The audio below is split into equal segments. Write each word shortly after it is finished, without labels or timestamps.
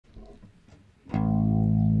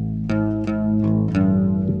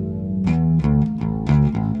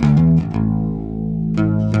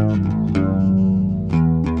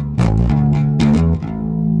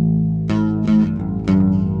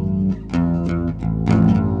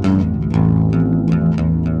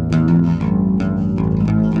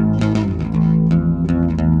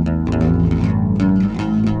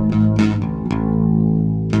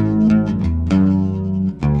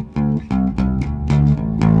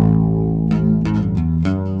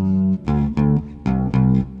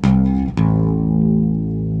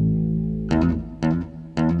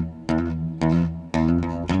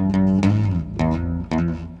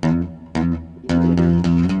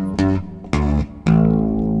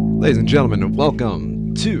Ladies and gentlemen,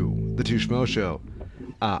 welcome to the Schmoes Show.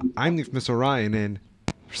 I'm Mr. Ryan, and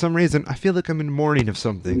for some reason, I feel like I'm in mourning of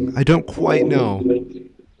something. I don't quite know.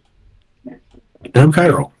 And I'm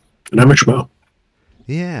Cairo, and I'm a Schmo.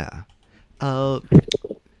 Yeah. We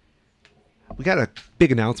got a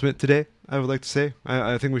big announcement today, I would like to say.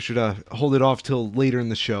 I think we should hold it off till later in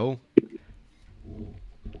the show.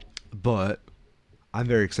 But I'm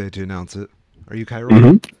very excited to announce it. Are you, Cairo?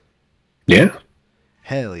 Mm-hmm. Yeah.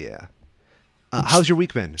 Hell yeah. How's your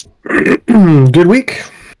week been? Good week.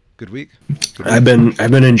 Good week? I've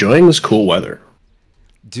been enjoying this cool weather.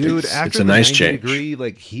 Dude, It's after a the nice 90 change. degree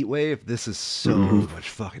heat wave, this is so much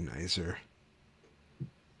fucking nicer.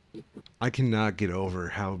 I cannot get over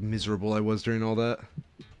how miserable I was during all that.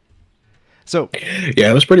 So,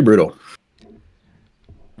 Yeah, it was pretty brutal.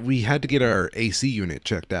 we had to get our AC unit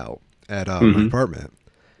checked out at my apartment.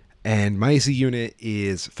 And my AC unit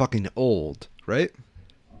is fucking old, right?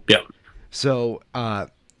 Yeah. So,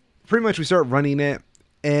 pretty much we start running it,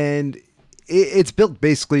 and it's built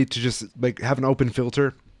basically to just have an open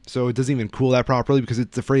filter, so it doesn't even cool that properly because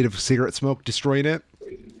it's afraid of cigarette smoke destroying it.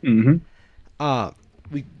 We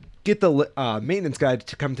get the maintenance guy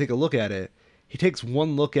to come take a look at it. He takes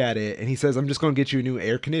one look at it, and he says, "I'm just going to get you a new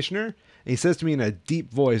air conditioner." And he says to me in a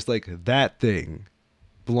deep voice, "That thing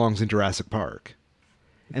belongs in Jurassic Park."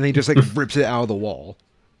 And then he just rips it out of the wall.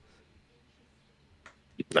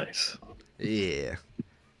 Nice. Yeah.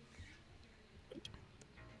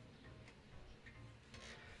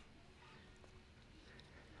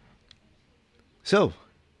 So,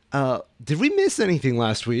 did we miss anything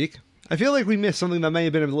last week? I feel like we missed something that may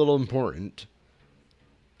have been a little important.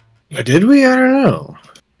 Did we? I don't know.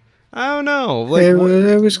 I don't know.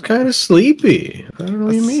 It was kind of sleepy. I don't know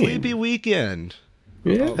what A you mean. sleepy weekend.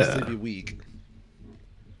 Yeah. Oh, sleepy week.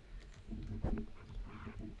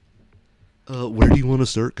 Where do you want to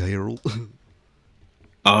start, Carol?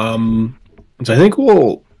 So I think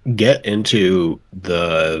we'll get into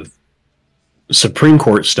the Supreme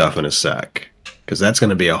Court stuff in a sec, because that's going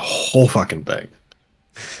to be a whole fucking thing.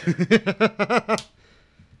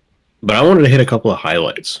 But I wanted to hit a couple of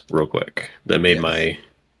highlights real quick that made my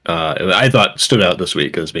I thought stood out this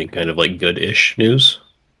week as being kind of good-ish news.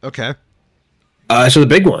 Okay. So the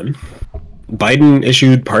big one, Biden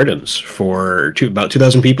issued pardons for about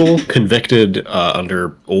 2,000 people convicted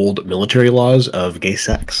under old military laws of gay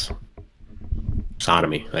sex.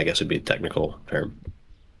 Sodomy, I guess would be a technical term.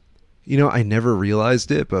 You know, I never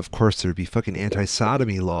realized it, but of course there'd be fucking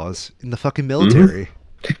anti-sodomy laws in the fucking military.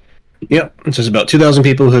 Yep, it says about 2,000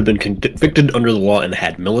 people who had been convicted under the law and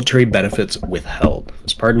had military benefits withheld.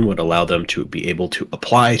 This pardon would allow them to be able to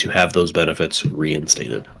apply to have those benefits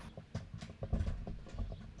reinstated.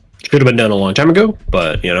 Should have been done a long time ago,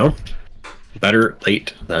 but, better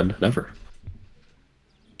late than never.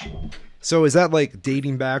 So is that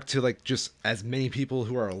dating back to just as many people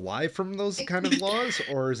who are alive from those kind of laws,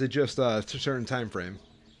 or is it just a certain time frame?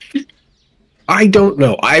 I don't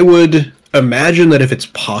know. I would imagine that if it's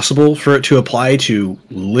possible for it to apply to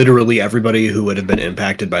literally everybody who would have been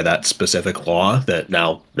impacted by that specific law that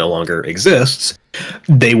now no longer exists,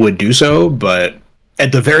 they would do so, but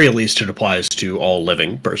at the very least it applies to all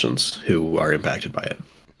living persons who are impacted by it.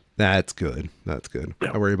 That's good. That's good.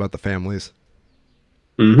 Yeah. I worry about the families.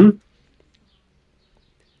 Mm-hmm.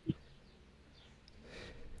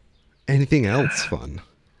 Anything else fun?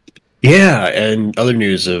 Yeah, and other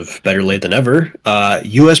news of better late than ever,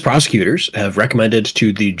 U.S. prosecutors have recommended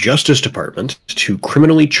to the Justice Department to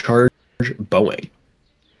criminally charge Boeing.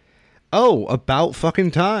 Oh, about fucking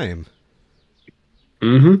time.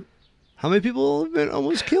 Mm-hmm. How many people have been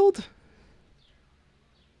almost killed?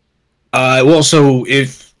 Well, so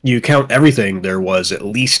if you count everything, there was at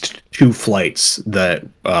least 2 flights that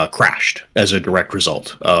crashed as a direct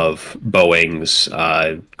result of Boeing's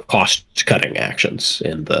cost-cutting actions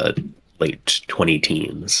in the late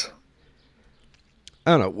 2010s.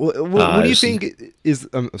 I don't know. What do you think is...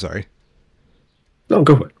 I'm sorry. No,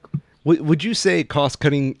 go for it. Would you say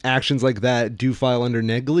cost-cutting actions like that do file under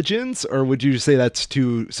negligence, or would you say that's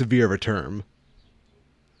too severe of a term?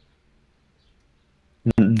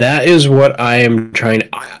 That is what I am trying to...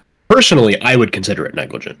 Personally, I would consider it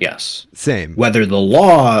negligent, yes. Same. Whether the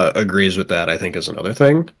law agrees with that, I think, is another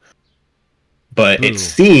thing. But it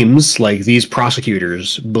seems like these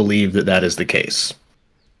prosecutors believe that that is the case.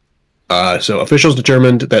 So officials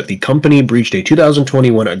determined that the company breached a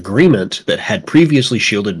 2021 agreement that had previously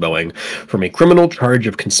shielded Boeing from a criminal charge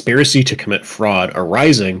of conspiracy to commit fraud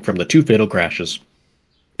arising from the 2 fatal crashes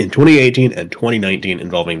in 2018 and 2019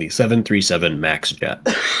 involving the 737 MAX jet.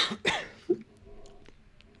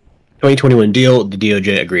 2021 deal, the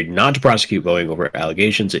DOJ agreed not to prosecute Boeing over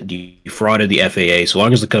allegations it defrauded the FAA so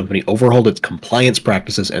long as the company overhauled its compliance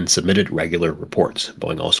practices and submitted regular reports.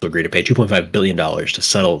 Boeing also agreed to pay $2.5 billion to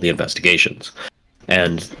settle the investigations.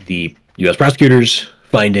 And the U.S. prosecutors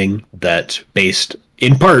finding that, based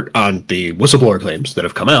in part on the whistleblower claims that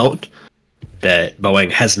have come out, that Boeing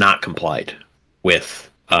has not complied with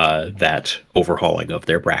that overhauling of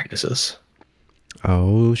their practices.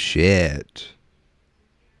 Oh, shit.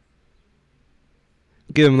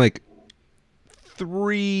 Give him like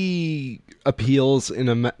 3 appeals in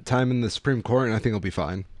a time in the Supreme Court, and I think he'll be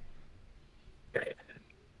fine.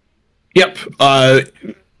 Yep.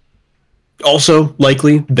 Also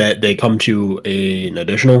likely that they come to an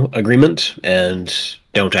additional agreement and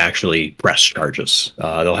don't actually press charges.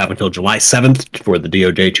 They'll have until July 7th for the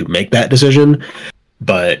DOJ to make that decision,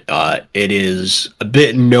 but it is a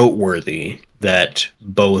bit noteworthy that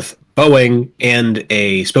both Boeing and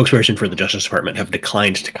a spokesperson for the Justice Department have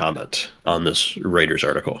declined to comment on this Reuters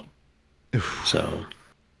article. So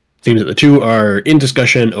it seems that the two are in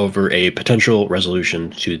discussion over a potential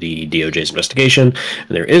resolution to the DOJ's investigation,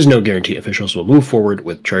 and there is no guarantee officials will move forward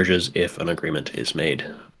with charges if an agreement is made.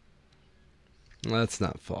 That's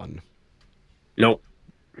not fun. Nope.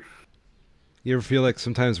 You ever feel like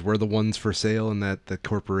sometimes we're the ones for sale and that the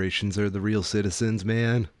corporations are the real citizens,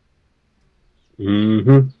 man?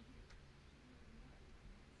 Mm-hmm.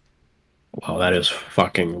 Wow, that is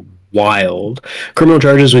fucking wild. Criminal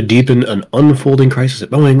charges would deepen an unfolding crisis at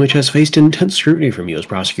Boeing, which has faced intense scrutiny from U.S.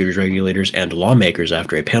 prosecutors, regulators, and lawmakers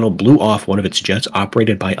after a panel blew off one of its jets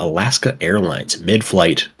operated by Alaska Airlines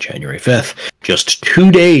mid-flight, January 5th, just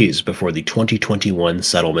 2 days before the 2021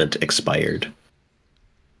 settlement expired.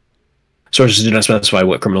 Sources do not specify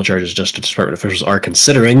what criminal charges Justice Department officials are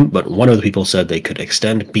considering, but one of the people said they could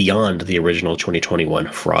extend beyond the original 2021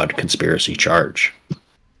 fraud conspiracy charge.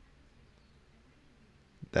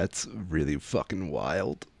 That's really fucking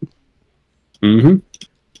wild. Mm-hmm.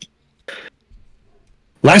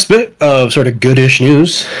 Last bit of sort of goodish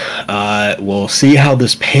news. We'll see how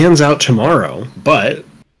this pans out tomorrow, but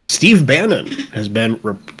Steve Bannon has been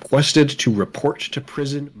requested to report to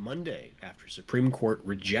prison Monday after Supreme Court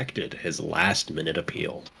rejected his last-minute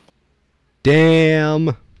appeal.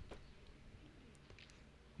 Damn.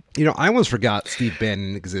 You know, I almost forgot Steve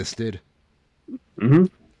Bannon existed. Mm-hmm.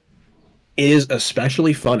 Is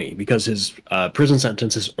especially funny because his prison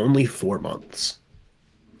sentence is only 4 months.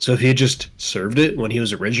 So if he had just served it when he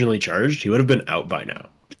was originally charged, he would have been out by now.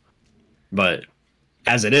 But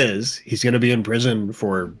as it is, he's going to be in prison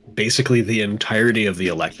for basically the entirety of the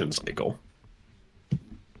election cycle.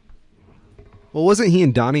 Well, wasn't he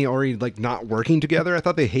and Donnie already like not working together? I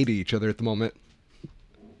thought they hated each other at the moment.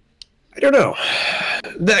 I don't know.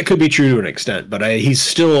 That could be true to an extent, but he's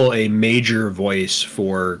still a major voice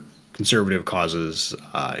for conservative causes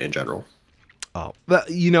in general. Oh, but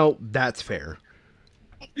you know, that's fair.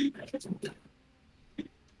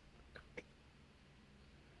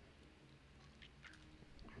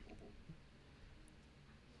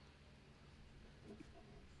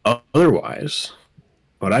 Otherwise,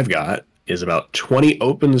 what I've got is about 20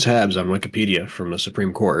 open tabs on Wikipedia from the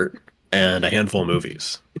Supreme Court and a handful of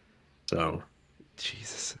movies. So,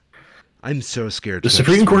 Jesus, I'm so scared. The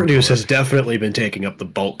Supreme Court news has definitely been taking up the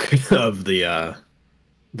bulk of the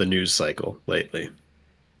news cycle lately.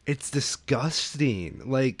 It's disgusting.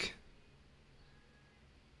 Like,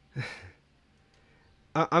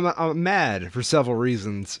 I'm mad for several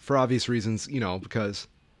reasons, for obvious reasons, you know, because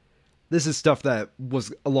this is stuff that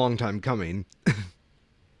was a long time coming.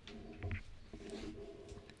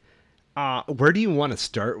 Where do you want to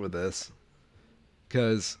start with this?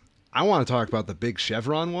 Because I want to talk about the big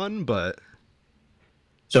Chevron one, but...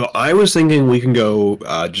 So I was thinking we can go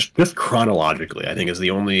just chronologically, I think is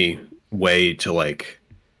the only way to, like...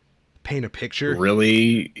 paint a picture?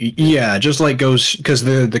 Really? Yeah, just like goes... Because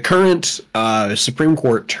the current Supreme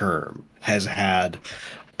Court term has had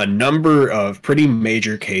a number of pretty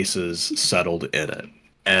major cases settled in it.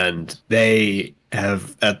 And they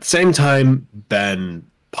have, at the same time, been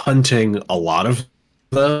punting a lot of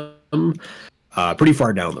them pretty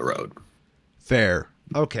far down the road. Fair.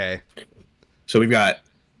 Okay. So we've got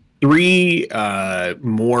 3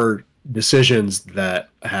 more decisions that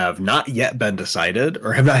have not yet been decided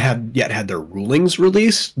or have not yet had their rulings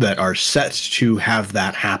released that are set to have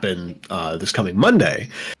that happen this coming Monday.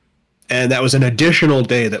 And that was an additional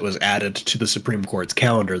day that was added to the Supreme Court's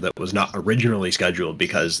calendar that was not originally scheduled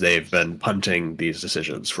because they've been punting these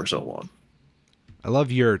decisions for so long. I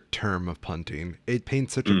love your term of punting. It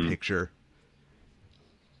paints such a picture.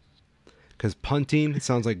 Because punting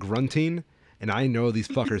sounds like grunting, and I know these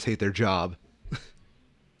fuckers hate their job.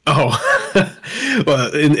 Oh,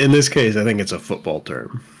 well, in this case, I think it's a football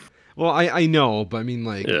term. Well, I know, but I mean,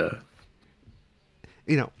 like, Yeah.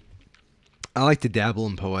 you know, I like to dabble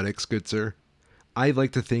in poetics, good sir. I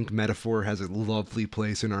like to think metaphor has a lovely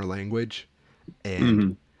place in our language, and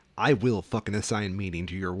Hmm. I will fucking assign meaning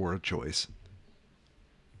to your word choice.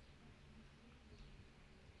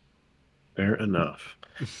 Fair enough.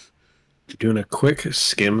 Doing a quick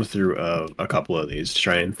skim through a couple of these to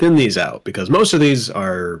try and thin these out because most of these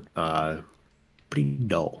are pretty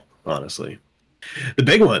dull, honestly. The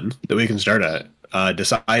big one that we can start at,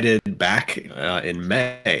 decided back in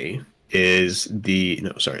May, is the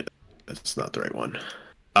no, sorry, that's not the right one.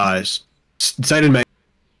 Decided in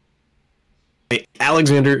May,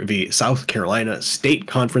 Alexander v. South Carolina State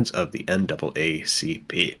Conference of the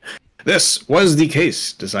NAACP. This was the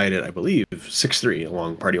case decided, I believe, 6-3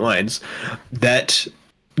 along party lines that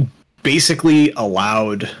basically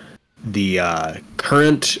allowed the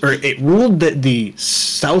current, or it ruled that the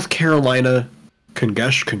South Carolina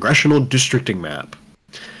congressional districting map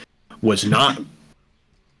was not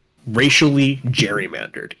racially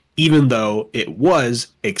gerrymandered, even though it was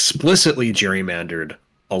explicitly gerrymandered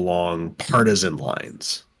along partisan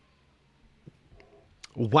lines.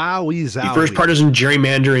 Wowie The first zowie. partisan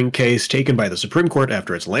gerrymandering case taken by the Supreme Court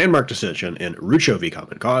after its landmark decision in Rucho v.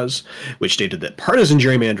 Common Cause, which stated that partisan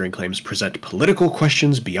gerrymandering claims present political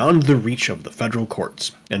questions beyond the reach of the federal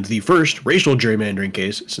courts, and the first racial gerrymandering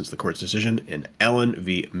case since the court's decision in Allen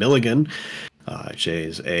v. Milligan, which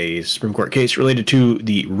is a Supreme Court case related to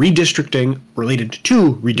redistricting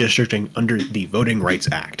under the Voting Rights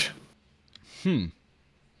Act.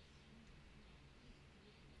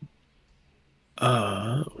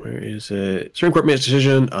 Where is it? Supreme Court made its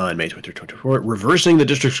decision on May 23, 2024, reversing the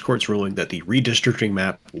district court's ruling that the redistricting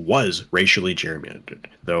map was racially gerrymandered,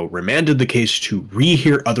 though remanded the case to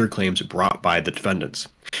rehear other claims brought by the defendants.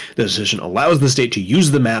 The decision allows the state to use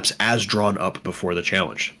the maps as drawn up before the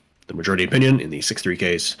challenge. The majority opinion in the 6-3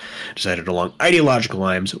 case, decided along ideological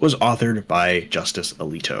lines, was authored by Justice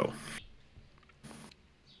Alito.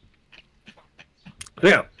 So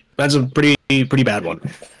yeah, that's a pretty bad one.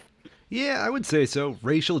 Yeah, I would say so.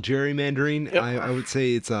 Racial gerrymandering, Yep. I would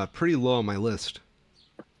say it's pretty low on my list.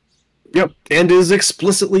 Yep, and is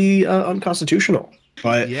explicitly unconstitutional.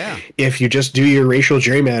 But Yeah. if you just do your racial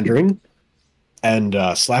gerrymandering and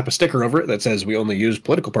slap a sticker over it that says we only use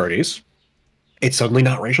political parties, it's suddenly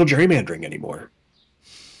not racial gerrymandering anymore.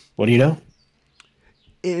 What do you know?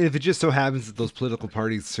 And if it just so happens that those political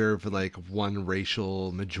parties serve like one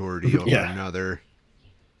racial majority over Yeah, another,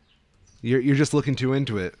 you're just looking too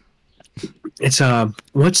into it. it's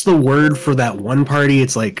what's the word for that one party?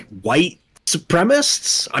 It's like white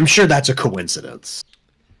supremacists. I'm sure that's a coincidence.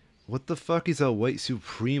 What the fuck is a white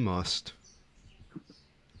supremacist?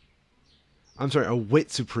 I'm sorry, a wit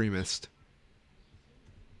supremacist.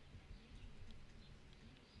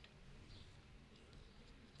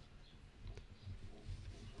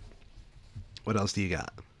 What else do you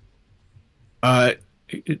got? Uh,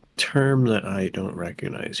 a term that I don't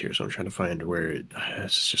recognize here, so I'm trying to find where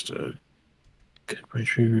it's just a good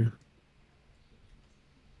picture.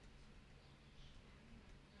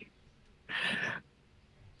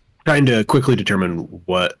 Trying to quickly determine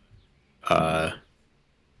what. Uh,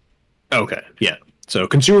 okay, yeah. So,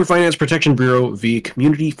 Consumer Finance Protection Bureau v.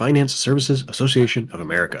 Community Finance Services Association of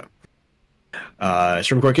America.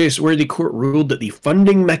 Supreme Court case where the court ruled that the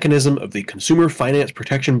funding mechanism of the Consumer Finance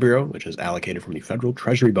Protection Bureau, which is allocated from the federal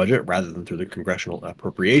treasury budget rather than through the congressional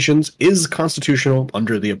appropriations, is constitutional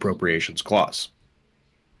under the Appropriations Clause.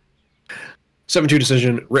 7-2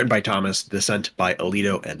 decision written by Thomas, dissent by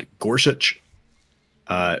Alito and Gorsuch.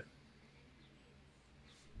 I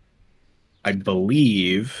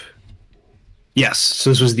believe, yes, so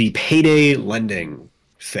this was the payday lending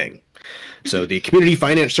thing. So the Community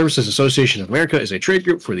Finance Services Association of America is a trade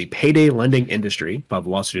group for the payday lending industry, filed a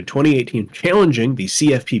lawsuit in 2018 challenging the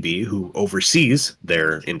CFPB, who oversees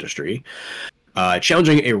their industry,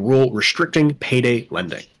 challenging a rule restricting payday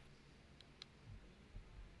lending.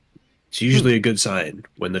 It's usually a good sign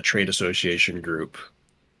when the trade association group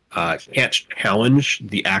can't challenge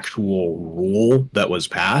the actual rule that was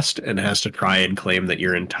passed and has to try and claim that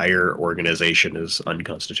your entire organization is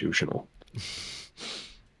unconstitutional.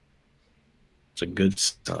 It's a good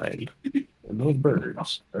sign. And those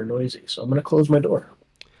birds are noisy, so I'm going to close my door.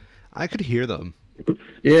 I could hear them.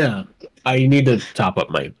 Yeah, I need to top up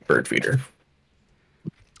my bird feeder.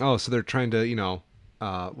 Oh, so they're trying to,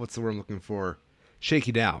 what's the word I'm looking for? Shake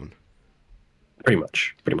you down, Pretty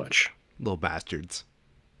much, pretty much. little bastards.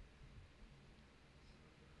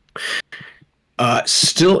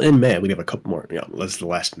 Still in May, we have a couple more. Yeah, that's the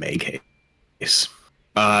last May case.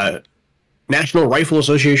 National Rifle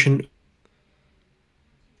Association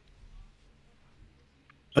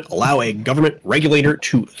allow a government regulator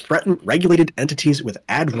to threaten regulated entities with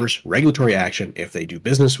adverse regulatory action if they do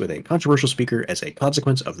business with a controversial speaker as a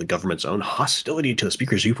consequence of the government's own hostility to the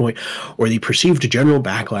speaker's viewpoint or the perceived general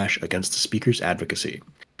backlash against the speaker's advocacy.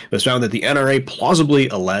 It was found that the NRA plausibly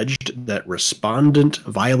alleged that respondent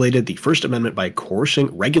violated the First Amendment by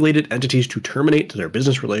coercing regulated entities to terminate their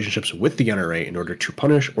business relationships with the NRA in order to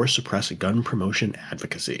punish or suppress gun promotion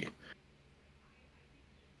advocacy.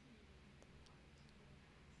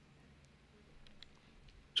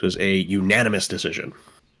 This was a unanimous decision.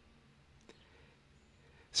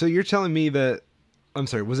 So you're telling me that, I'm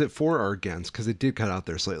sorry, was it for or against? Because it did cut out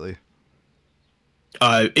there slightly.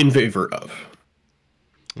 In favor of.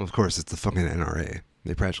 Well, of course, it's the fucking NRA.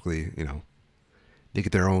 They practically, they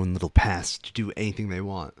get their own little pass to do anything they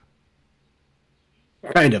want.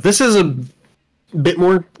 Kind of. This is a bit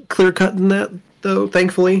more clear-cut than that, though,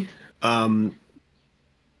 thankfully. Authored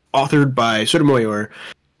by Sotomayor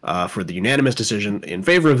for the unanimous decision in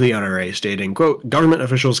favor of the NRA, stating, quote, government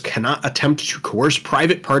officials cannot attempt to coerce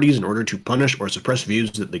private parties in order to punish or suppress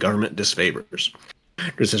views that the government disfavors.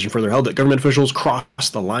 The decision further held that government officials cross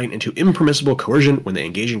the line into impermissible coercion when they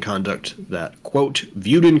engage in conduct that, quote,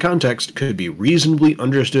 viewed in context, could be reasonably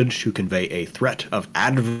understood to convey a threat of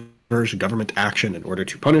adverse government action in order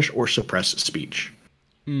to punish or suppress speech.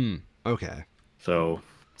 Okay. So,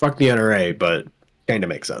 fuck the NRA, but kind of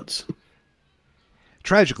makes sense.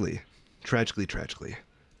 Tragically.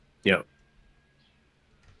 Yeah.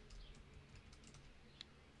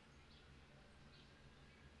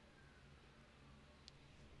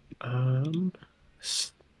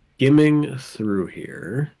 Skimming through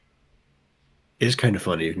here is kind of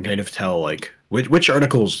funny. You can kind of tell like which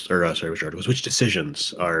articles, or which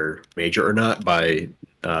decisions are major or not by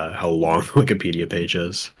how long the Wikipedia page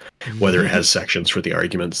is, whether it has sections for the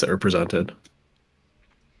arguments that are presented.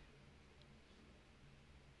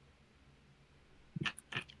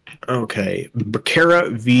 Okay,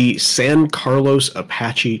 Becerra v. San Carlos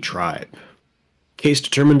Apache Tribe. Case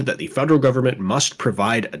determined that the federal government must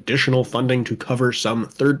provide additional funding to cover some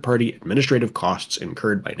third-party administrative costs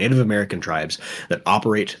incurred by Native American tribes that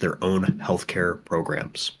operate their own healthcare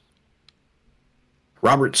programs.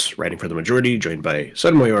 Roberts, writing for the majority, joined by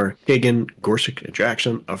Sotomayor, Kagan, Gorsuch, and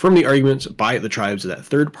Jackson, affirmed the arguments by the tribes that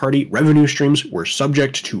third-party revenue streams were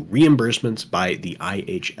subject to reimbursements by the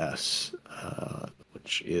IHS,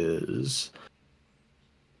 which is...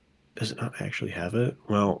 Does it not actually have it?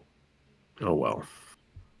 Well... Oh well.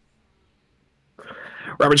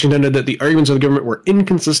 Roberts contended that the arguments of the government were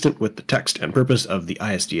inconsistent with the text and purpose of the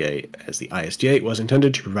ISDA, as the ISDA was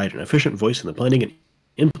intended to provide an efficient voice in the planning and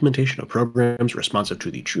implementation of programs responsive to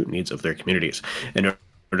the true needs of their communities, and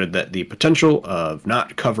noted that the potential of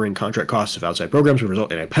not covering contract costs of outside programs would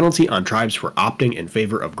result in a penalty on tribes for opting in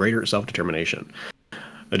favor of greater self-determination.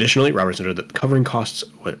 Additionally, Roberts noted that covering costs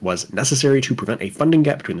was necessary to prevent a funding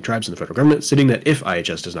gap between the tribes and the federal government, stating that if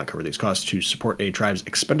IHS does not cover these costs to support a tribe's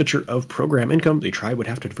expenditure of program income, the tribe would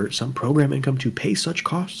have to divert some program income to pay such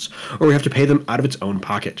costs, or would have to pay them out of its own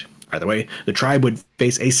pocket. Either way, the tribe would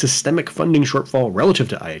face a systemic funding shortfall relative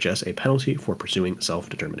to IHS, a penalty for pursuing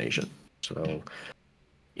self-determination. So,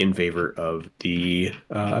 in favor of the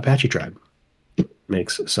Apache tribe.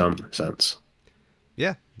 Makes some sense.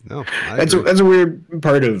 Yeah. No, that's a weird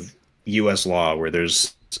part of U.S. law where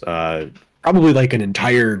there's probably like an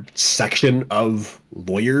entire section of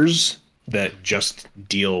lawyers that just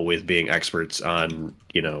deal with being experts on,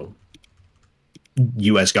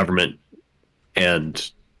 U.S. government and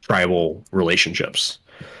tribal relationships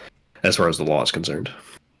as far as the law is concerned.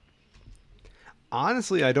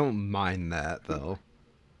 Honestly, I don't mind that though.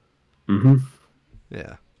 Mm-hmm.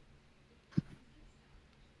 Yeah.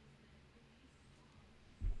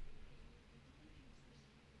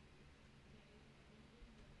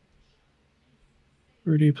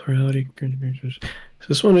 Plurality. Is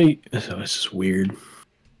this one? This is weird.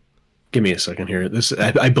 Give me a second here.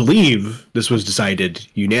 I believe this was decided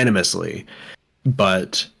unanimously,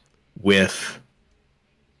 but with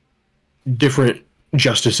different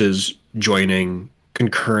justices joining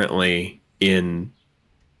concurrently in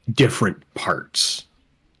different parts.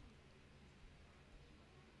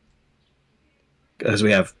 As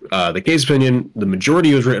we have the case opinion, the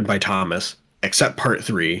majority was written by Thomas, except Part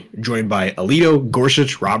 3, joined by Alito,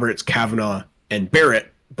 Gorsuch, Roberts, Kavanaugh, and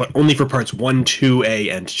Barrett, but only for Parts 1,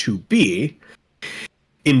 2A, and 2B.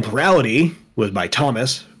 In plurality was by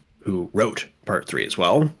Thomas, who wrote Part 3 as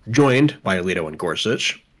well, joined by Alito and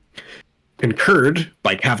Gorsuch. Concurred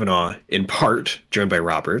by Kavanaugh in part, joined by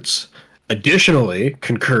Roberts. Additionally,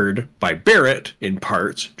 concurred by Barrett in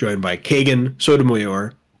parts, joined by Kagan,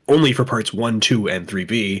 Sotomayor, only for parts 1, 2, and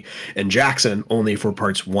 3B, and Jackson only for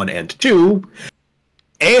parts 1 and 2,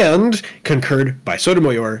 and concurred by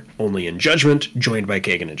Sotomayor only in judgment, joined by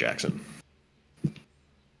Kagan and Jackson.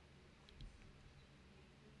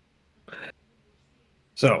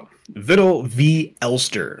 So, Vittle v.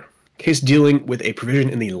 Elster. Case dealing with a provision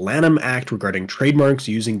in the Lanham Act regarding trademarks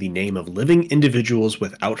using the name of living individuals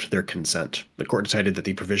without their consent. The court decided that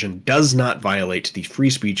the provision does not violate the free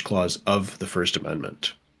speech clause of the First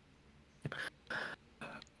Amendment.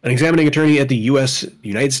 An examining attorney at the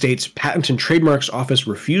United States Patent and Trademarks Office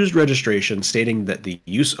refused registration, stating that the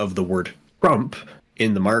use of the word Trump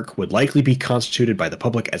in the mark would likely be constituted by the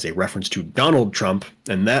public as a reference to Donald Trump,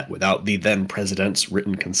 and that, without the then president's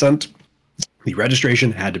written consent, the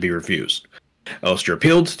registration had to be refused. Elster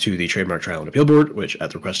appealed to the Trademark Trial and Appeal Board, which,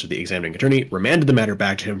 at the request of the examining attorney, remanded the matter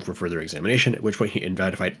back to him for further examination, at which point he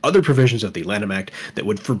invalidated other provisions of the Lanham Act that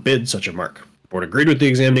would forbid such a mark. The board agreed with the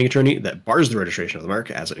examining attorney that bars the registration of the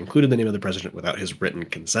mark, as it included the name of the president without his written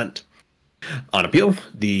consent. On appeal,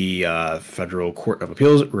 the Federal Court of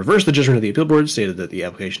Appeals reversed the judgment of the appeal board, stated that the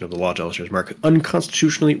application of the law to Elster's mark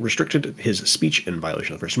unconstitutionally restricted his speech in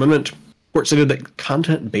violation of the First Amendment. The court stated that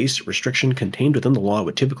content-based restriction contained within the law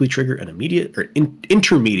would typically trigger an immediate or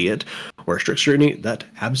intermediate or strict scrutiny that,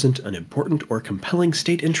 absent an important or compelling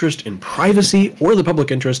state interest in privacy or the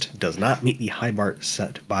public interest, does not meet the high bar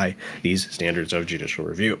set by these standards of judicial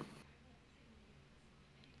review.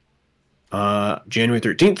 On June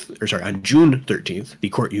 13th, the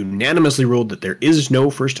court unanimously ruled that there is no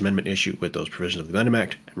First Amendment issue with those provisions of the Lanham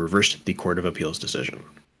Act and reversed the Court of Appeals decision.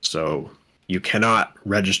 So you cannot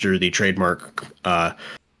register the trademark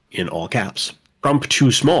in all caps, Trump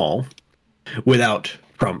too small, without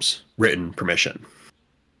Trump's written permission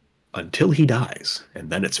until he dies, and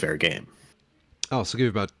then it's fair game. Oh, so give it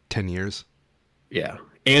about 10 years. Yeah,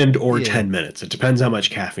 and or 10 minutes. It depends how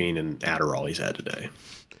much caffeine and Adderall he's had today.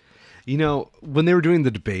 You know, when they were doing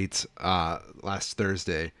the debates last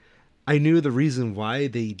Thursday, I knew the reason why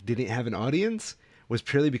they didn't have an audience was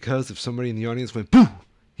purely because if somebody in the audience went, boo,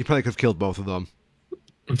 he probably could have killed both of them.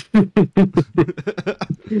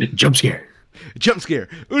 Jump scare. Jump scare.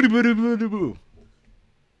 You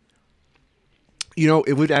know,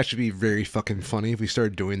 it would actually be very fucking funny if we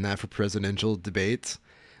started doing that for presidential debates.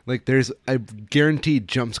 Like, there's a guaranteed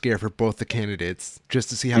jump scare for both the candidates just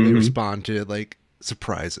to see how they respond to, like,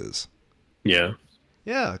 surprises. Yeah.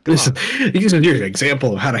 Yeah. Here's an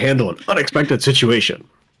example of how to handle an unexpected situation.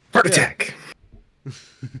 Heart attack.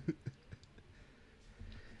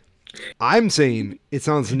 I'm saying it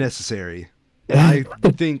sounds necessary. And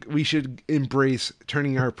I think we should embrace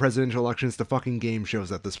turning our presidential elections to fucking game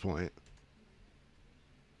shows at this point.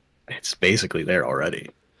 It's basically there already.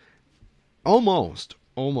 Almost,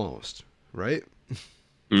 right?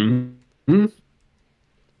 Mm-hmm.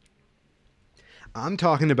 I'm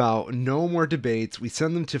talking about no more debates. We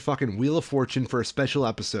send them to fucking Wheel of Fortune for a special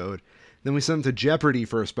episode. Then we send them to Jeopardy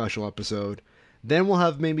for a special episode. Then we'll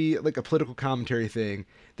have maybe like a political commentary thing.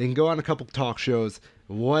 They can go on a couple talk shows,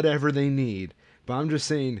 whatever they need. But I'm just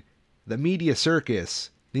saying the media circus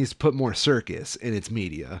needs to put more circus in its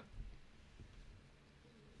media.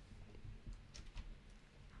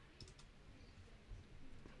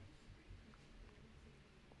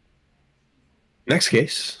 Next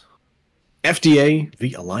case. FDA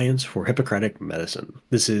v. Alliance for Hippocratic Medicine.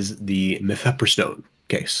 This is the mifepristone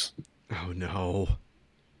case. Oh no.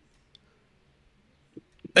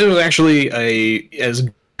 It was actually as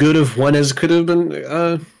good of one as could have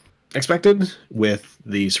been expected, with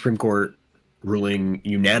the Supreme Court ruling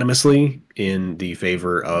unanimously in the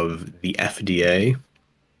favor of the FDA.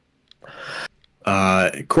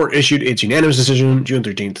 Court issued its unanimous decision June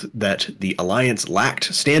 13th that the Alliance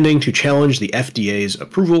lacked standing to challenge the FDA's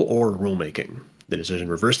approval or rulemaking. The decision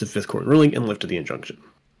reversed the Fifth Court ruling and lifted the injunction.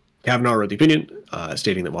 Kavanaugh wrote the opinion,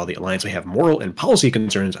 stating that while the Alliance may have moral and policy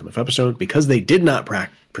concerns on mifepristone, because they did not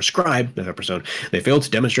prescribe mifepristone, they failed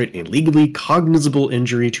to demonstrate a legally cognizable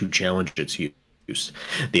injury to challenge its use.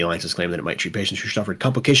 The Alliance's claim that it might treat patients who suffered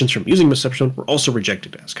complications from using mifepristone were also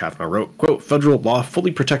rejected, as Kavanaugh wrote, quote, federal law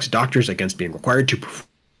fully protects doctors against being required to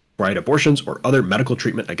provide abortions or other medical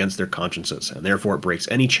treatment against their consciences, and therefore it breaks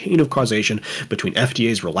any chain of causation between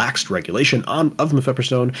FDA's relaxed regulation of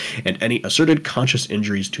mifepristone and any asserted conscious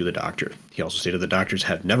injuries to the doctor. He also stated that doctors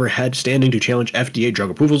have never had standing to challenge FDA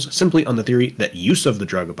drug approvals simply on the theory that use of the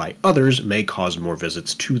drug by others may cause more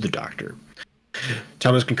visits to the doctor.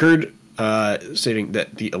 Thomas concurred, stating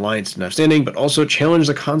that the Alliance did not have standing, but also challenged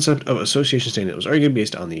the concept of association standing that was argued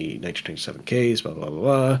based on the 1927 case, blah, blah, blah,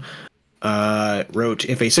 blah. wrote,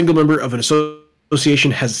 if a single member of an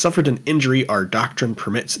association has suffered an injury, our doctrine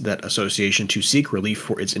permits that association to seek relief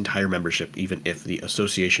for its entire membership, even if the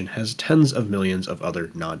association has tens of millions of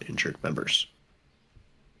other non-injured members.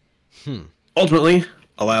 Ultimately,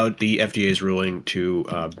 allowed the FDA's ruling to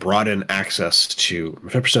broaden access to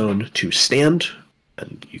mifepristone to stand,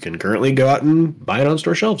 and you can currently go out and buy it on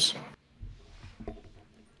store shelves.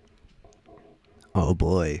 Oh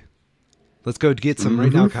boy. Let's go get some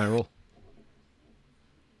right now, Kyril.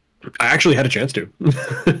 I actually had a chance to.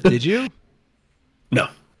 Did you? No,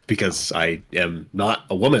 because I am not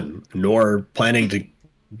a woman, nor planning to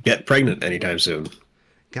get pregnant anytime soon.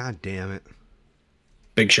 God damn it.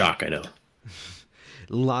 Big shock, I know.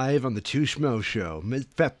 Live on the Two Schmoes show,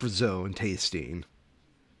 mifepristone tasting.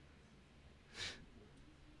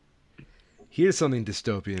 Here's something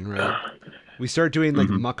dystopian, right? We start doing like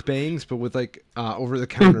mukbangs, but with like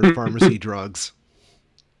over-the-counter pharmacy drugs.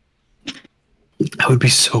 That would be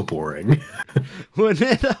so boring.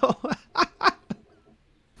 Wouldn't it?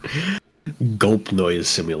 Gulp noise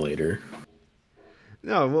simulator.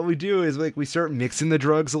 No, what we do is like we start mixing the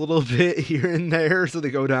drugs a little bit here and there so they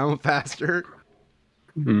go down faster.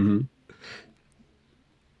 Mm-hmm.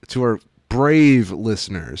 To our brave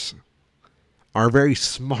listeners, our very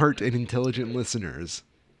smart and intelligent listeners,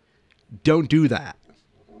 don't do that.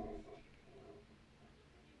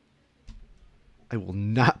 I will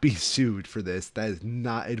not be sued for this. That is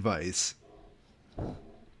not advice. All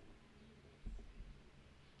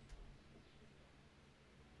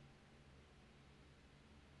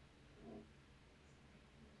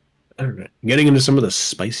right. Getting into some of the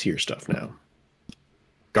spicier stuff now.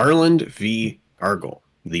 Garland v. Argyle,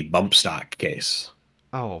 the bump stock case.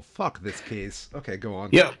 Oh, fuck this case. Okay, go on.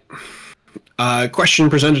 Yep. Question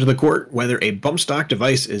presented to the court whether a bump stock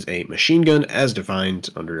device is a machine gun as defined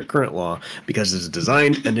under current law because it is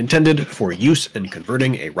designed and intended for use in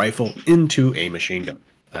converting a rifle into a machine gun,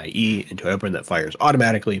 i.e. into a weapon that fires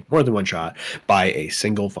automatically more than one shot by a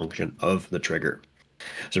single function of the trigger.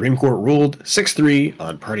 Supreme Court ruled 6-3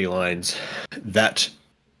 on party lines that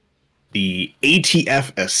the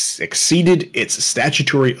ATF exceeded its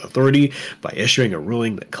statutory authority by issuing a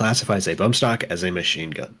ruling that classifies a bump stock as a machine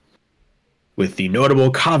gun, with the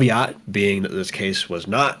notable caveat being that this case was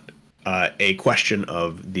not a question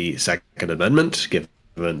of the Second Amendment,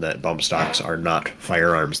 given that bump stocks are not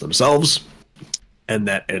firearms themselves, and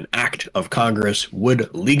that an act of Congress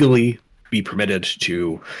would legally be permitted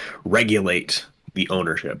to regulate the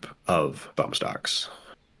ownership of bump stocks.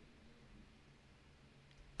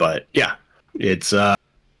 But yeah, it's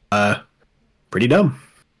pretty dumb.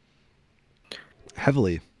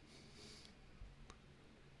 Heavily.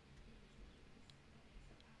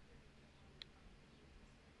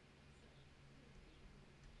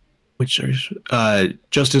 Which is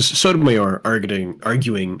Justice Sotomayor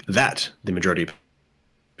arguing that the majority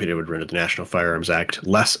opinion would render the National Firearms Act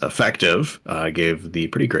less effective, gave the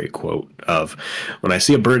pretty great quote of, "When I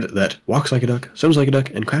see a bird that walks like a duck, swims like a duck,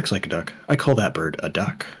 and quacks like a duck, I call that bird a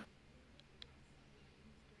duck."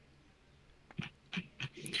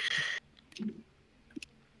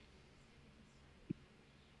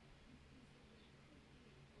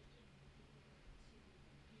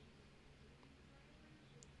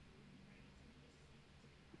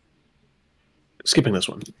 Skipping this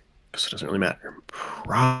one, because it doesn't really matter.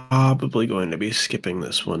 Probably going to be skipping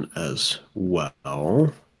this one as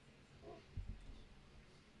well.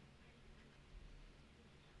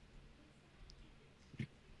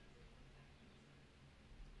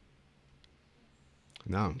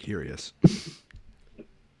 Now I'm curious.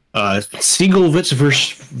 Siegelwitz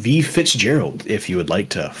v. Fitzgerald, if you would like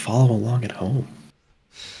to follow along at home.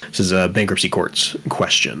 This is a bankruptcy court's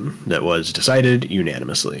question that was decided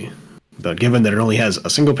unanimously. But given that it only has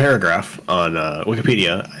a single paragraph on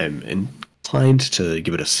Wikipedia, I'm inclined to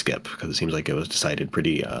give it a skip because it seems like it was decided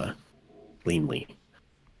pretty cleanly.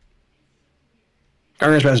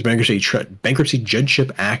 Congress passed Bankruptcy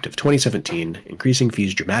Judgeship Act of 2017, increasing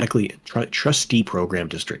fees dramatically in trustee program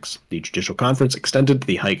districts. The Judicial Conference extended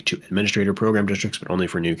the hike to administrator program districts, but only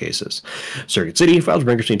for new cases. Circuit City filed for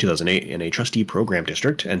bankruptcy in 2008 in a trustee program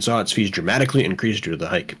district and saw its fees dramatically increase due to the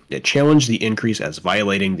hike. It challenged the increase as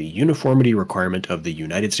violating the uniformity requirement of the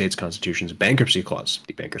United States Constitution's bankruptcy clause.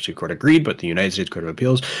 The bankruptcy court agreed, but the United States Court of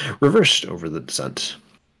Appeals reversed over the dissent.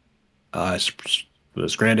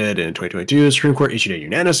 Was granted in 2022, the Supreme Court issued a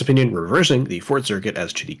unanimous opinion reversing the Fourth Circuit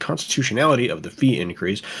as to the constitutionality of the fee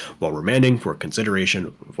increase while remanding for consideration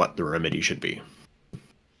of what the remedy should be.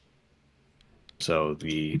 So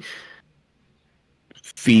the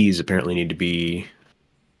fees apparently need to be,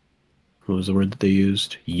 what was the word that they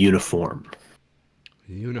used? Uniform.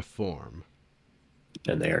 Uniform.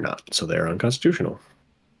 And they are not, so they are unconstitutional.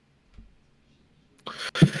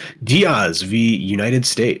 Diaz v. United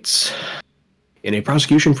States. In a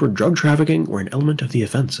prosecution for drug trafficking, where an element of the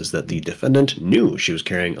offense is that the defendant knew she was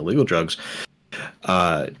carrying illegal drugs,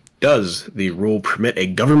 does the rule permit a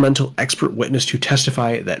governmental expert witness to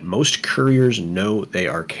testify that most couriers know they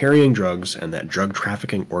are carrying drugs and that drug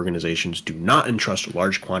trafficking organizations do not entrust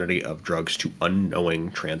large quantity of drugs to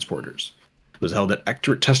unknowing transporters? It was held that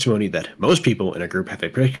expert testimony that most people in a group have a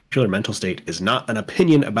particular mental state is not an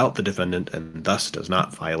opinion about the defendant and thus does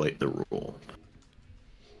not violate the rule.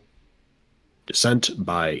 Dissent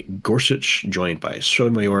by Gorsuch, joined by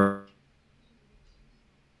Sotomayor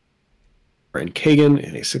and Kagan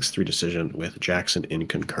in a 6-3 decision with Jackson in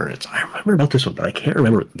concurrence. I remember about this one, but I can't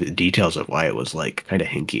remember the details of why it was like kind of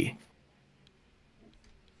hinky.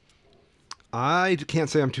 I can't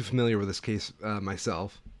say I'm too familiar with this case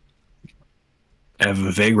myself. I have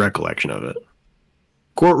a vague recollection of it.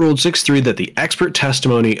 Court ruled 6-3 that the expert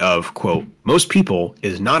testimony of, quote, most people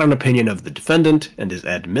is not an opinion of the defendant and is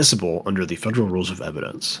admissible under the federal rules of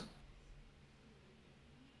evidence.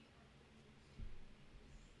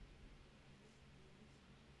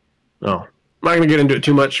 Oh, I'm not going to get into it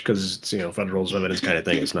too much because it's, federal rules of evidence kind of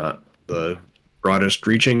thing. It's not the broadest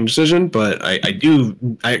reaching decision, but I do,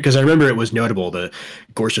 because I remember it was notable that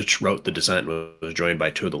Gorsuch wrote the dissent, was joined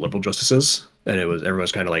by 2 of the liberal justices, and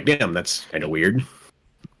everyone's kind of like, damn, that's kind of weird.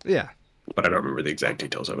 Yeah. But I don't remember the exact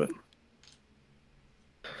details of it.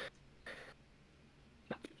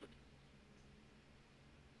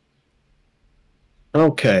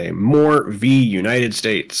 Okay, Moore v. United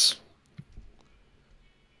States.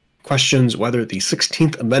 Questions whether the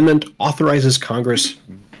 16th Amendment authorizes Congress,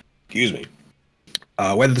 whether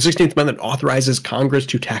the 16th Amendment authorizes Congress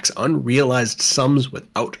to tax unrealized sums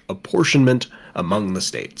without apportionment among the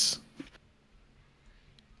states.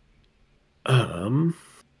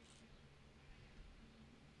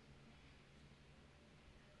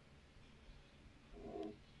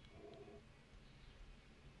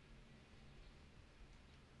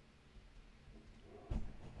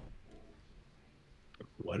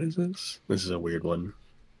 What is this? This is a weird one.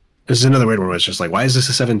 This is another weird one where it's just like, why is this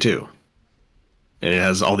a 7-2? And it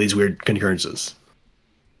has all these weird concurrences.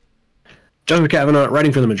 Justice Kavanaugh,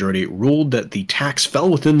 writing for the majority, ruled that the tax fell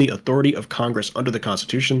within the authority of Congress under the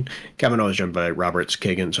Constitution. Kavanaugh was joined by Roberts,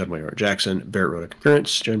 Kagan, Sotomayor, Jackson. Barrett wrote a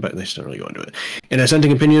concurrence, joined by, they don't really go into it. In a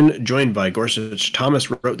dissenting opinion, joined by Gorsuch, Thomas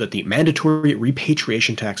wrote that the mandatory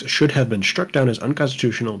repatriation tax should have been struck down as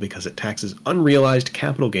unconstitutional because it taxes unrealized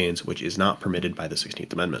capital gains, which is not permitted by the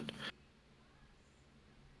 16th Amendment.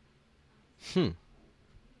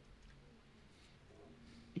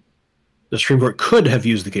 The Supreme Court could have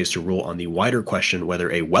used the case to rule on the wider question whether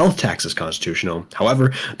a wealth tax is constitutional.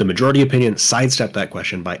 However, the majority opinion sidestepped that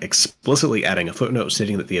question by explicitly adding a footnote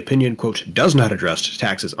stating that the opinion, quote, does not address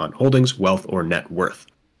taxes on holdings, wealth, or net worth.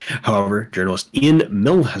 However, journalist Ian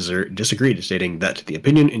Milhauser disagreed, stating that the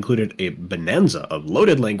opinion included a bonanza of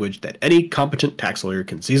loaded language that any competent tax lawyer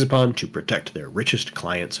can seize upon to protect their richest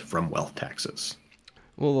clients from wealth taxes.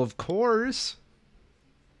 Well, of course.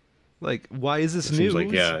 Like, why is this news? Like,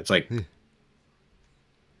 yeah, it's like...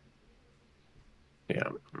 Yeah.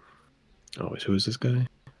 Oh, who is this guy?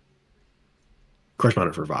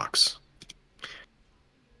 Correspondent for Vox.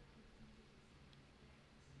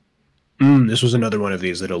 This was another one of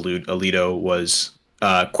these that Alito was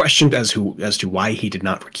questioned as to why he did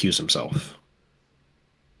not recuse himself.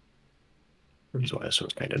 That's why this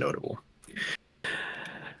one's kind of notable.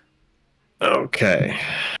 Okay.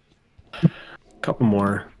 A couple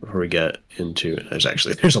more before we get into...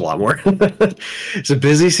 There's a lot more. It's a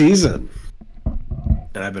busy season.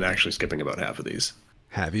 And I've been actually skipping about half of these.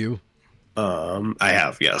 Have you? I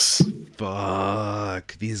have, yes.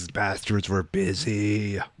 Fuck. These bastards were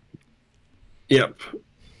busy. Yep.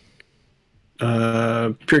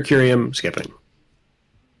 Per curiam, skipping.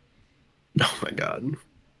 Oh my god.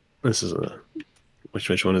 This is a...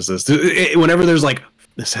 Which one is this? Whenever there's like...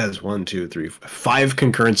 This has 1, 2, 3, 5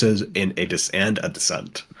 concurrences in a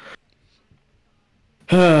dissent.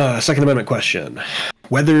 Second Amendment question.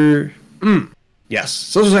 Whether... Yes,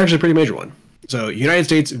 so this is actually a pretty major one. So, United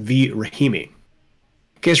States v. Rahimi.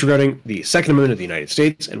 Case regarding the Second Amendment of the United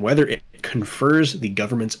States and whether it confers the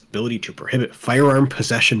government's ability to prohibit firearm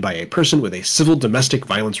possession by a person with a civil domestic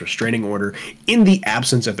violence restraining order in the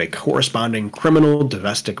absence of a corresponding criminal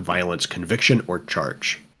domestic violence conviction or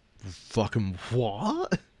charge. Fucking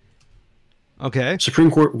what? Okay.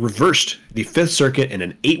 Supreme Court reversed the Fifth Circuit in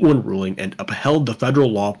an 8-1 ruling and upheld the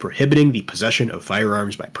federal law prohibiting the possession of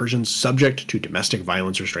firearms by persons subject to domestic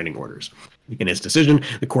violence restraining orders. In its decision,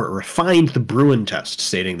 the court refined the Bruin test,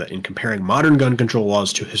 stating that in comparing modern gun control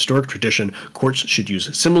laws to historic tradition, courts should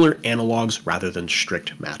use similar analogs rather than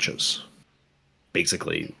strict matches.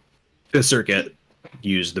 Basically, Fifth Circuit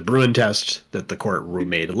used the Bruin test that the court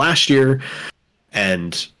made last year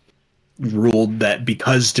and ruled that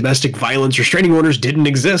because domestic violence restraining orders didn't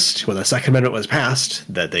exist when the Second Amendment was passed,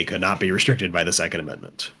 that they could not be restricted by the Second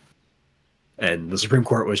Amendment. And the Supreme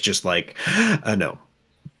Court was just like, no.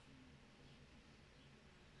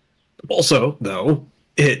 Also, though,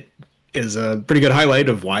 it is a pretty good highlight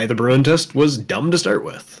of why the Bruin test was dumb to start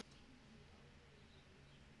with.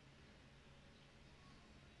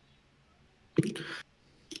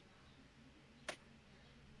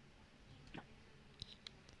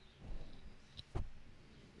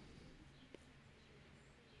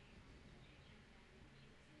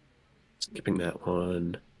 Skipping that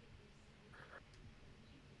one.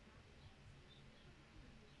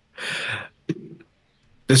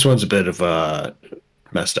 This one's a bit of a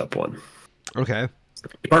messed up one. Okay.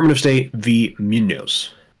 Department of State v.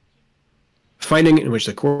 Munoz. Finding in which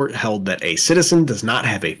the court held that a citizen does not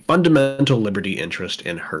have a fundamental liberty interest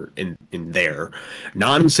in their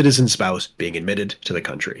non-citizen spouse being admitted to the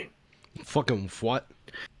country. Fucking what?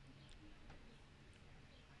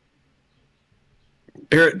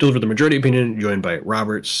 Barrett delivered the majority opinion, joined by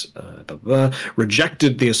Roberts,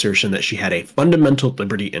 rejected the assertion that she had a fundamental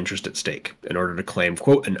liberty interest at stake. In order to claim,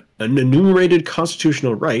 quote, an unenumerated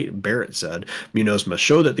constitutional right, Barrett said, Munoz must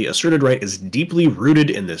show that the asserted right is deeply rooted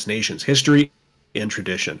in this nation's history and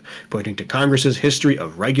tradition. Pointing to Congress's history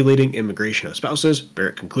of regulating immigration of spouses,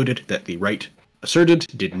 Barrett concluded that the right asserted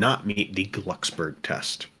did not meet the Glucksberg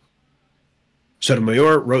test.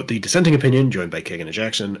 Sotomayor wrote the dissenting opinion, joined by Kagan and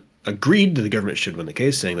Jackson, agreed that the government should win the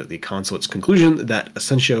case, saying that the consulate's conclusion that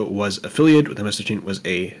Asensio was affiliated with MS-13 was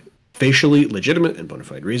a facially legitimate and bona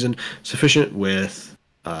fide reason, sufficient with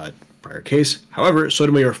prior case. However,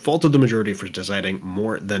 Sotomayor faulted the majority for deciding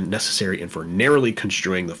more than necessary and for narrowly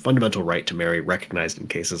construing the fundamental right to marry recognized in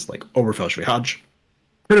cases like Oberfeld v. Hodge,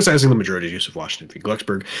 criticizing the majority's use of Washington v.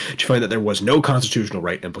 Glucksberg to find that there was no constitutional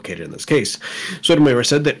right implicated in this case. Sotomayor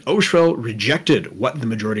said that Oberfeld rejected what the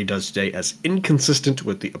majority does today as inconsistent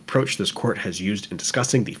with the approach this court has used in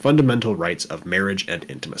discussing the fundamental rights of marriage and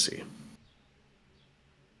intimacy.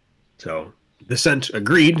 So, the dissent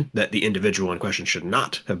agreed that the individual in question should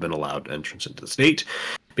not have been allowed entrance into the state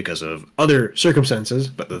because of other circumstances,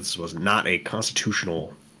 but this was not a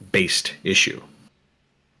constitutional-based issue.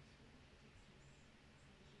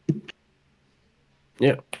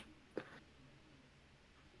 Yeah.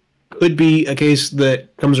 Could be a case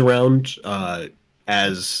that comes around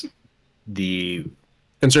as the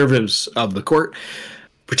conservatives of the court,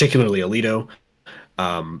 particularly Alito,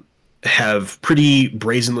 have pretty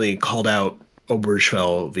brazenly called out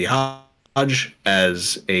Obergefell v. Hodge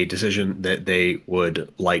as a decision that they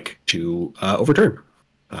would like to overturn,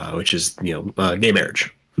 which is, gay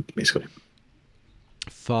marriage, basically.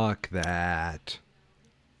 Fuck that.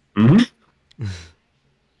 Mm-hmm.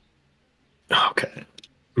 Okay. I'm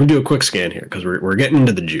gonna do a quick scan here because we're getting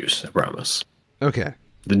into the juice, I promise. Okay.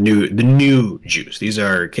 The new juice. These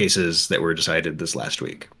are cases that were decided this last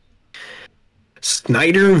week.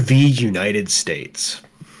 Snyder v. United States.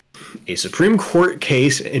 A Supreme Court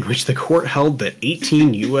case in which the court held that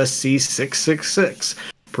 18 U.S.C. 666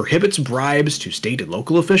 prohibits bribes to state and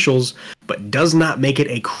local officials, but does not make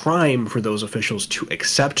it a crime for those officials to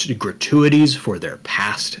accept gratuities for their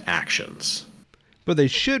past actions. But they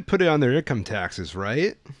should put it on their income taxes,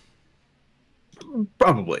 right?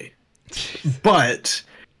 Probably. But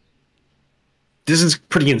this is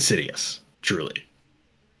pretty insidious, truly.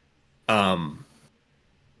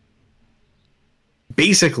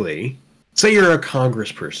 Basically, say you're a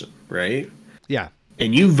congressperson, right? Yeah.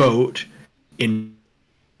 And you vote in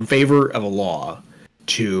favor of a law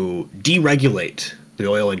to deregulate the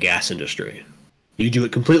oil and gas industry. You do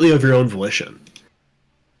it completely of your own volition.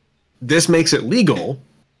 This makes it legal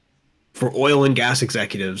for oil and gas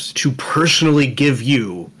executives to personally give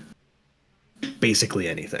you basically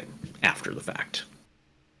anything after the fact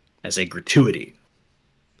as a gratuity.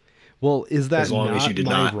 Well, is that as long not as you did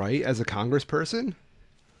my not right as a congressperson?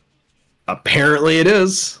 Apparently it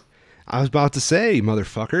is. I was about to say,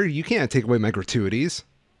 motherfucker, you can't take away my gratuities.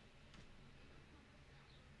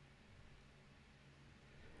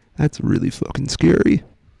 That's really fucking scary.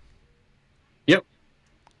 Yep.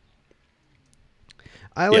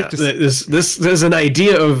 I like to. This is an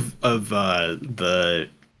idea of the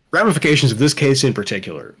ramifications of this case in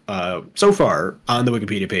particular. So far, on the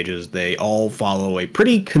Wikipedia pages, they all follow a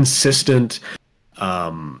pretty consistent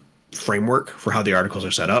framework for how the articles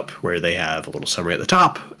are set up, where they have a little summary at the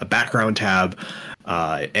top, a background tab,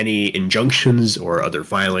 any injunctions or other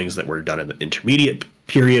filings that were done in the intermediate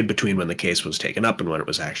period between when the case was taken up and when it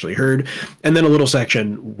was actually heard, and then a little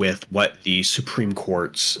section with what the Supreme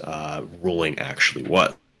Court's ruling actually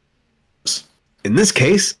was. In this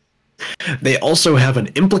case, they also have an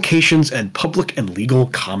implications and public and legal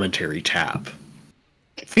commentary tab.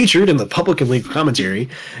 Featured in the public and legal commentary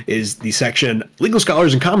is the section, legal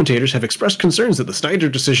scholars and commentators have expressed concerns that the Snyder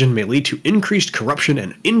decision may lead to increased corruption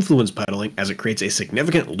and influence peddling as it creates a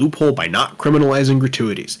significant loophole by not criminalizing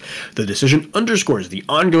gratuities. The decision underscores the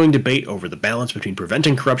ongoing debate over the balance between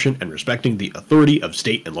preventing corruption and respecting the authority of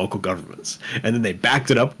state and local governments. And then they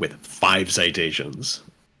backed it up with 5 citations.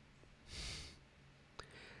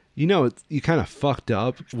 You know, you kind of fucked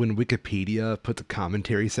up when Wikipedia put the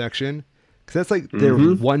commentary section. Because that's like their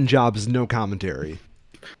one job is no commentary.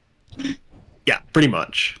 Yeah, pretty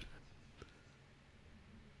much.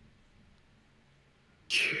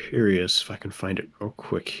 Curious if I can find it real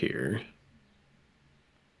quick here.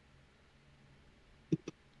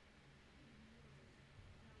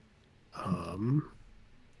 I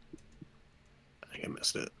think I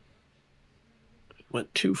missed it.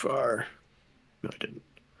 Went too far. No, I didn't.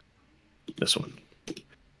 This one.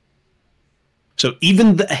 So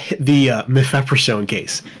even the mifepristone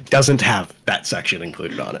case doesn't have that section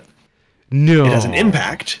included on it. No. It has an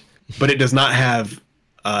impact, but it does not have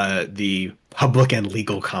the public and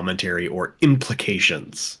legal commentary or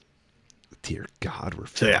implications. Dear God, we're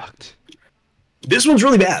fucked. Yeah. This one's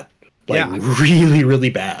really bad. Like, really, really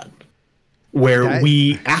bad. Where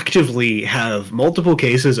we actively have multiple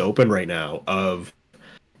cases open right now of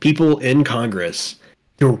people in Congress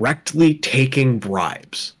directly taking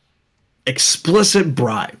bribes. Explicit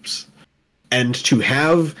bribes, and to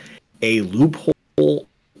have a loophole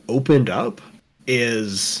opened up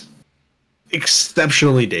is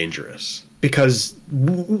exceptionally dangerous because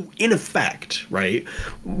in effect, right,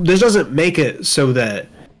 this doesn't make it so that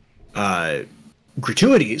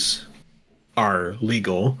gratuities are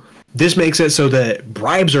legal. This makes it so that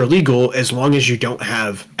bribes are legal as long as you don't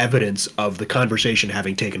have evidence of the conversation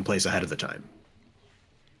having taken place ahead of the time.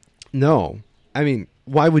 No, I mean,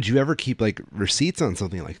 why would you ever keep like receipts on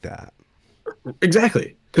something like that?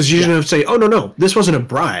 Exactly. Because you don't have to say, oh, no, this wasn't a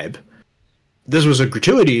bribe. This was a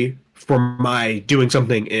gratuity for my doing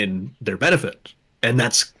something in their benefit. And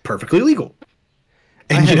that's perfectly legal.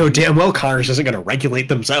 And you know damn well Congress isn't going to regulate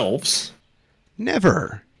themselves.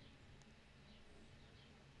 Never.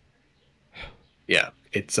 Yeah,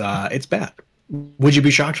 it's bad. Would you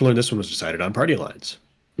be shocked to learn this one was decided on party lines?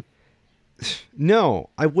 No,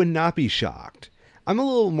 I would not be shocked. I'm a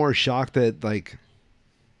little more shocked that, like,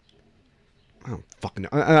 I don't fucking know.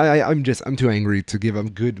 I'm too angry to give a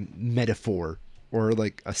good metaphor or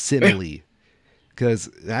like a simile because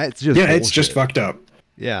that's just bullshit. It's just fucked up.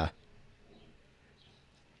 Yeah,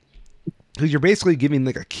 because you're basically giving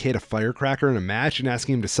like a kid a firecracker in a match and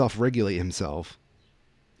asking him to self-regulate himself.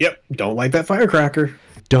 Yep, don't light that firecracker.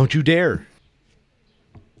 Don't you dare.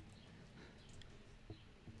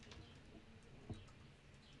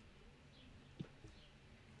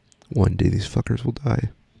 One day these fuckers will die.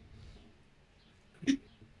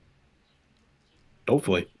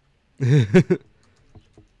 Hopefully.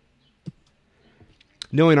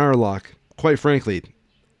 Knowing our luck, quite frankly,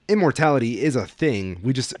 immortality is a thing.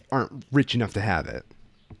 We just aren't rich enough to have it.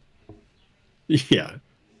 Yeah.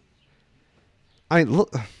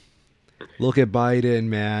 Look at Biden,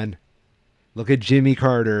 man. Look at Jimmy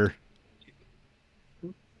Carter.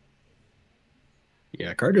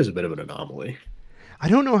 Yeah, Carter's a bit of an anomaly. I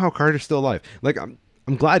don't know how Carter's still alive. Like, I'm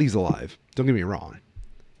glad he's alive. Don't get me wrong.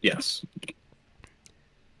 Yes.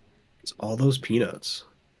 It's all those peanuts.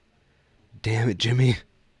 Damn it, Jimmy.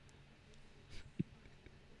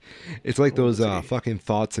 It's like those fucking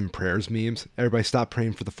thoughts and prayers memes. Everybody stop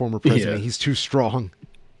praying for the former president. Yeah. He's too strong.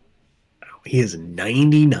 He is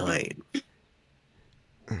 99.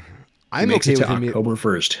 I'm okay with him. October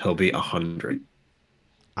 1st, he'll be 100.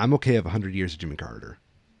 I'm okay with 100 years of Jimmy Carter.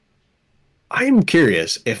 I'm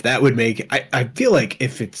curious if that would make... I feel like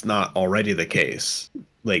if it's not already the case,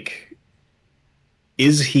 like,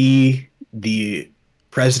 is he the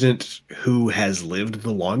president who has lived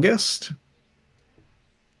the longest?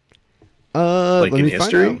 Like in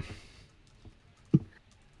history?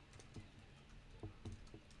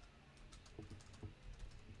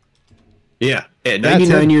 Yeah, at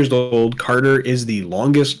 99 years old, Carter is the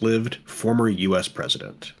longest lived former U.S.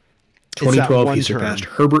 president. 2012, he surpassed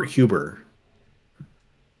Herbert Hoover.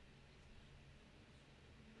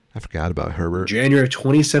 I forgot about Herbert. January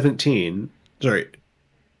 2017. Sorry.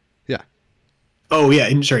 Yeah. Oh, yeah.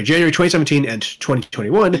 Sorry. January 2017 and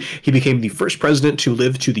 2021, he became the first president to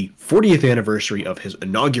live to the 40th anniversary of his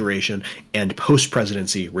inauguration and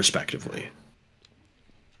post-presidency, respectively.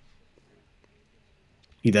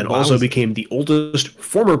 He then also became the oldest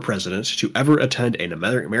former president to ever attend an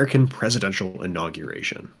American presidential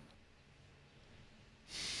inauguration.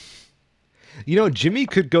 You know, Jimmy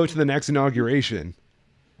could go to the next inauguration.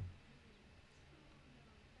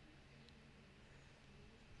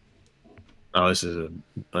 Oh, this is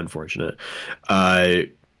unfortunate.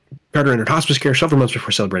 Carter entered hospice care several months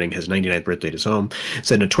before celebrating his 99th birthday at his home,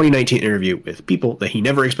 said in a 2019 interview with People that he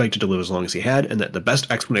never expected to live as long as he had, and that the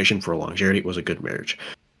best explanation for longevity was a good marriage.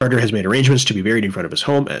 Carter has made arrangements to be buried in front of his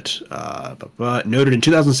home at, noted in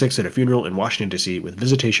 2006 that a funeral in Washington, D.C. with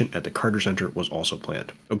visitation at the Carter Center was also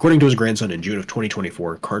planned. According to his grandson in June of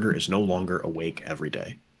 2024, Carter is no longer awake every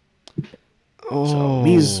day. Oh.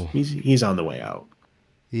 So he's on the way out.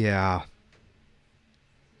 Yeah.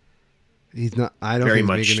 He's not. I don't very think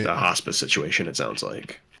much he's making a hospice situation. It sounds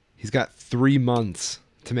like he's got 3 months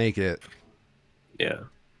to make it. Yeah.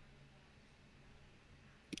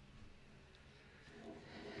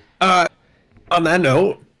 On that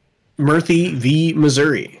note, Murphy v.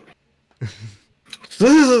 Missouri.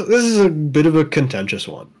 So this is a bit of a contentious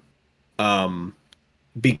one,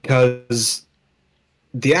 because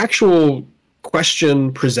the actual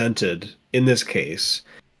question presented in this case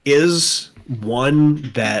is one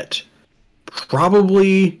that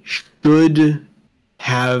probably should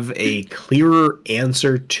have a clearer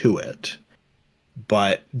answer to it,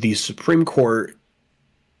 but the Supreme Court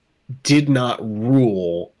did not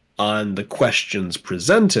rule on the questions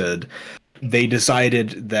presented. They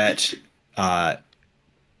decided that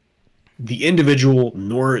the individual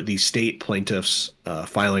nor the state plaintiffs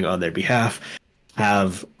filing on their behalf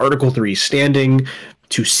have Article 3 standing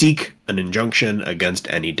to seek an injunction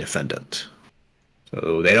against any defendant.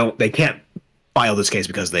 So they can't file this case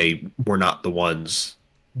because they were not the ones.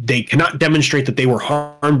 They cannot demonstrate that they were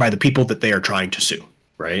harmed by the people that they are trying to sue,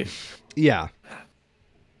 right? Yeah.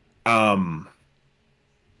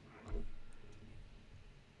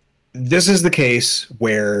 This is the case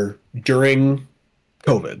where during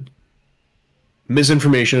COVID,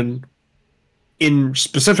 misinformation in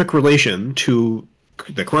specific relation to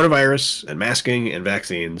the coronavirus and masking and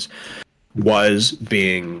vaccines was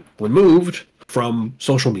being removed from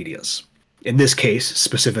social medias. In this case,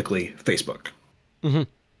 specifically Facebook. Mm-hmm.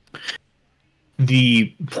 The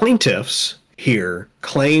plaintiffs here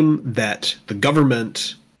claim that the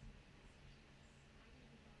government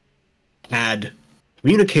had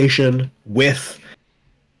communication with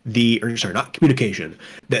not communication,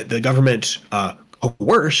 that the government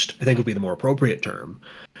coerced, I think would be the more appropriate term,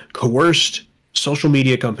 coerced social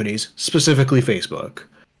media companies, specifically Facebook,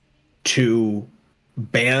 to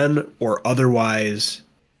ban or otherwise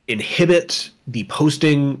inhibit the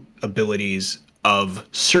posting abilities of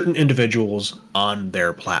certain individuals on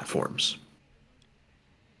their platforms.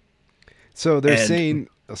 So they're saying...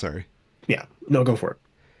 Oh, sorry. Yeah. No, go for it.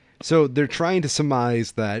 So they're trying to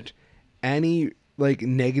surmise that any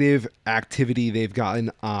negative activity they've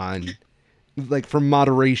gotten on, from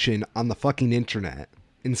moderation on the fucking internet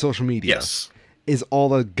in social media, yes, is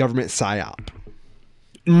all a government psyop.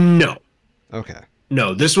 No. Okay.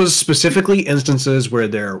 No, this was specifically instances where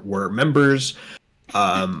there were members,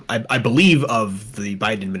 I believe, of the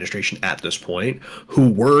Biden administration at this point,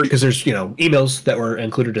 who were, because there's emails that were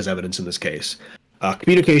included as evidence in this case,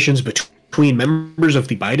 communications between members of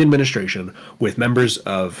the Biden administration with members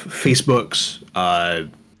of Facebook's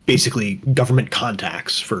basically government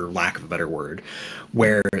contacts, for lack of a better word,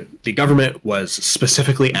 where the government was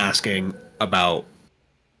specifically asking about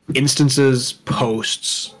instances,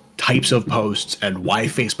 posts, types of posts, and why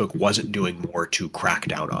Facebook wasn't doing more to crack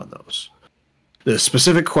down on those. The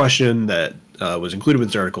specific question that was included with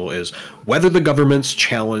this article is whether the government's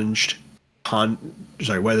challenged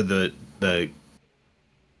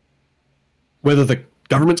whether the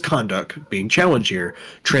government's conduct being challenged here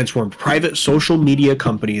transformed private social media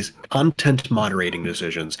companies' content moderating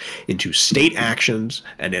decisions into state actions,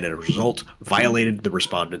 and as a result violated the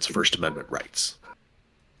respondents' First Amendment rights.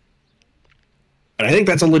 And I think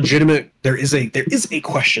that's a legitimate. There is a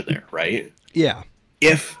question there, right? Yeah.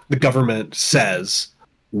 If the government says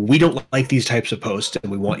we don't like these types of posts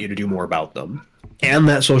and we want you to do more about them, and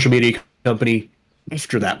that social media company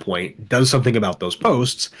after that point does something about those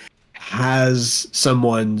posts, has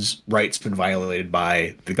someone's rights been violated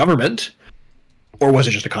by the government, or was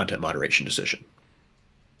it just a content moderation decision?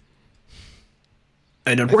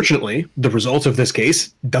 And unfortunately, the result of this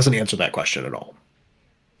case doesn't answer that question at all.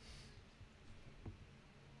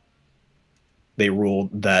 they ruled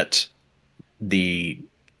that the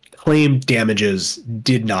claimed damages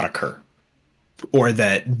did not occur, or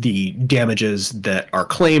that the damages that are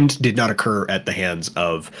claimed did not occur at the hands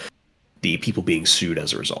of the people being sued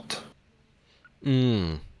as a result.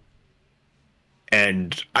 Mm.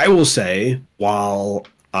 And I will say, while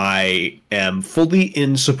I am fully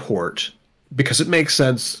in support, because it makes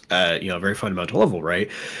sense at a very fundamental level, right?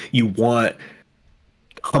 You want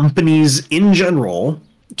companies in general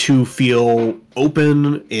to feel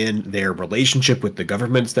open in their relationship with the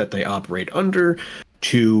governments that they operate under,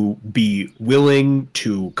 to be willing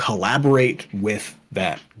to collaborate with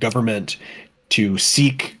that government, to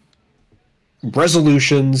seek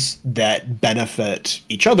resolutions that benefit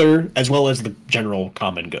each other as well as the general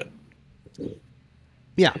common good.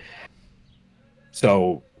 Yeah.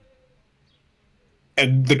 So,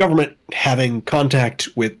 and the government having contact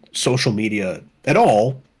with social media at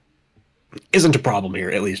all isn't a problem here,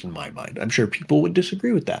 at least in my mind. I'm sure people would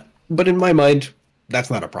disagree with that, but in my mind, that's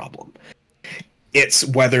not a problem. It's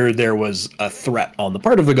whether there was a threat on the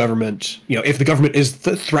part of the government. If the government is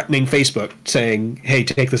threatening Facebook, saying, hey,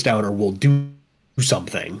 take this down or we'll do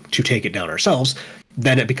something to take it down ourselves,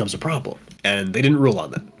 then it becomes a problem. And they didn't rule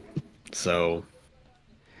on that. So,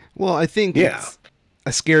 well, I think it's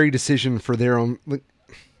a scary decision for their own. Like,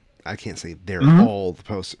 I can't say they're all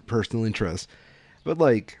the personal interests, but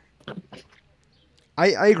like,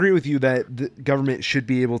 I agree with you that the government should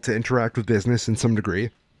be able to interact with business in some degree.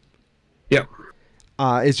 Yeah.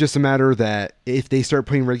 It's just a matter that if they start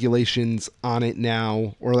putting regulations on it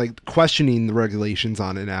now, or like questioning the regulations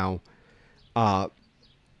on it now,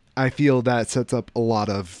 I feel that sets up a lot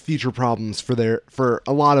of future problems for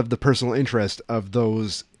a lot of the personal interest of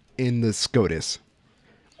those in the SCOTUS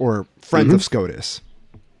or friends of SCOTUS.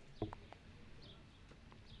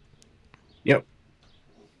 Yep.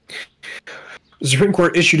 The Supreme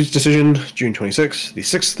Court issued its decision June 26. The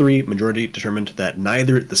 6-3 majority determined that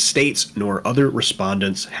neither the states nor other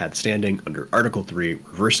respondents had standing under Article 3,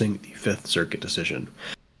 reversing the Fifth Circuit decision.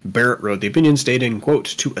 Barrett wrote the opinion stating, quote,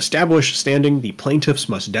 to establish standing, the plaintiffs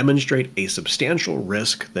must demonstrate a substantial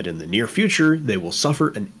risk that in the near future they will suffer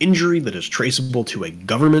an injury that is traceable to a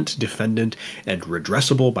government defendant and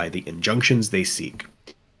redressable by the injunctions they seek.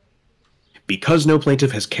 Because no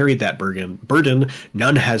plaintiff has carried that burden,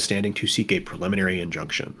 none has standing to seek a preliminary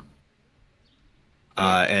injunction.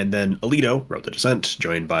 And then Alito wrote the dissent,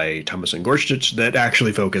 joined by Thomas and Gorsuch, that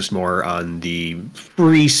actually focused more on the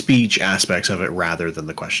free speech aspects of it rather than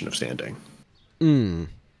the question of standing.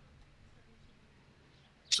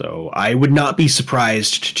 So I would not be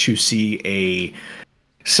surprised to see a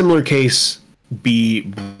similar case be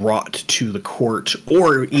brought to the court,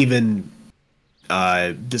 or even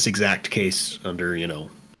this exact case under, a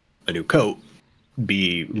new coat,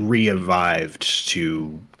 be revived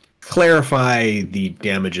to clarify the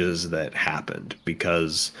damages that happened,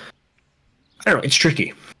 because I don't know, it's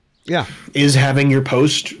tricky. Yeah. Is having your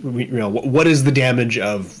post, what is the damage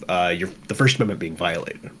of the First Amendment being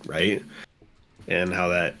violated, right? And how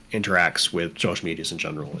that interacts with social medias in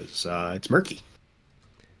general is it's murky.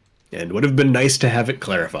 And would have been nice to have it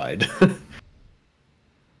clarified.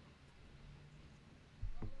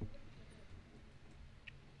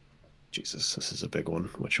 Jesus, this is a big one.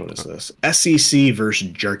 Which one is this? SEC versus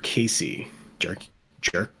Jarkesy. Jarksy?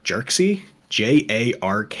 Jarkesy.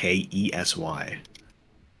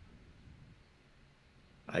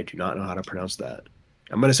 I do not know how to pronounce that.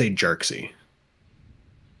 I'm going to say Jarksy.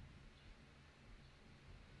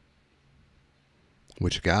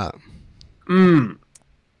 What you got?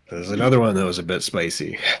 There's another one that was a bit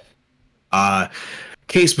spicy.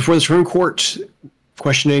 Case before the Supreme Court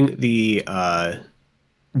questioning the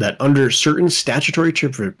that under certain statutory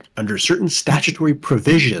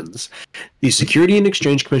provisions, the Security and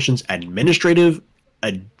Exchange Commission's administrative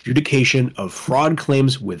adjudication of fraud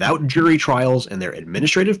claims without jury trials and their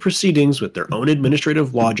administrative proceedings with their own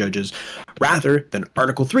administrative law judges, rather than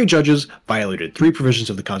Article 3 judges, violated 3 provisions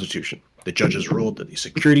of the Constitution. The judges ruled that the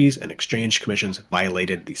Securities and Exchange Commissions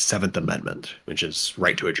violated the 7th Amendment, which is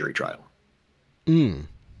right to a jury trial.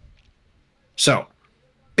 So,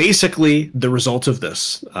 basically, the result of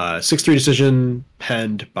this 6-3 decision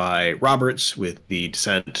penned by Roberts with the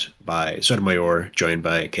dissent by Sotomayor, joined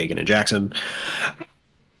by Kagan and Jackson,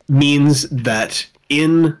 means that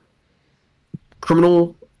in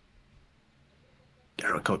criminal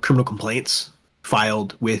complaints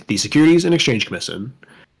filed with the Securities and Exchange Commission,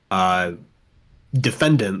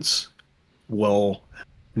 defendants will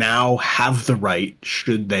now have the right,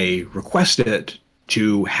 should they request it,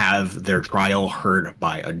 to have their trial heard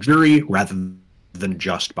by a jury rather than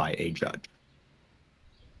just by a judge.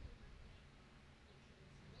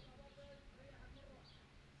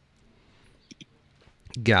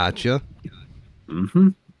 Gotcha. Mm-hmm.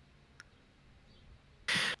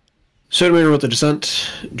 Sotomayor wrote the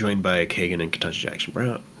dissent, joined by Kagan and Kentucky Jackson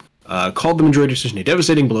Brown. Called the majority decision a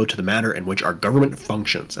devastating blow to the manner in which our government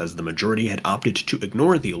functions, as the majority had opted to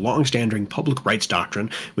ignore the long-standing public rights doctrine,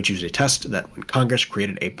 which used a test that when Congress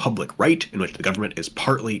created a public right in which the government is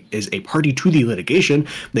a party to the litigation,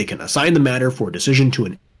 they can assign the matter for decision to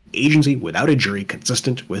an agency without a jury,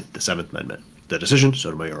 consistent with the Seventh Amendment. The decision,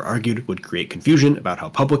 Sotomayor argued, would create confusion about how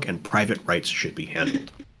public and private rights should be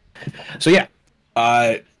handled. So yeah,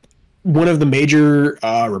 one of the major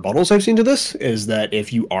rebuttals I've seen to this is that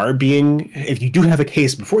if you do have a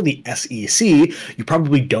case before the SEC, you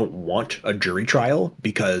probably don't want a jury trial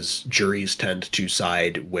because juries tend to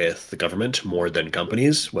side with the government more than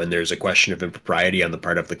companies when there's a question of impropriety on the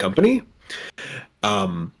part of the company.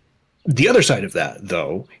 The other side of that,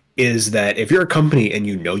 though, is that if you're a company and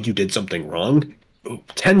you know you did something wrong,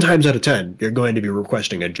 10 times out of 10, you're going to be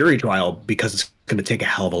requesting a jury trial because it's going to take a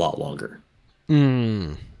hell of a lot longer.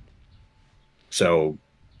 So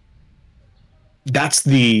that's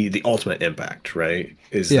the ultimate impact, right?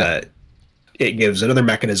 Is that it gives another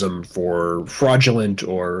mechanism for fraudulent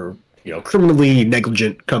or criminally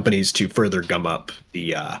negligent companies to further gum up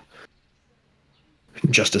the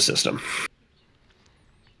justice system.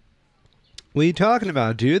 What are you talking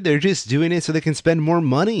about, dude? They're just doing it so they can spend more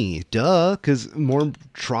money. Duh. Because more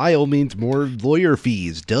trial means more lawyer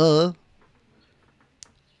fees. Duh.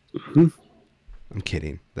 Mm-hmm. I'm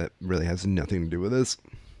kidding. That really has nothing to do with this.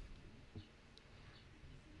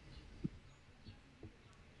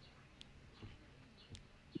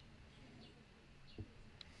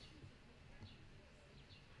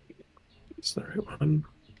 Is the right one?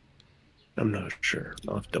 I'm not sure.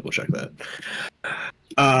 I'll have to double check that.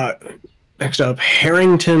 Next up,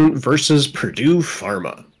 Harrington versus Purdue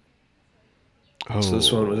Pharma. Oh. So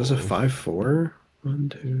this one, was this a 5-4? 1,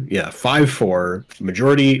 2, yeah, 5-4.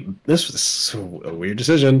 Majority. This was a weird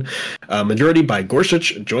decision. Majority by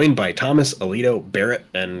Gorsuch, joined by Thomas, Alito, Barrett,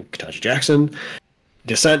 and Kentucky Jackson.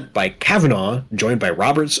 Dissent by Kavanaugh, joined by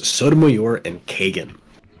Roberts, Sotomayor, and Kagan.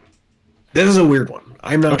 This is a weird one.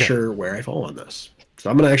 I'm not sure where I fall on this. So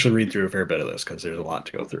I'm going to actually read through a fair bit of this because there's a lot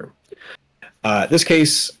to go through. This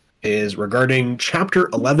case is regarding Chapter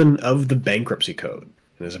 11 of the Bankruptcy Code.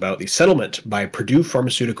 It is about the settlement by Purdue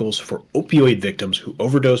Pharmaceuticals for opioid victims who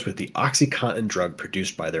overdosed with the OxyContin drug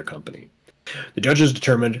produced by their company. The judges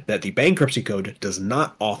determined that the Bankruptcy Code does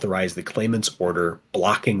not authorize the claimant's order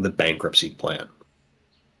blocking the bankruptcy plan.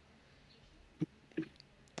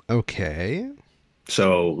 Okay.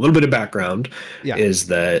 So a little bit of background is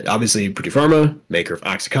that obviously Purdue Pharma, maker of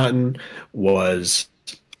OxyContin, was,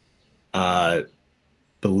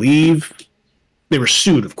 believe they were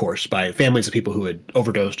sued, of course, by families of people who had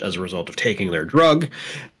overdosed as a result of taking their drug,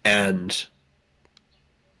 and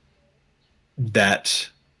that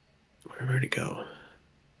where'd it go?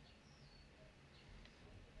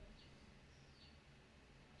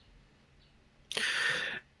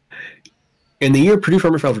 In the year, Purdue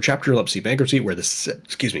Pharma filed for Chapter 11 bankruptcy, where the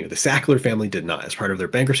Sackler family did not. As part of their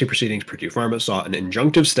bankruptcy proceedings, Purdue Pharma sought an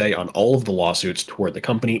injunctive stay on all of the lawsuits toward the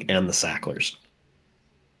company and the Sacklers.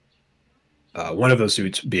 One of those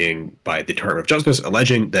suits being by the Department of Justice,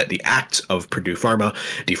 alleging that the acts of Purdue Pharma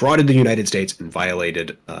defrauded the United States and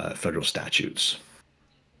violated federal statutes.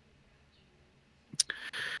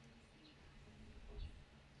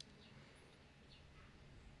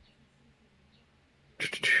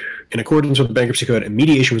 In accordance with the Bankruptcy Code, a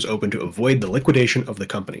mediation was opened to avoid the liquidation of the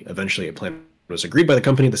company. Eventually, a plan was agreed by the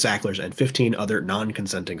company, the Sacklers, and 15 other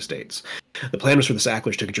non-consenting states. The plan was for the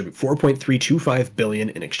Sacklers to contribute $4.325 billion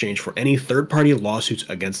in exchange for any third-party lawsuits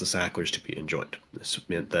against the Sacklers to be enjoined. This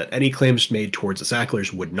meant that any claims made towards the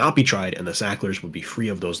Sacklers would not be tried, and the Sacklers would be free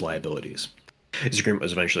of those liabilities. This agreement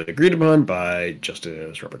was eventually agreed upon by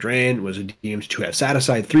Justice Robert Drain, was deemed to have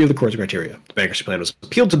satisfied 3 of the court's criteria. The bankruptcy plan was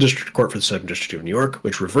appealed to the District Court for the Southern District of New York,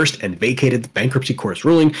 which reversed and vacated the bankruptcy court's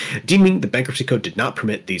ruling, deeming the bankruptcy code did not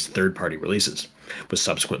permit these third-party releases. It was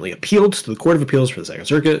subsequently appealed to the Court of Appeals for the Second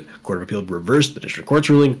Circuit. The Court of Appeals reversed the District Court's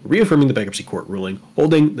ruling, reaffirming the bankruptcy court ruling,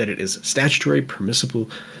 holding that it is statutory permissible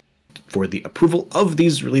for the approval of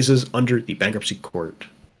these releases under the bankruptcy court,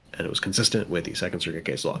 and it was consistent with the Second Circuit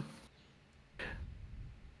case law.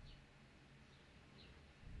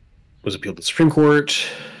 Was appealed to the Supreme Court.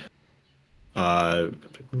 Biden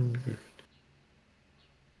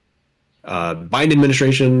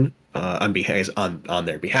administration, on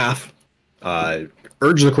their behalf,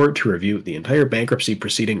 urged the court to review the entire bankruptcy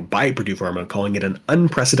proceeding by Purdue Pharma, calling it an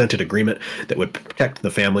unprecedented agreement that would protect the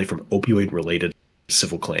family from opioid-related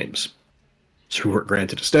civil claims. who were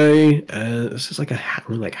granted a stay. This is like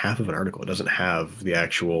only like half of an article. It doesn't have the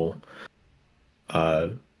actual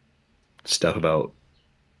stuff about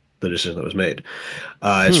the decision that was made.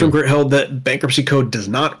 Supreme Court held that bankruptcy code does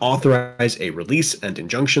not authorize a release and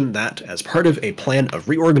injunction that, as part of a plan of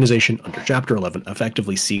reorganization under Chapter 11,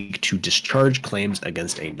 effectively seek to discharge claims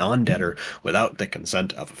against a non-debtor without the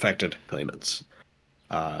consent of affected claimants.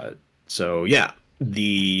 So yeah,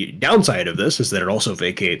 the downside of this is that it also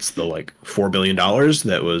vacates the like $4 billion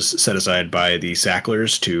that was set aside by the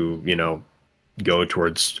Sacklers to, you know, go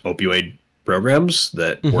towards opioid programs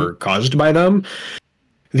that were caused by them.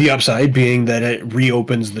 The upside being that it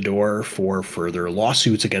reopens the door for further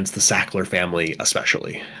lawsuits against the Sackler family,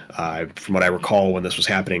 especially. From what I recall, when this was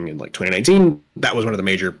happening in like 2019, that was one of the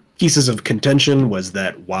major pieces of contention, was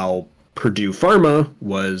that while Purdue Pharma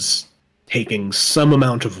was taking some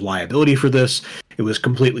amount of liability for this, it was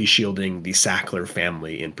completely shielding the Sackler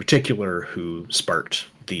family in particular, who sparked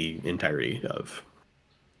the entirety of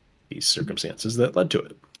these circumstances that led to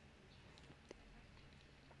it.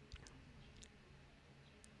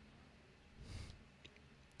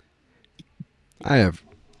 I have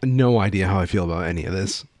no idea how I feel about any of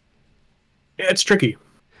this. Yeah, it's tricky.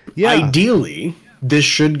 Yeah. Ideally, this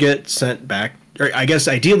should get sent back. Or I guess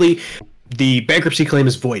ideally, the bankruptcy claim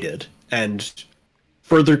is voided, and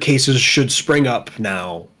further cases should spring up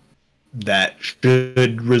now that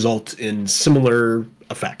should result in similar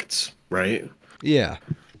effects, right? Yeah.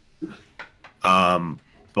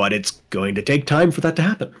 But it's going to take time for that to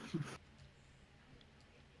happen.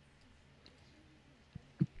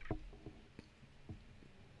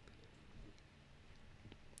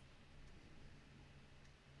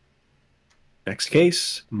 Next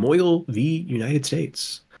case, Moyle v. United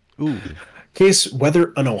States. Ooh. Case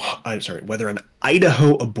whether an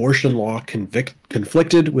Idaho abortion law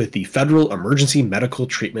conflicted with the Federal Emergency Medical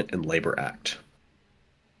Treatment and Labor Act.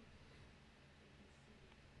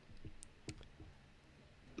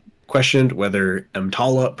 Questioned whether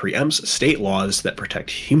EMTALA preempts state laws that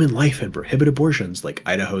protect human life and prohibit abortions, like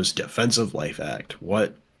Idaho's Defense of Life Act.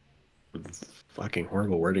 What fucking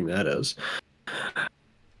horrible wording that is.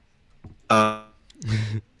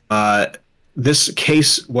 This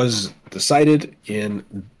case was decided in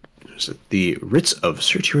the writs of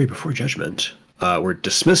certiorari before judgment were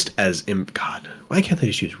dismissed as God. Why can't they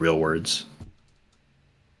just use real words?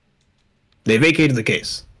 They vacated the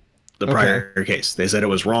case, the prior case. They said it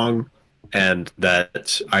was wrong and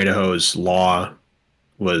that Idaho's law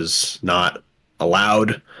was not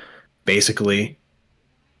allowed. Basically,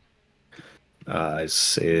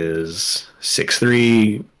 this is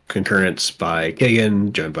 6-3. Concurrence by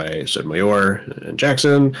Kagan, joined by Sotomayor and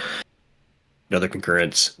Jackson. Another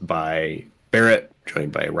concurrence by Barrett,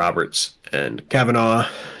 joined by Roberts and Kavanaugh.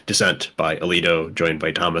 Dissent by Alito, joined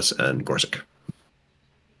by Thomas and Gorsuch.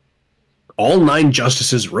 All 9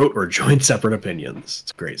 justices wrote or joined separate opinions.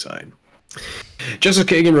 It's a great sign. Justice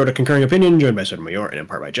Kagan wrote a concurring opinion, joined by Sotomayor and in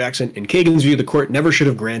part by Jackson. In Kagan's view, the court never should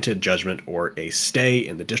have granted judgment or a stay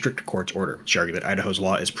in the district court's order. She argued that Idaho's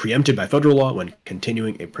law is preempted by federal law when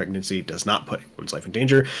continuing a pregnancy does not put a woman's life in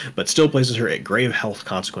danger, but still places her at grave health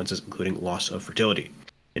consequences, including loss of fertility.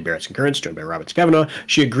 In Barrett's concurrence, joined by Roberts and Kavanaugh,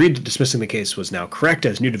 she agreed that dismissing the case was now correct,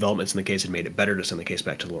 as new developments in the case had made it better to send the case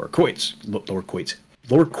back to lower courts.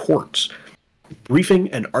 Briefing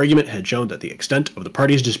and argument had shown that the extent of the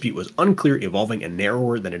parties' dispute was unclear, evolving, and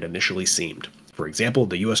narrower than it initially seemed. For example,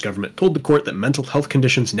 the U.S. government told the court that mental health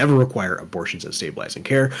conditions never require abortions as stabilizing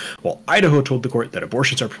care, while Idaho told the court that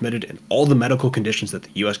abortions are permitted in all the medical conditions that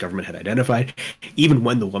the U.S. government had identified, even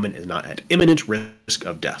when the woman is not at imminent risk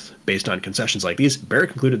of death. Based on concessions like these,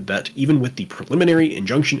 Barrett concluded that even with the preliminary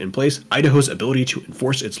injunction in place, Idaho's ability to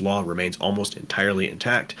enforce its law remains almost entirely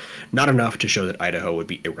intact, not enough to show that Idaho would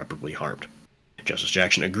be irreparably harmed. Justice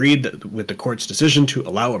Jackson agreed with the court's decision to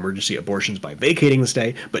allow emergency abortions by vacating the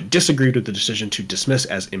stay, but disagreed with the decision to dismiss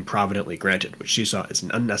as improvidently granted, which she saw as an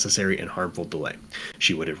unnecessary and harmful delay.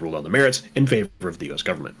 She would have ruled on the merits in favor of the U.S.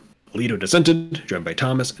 government. Alito dissented, joined by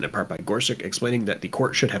Thomas and in part by Gorsuch, explaining that the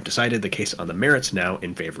court should have decided the case on the merits now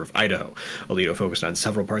in favor of Idaho. Alito focused on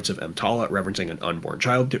several parts of EMTALA, referencing an unborn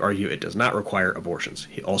child, to argue it does not require abortions.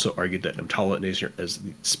 He also argued that EMTALA, as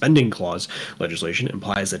the spending clause legislation,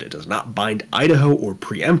 implies that it does not bind Idaho or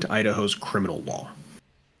preempt Idaho's criminal law.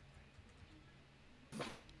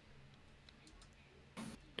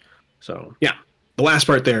 So, yeah. The last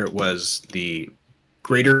part there was the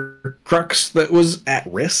greater crux that was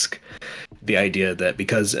at risk. The idea that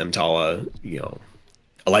because EMTALA,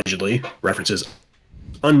 allegedly references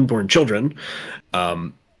unborn children,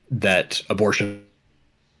 that abortion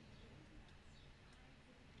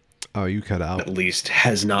Oh, you cut out. at least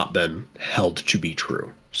has not been held to be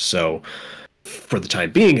true. So, for the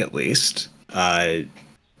time being, at least,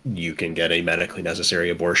 you can get a medically necessary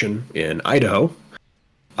abortion in Idaho.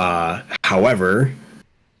 However,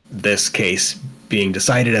 this case being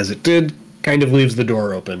decided as it did kind of leaves the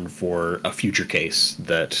door open for a future case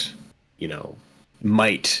that,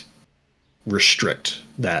 might restrict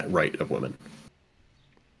that right of women.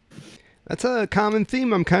 That's a common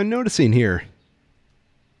theme I'm kind of noticing here.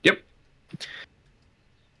 Yep.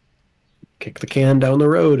 Kick the can down the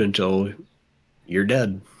road until you're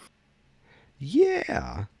dead.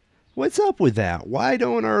 Yeah. What's up with that? Why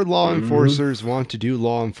don't our law enforcers want to do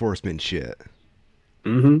law enforcement shit?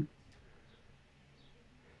 Mm-hmm.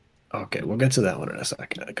 Okay, we'll get to that one in a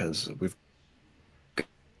second because we've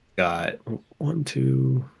got 1,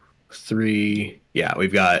 2, 3. Yeah,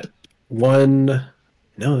 we've got one.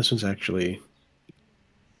 No, this one's actually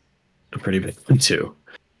a pretty big one too.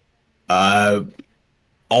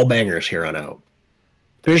 All bangers here on out.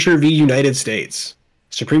 Fisher v. United States.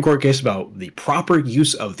 Supreme Court case about the proper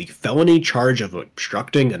use of the felony charge of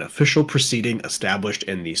obstructing an official proceeding established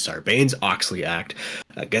in the Sarbanes-Oxley Act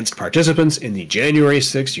against participants in the January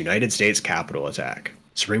 6 United States Capitol attack.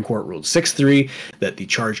 Supreme Court ruled 6-3 that the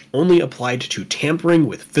charge only applied to tampering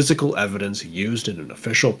with physical evidence used in an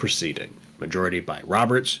official proceeding. Majority by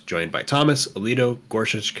Roberts, joined by Thomas, Alito,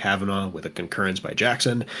 Gorsuch, Kavanaugh, with a concurrence by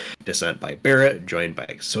Jackson, dissent by Barrett, joined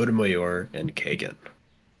by Sotomayor and Kagan.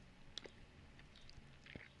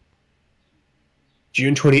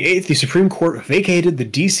 June 28th, the Supreme Court vacated the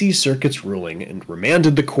D.C. Circuit's ruling and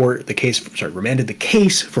remanded the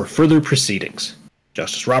case for further proceedings.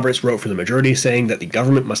 Justice Roberts wrote for the majority, saying that the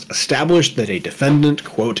government must establish that a defendant,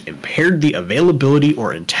 quote, impaired the availability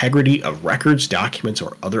or integrity of records, documents,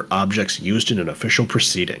 or other objects used in an official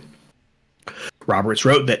proceeding. Roberts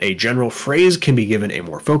wrote that a general phrase can be given a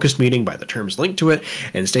more focused meaning by the terms linked to it,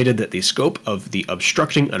 and stated that the scope of the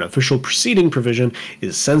obstructing an official proceeding provision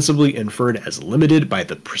is sensibly inferred as limited by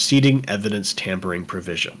the preceding evidence tampering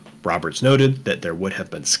provision. Roberts noted that there would have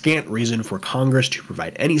been scant reason for Congress to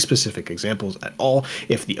provide any specific examples at all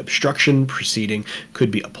if the obstruction proceeding could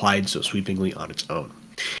be applied so sweepingly on its own.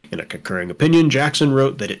 In a concurring opinion, Jackson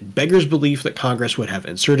wrote that it beggars belief that Congress would have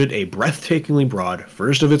inserted a breathtakingly broad,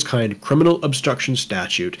 first-of-its-kind criminal obstruction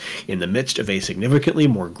statute in the midst of a significantly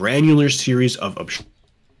more granular series of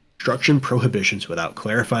obstruction prohibitions without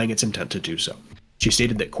clarifying its intent to do so. She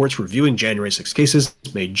stated that courts reviewing January 6 cases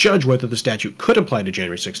may judge whether the statute could apply to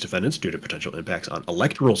January 6 defendants due to potential impacts on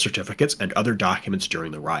electoral certificates and other documents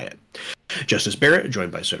during the riot. Justice Barrett,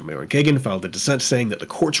 joined by Sotomayor and Kagan, filed a dissent saying that the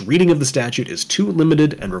court's reading of the statute is too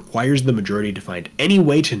limited and requires the majority to find any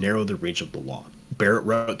way to narrow the reach of the law. Barrett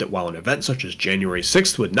wrote that while an event such as January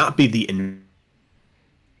 6th would not be the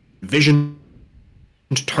envisioned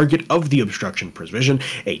target of the obstruction provision,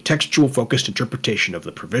 a textual-focused interpretation of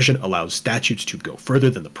the provision allows statutes to go further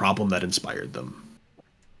than the problem that inspired them.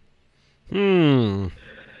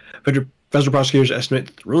 Federal prosecutors estimate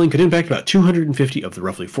that the ruling could impact about 250 of the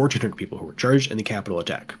roughly 1,400 people who were charged in the Capitol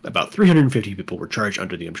attack. About 350 people were charged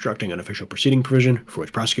under the obstructing an official proceeding provision, for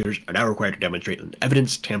which prosecutors are now required to demonstrate an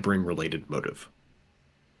evidence tampering-related motive.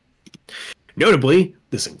 Notably,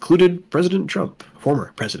 this included President Trump,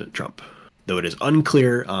 former President Trump, though it is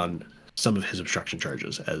unclear on some of his obstruction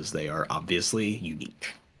charges, as they are obviously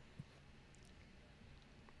unique.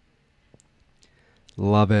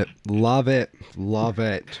 Love it. Love it. Love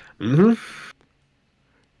it. Mm-hmm.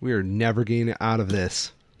 We are never getting out of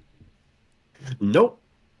this. Nope.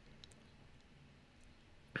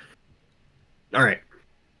 All right.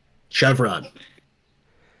 Chevron.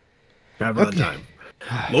 Chevron time.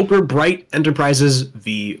 Loper Bright Enterprises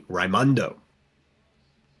v. Raimondo.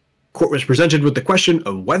 Court was presented with the question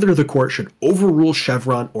of whether the court should overrule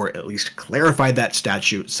Chevron or at least clarify that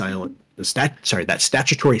statutory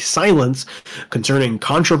silence concerning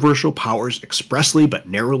controversial powers expressly but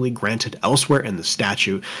narrowly granted elsewhere in the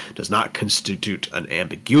statute does not constitute an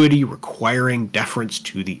ambiguity requiring deference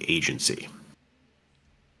to the agency.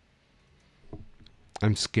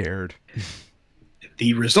 I'm scared.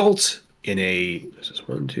 The result in a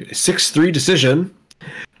 6-3 decision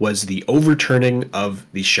was the overturning of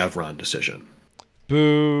the Chevron decision.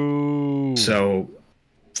 Boo. So,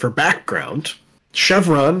 for background,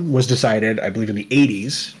 Chevron was decided, I believe, in the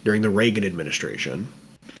 80s during the Reagan administration,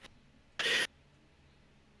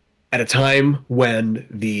 at a time when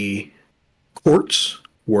the courts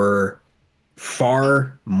were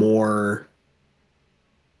far more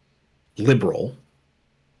liberal.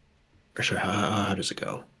 Actually, how does it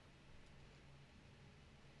go?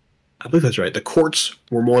 I believe that's right. The courts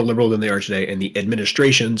were more liberal than they are today, and the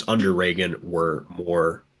administrations under Reagan were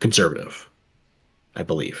more conservative, I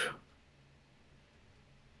believe.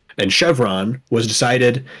 And Chevron was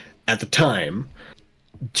decided at the time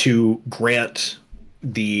to grant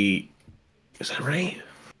the... Is that right?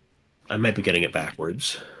 I might be getting it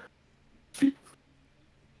backwards.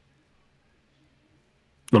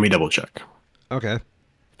 Let me double check. Okay.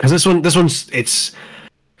 Because this one's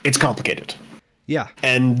it's complicated. Yeah.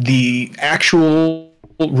 And the actual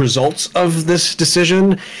results of this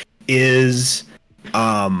decision is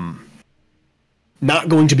not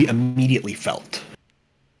going to be immediately felt,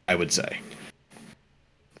 I would say.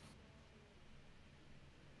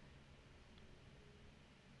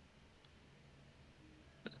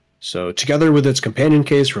 So, together with its companion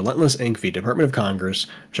case, Relentless Inc. v. Department of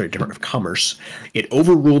Commerce, it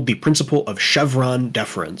overruled the principle of Chevron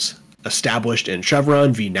deference established in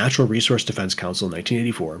Chevron v. Natural Resource Defense Council in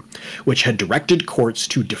 1984, which had directed courts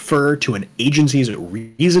to defer to an agency's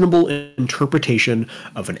reasonable interpretation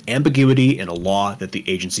of an ambiguity in a law that the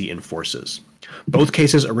agency enforces. Both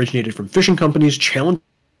cases originated from fishing companies challenging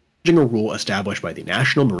a rule established by the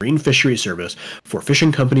National Marine Fisheries Service for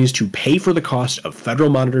fishing companies to pay for the cost of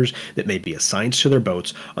federal monitors that may be assigned to their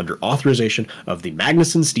boats under authorization of the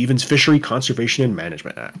Magnuson-Stevens Fishery Conservation and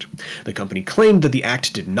Management Act. The company claimed that the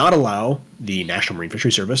act did not allow the National Marine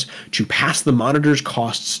Fisheries Service to pass the monitors'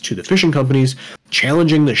 costs to the fishing companies,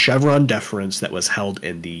 challenging the Chevron deference that was held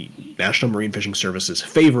in the National Marine Fishing Service's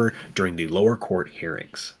favor during the lower court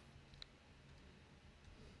hearings.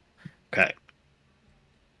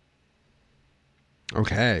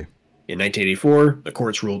 Okay. In 1984, the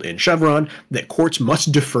courts ruled in Chevron that courts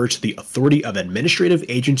must defer to the authority of administrative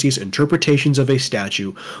agencies' interpretations of a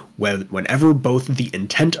statute whenever both the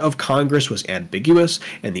intent of Congress was ambiguous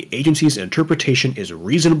and the agency's interpretation is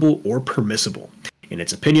reasonable or permissible. In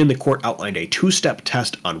its opinion, the court outlined a two-step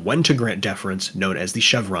test on when to grant deference, known as the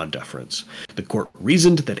Chevron deference. The court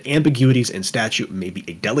reasoned that ambiguities in statute may be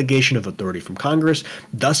a delegation of authority from Congress,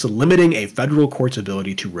 thus limiting a federal court's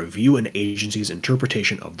ability to review an agency's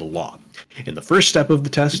interpretation of the law. In the first step of the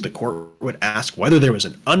test, the court would ask whether there was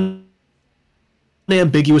an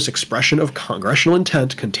unambiguous expression of congressional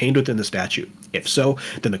intent contained within the statute. If so,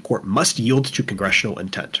 then the court must yield to congressional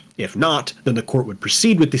intent. If not, then the court would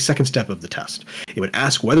proceed with the second step of the test. It would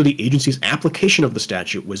ask whether the agency's application of the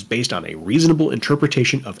statute was based on a reasonable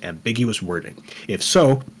interpretation of ambiguous wording. If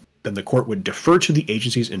so, then the court would defer to the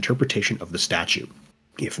agency's interpretation of the statute.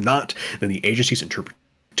 If not, then the agency's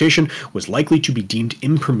interpretation was likely to be deemed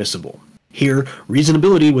impermissible. Here,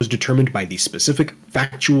 reasonability was determined by the specific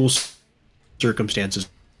factual circumstances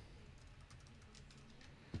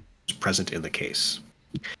present in the case.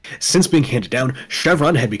 Since being handed down,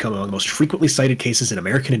 Chevron had become among the most frequently cited cases in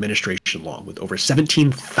American administration law, with over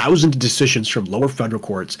 17,000 decisions from lower federal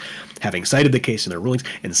courts having cited the case in their rulings,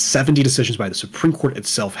 and 70 decisions by the Supreme Court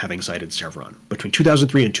itself having cited Chevron. Between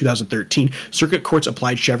 2003 and 2013, circuit courts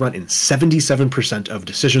applied Chevron in 77% of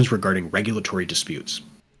decisions regarding regulatory disputes.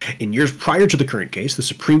 In years prior to the current case, the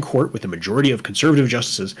Supreme Court, with a majority of conservative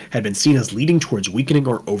justices, had been seen as leading towards weakening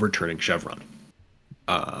or overturning Chevron.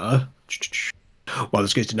 While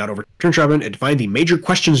this case did not overturn Chevron, it defined the major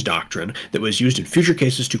questions doctrine that was used in future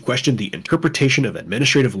cases to question the interpretation of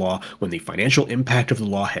administrative law when the financial impact of the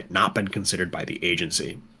law had not been considered by the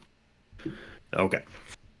agency. Okay.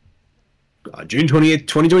 On June 28,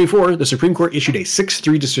 2024, the Supreme Court issued a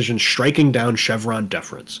 6-3 decision striking down Chevron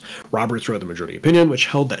deference. Roberts wrote the majority opinion, which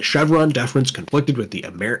held that Chevron deference conflicted with the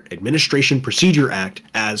Administration Procedure Act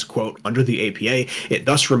as, quote, under the APA, it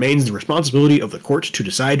thus remains the responsibility of the court to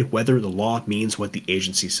decide whether the law means what the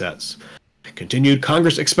agency says. Continued,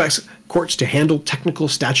 Congress expects courts to handle technical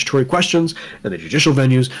statutory questions, and the judicial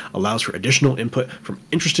venues allows for additional input from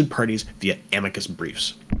interested parties via amicus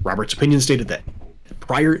briefs. Roberts' opinion stated that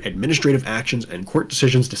prior administrative actions and court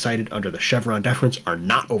decisions decided under the Chevron deference are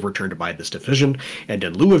not overturned by this decision, and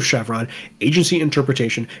in lieu of Chevron, agency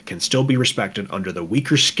interpretation can still be respected under the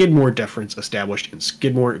weaker Skidmore deference established in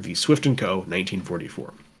Skidmore v. Swift & Co.,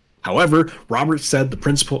 1944. However, Roberts said the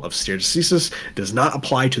principle of stare decisis does not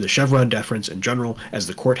apply to the Chevron deference in general, as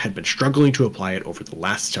the court had been struggling to apply it over the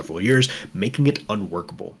last several years, making it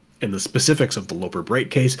unworkable. In the specifics of the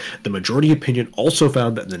Loper-Bright case, the majority opinion also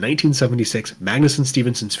found that the 1976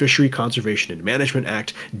 Magnuson-Stevens Fishery Conservation and Management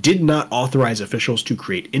Act did not authorize officials to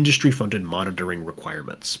create industry-funded monitoring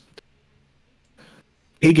requirements.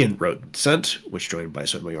 Kagan wrote dissent, which joined by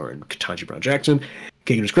Sotomayor and Ketanji Brown Jackson.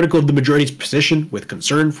 Kagan was critical of the majority's position with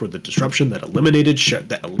concern for the disruption that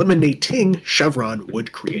eliminating Chevron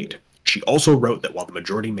would create. She also wrote that while the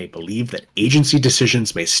majority may believe that agency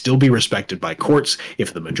decisions may still be respected by courts,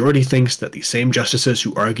 if the majority thinks that the same justices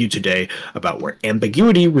who argue today about where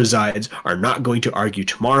ambiguity resides are not going to argue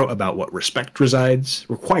tomorrow about what respect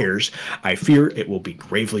requires, I fear it will be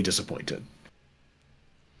gravely disappointed.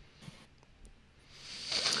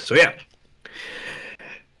 So yeah.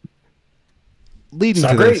 Leading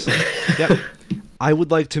to this, yep, I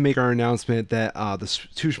would like to make our announcement that the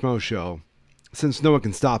Two Schmoes show, since no one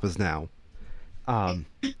can stop us now,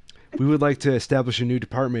 we would like to establish a new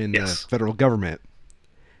department in the federal government.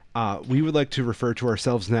 We would like to refer to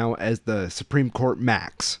ourselves now as the Supreme Court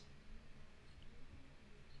Max.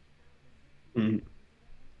 Mm.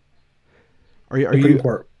 Are Supreme you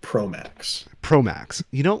Court Pro Max? Pro Max.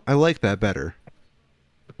 You know, I like that better.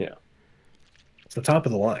 Yeah, it's the top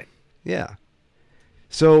of the line. Yeah.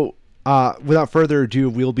 So, without further ado,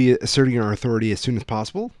 we'll be asserting our authority as soon as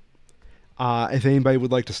possible. If anybody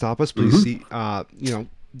would like to stop us, please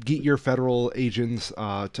get your federal agents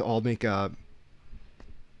to all make a...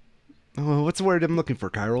 Oh, what's the word I'm looking for,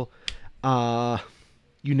 Kyril?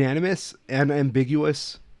 Unanimous and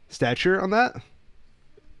ambiguous stature on that.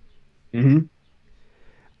 Mm-hmm.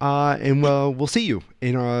 And we'll see you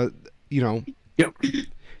in Yep.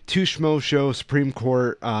 Two Schmoes show Supreme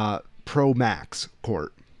Court Pro Max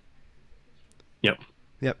Court. Yep.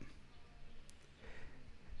 Yep.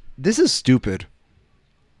 This is stupid.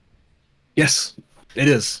 Yes, it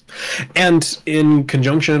is. And in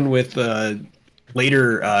conjunction with the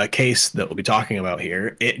later case that we'll be talking about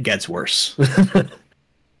here, it gets worse.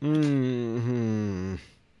 Mm-hmm.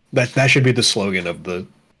 That should be the slogan of the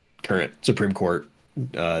current Supreme Court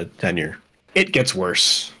tenure. It gets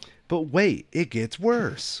worse. But wait, it gets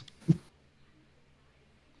worse.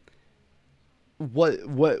 What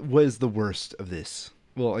was the worst of this?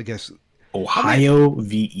 Well, I guess Ohio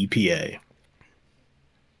v. EPA.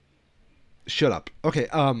 Shut up. Okay.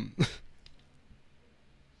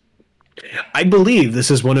 I believe this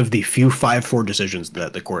is one of the few 5-4 decisions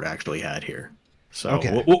that the court actually had here. So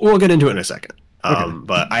okay. we'll get into it in a second. Okay.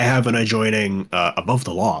 But I have an adjoining Above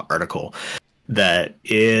the Law article that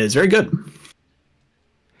is very good.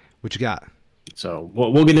 What you got? So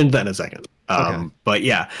we'll get into that in a second. Okay. But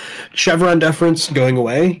yeah, Chevron deference going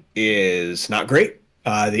away is not great.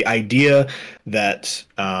 The idea that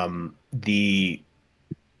when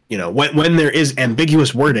there is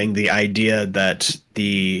ambiguous wording, the idea that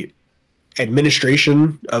the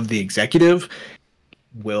administration of the executive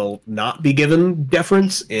will not be given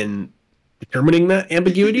deference in determining that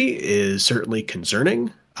ambiguity is certainly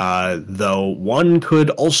concerning. Though one could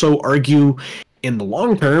also argue in the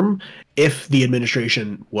long term, if the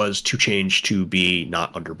administration was to change to be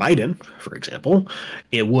not under Biden, for example,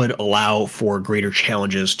 it would allow for greater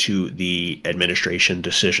challenges to the administration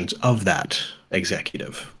decisions of that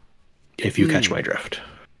executive, if you catch my drift.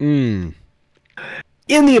 Mm.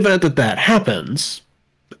 In the event that that happens,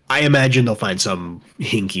 I imagine they'll find some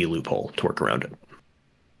hinky loophole to work around it.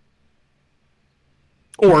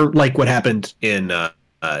 Or like what happened in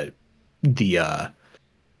the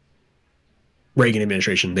Reagan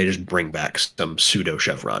administration, they just bring back some pseudo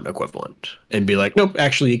Chevron equivalent and be like, nope,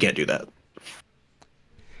 actually you can't do that.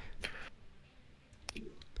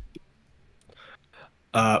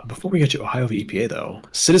 Before we get to Ohio v. EPA, though,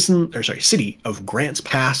 City of Grants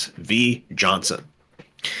Pass v. Johnson.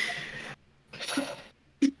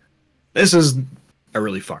 This is a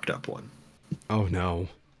really fucked up one. Oh no.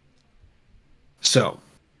 So,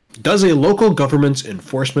 does a local government's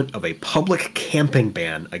enforcement of a public camping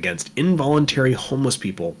ban against involuntary homeless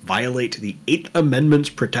people violate the 8th Amendment's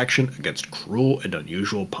protection against cruel and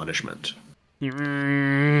unusual punishment?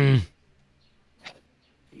 Mm.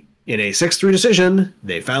 In a 6-3 decision,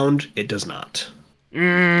 they found it does not.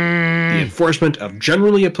 The enforcement of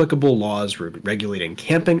generally applicable laws regulating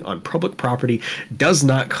camping on public property does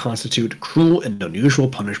not constitute cruel and unusual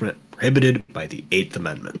punishment prohibited by the 8th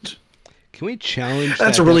Amendment. Can we challenge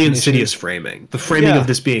That's that a really definition? insidious framing. The framing of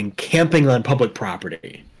this being camping on public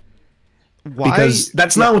property. Why? Because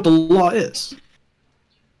that's not what the law is.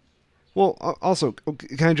 Well, also,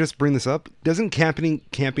 can I just bring this up? Doesn't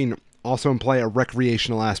camping also imply a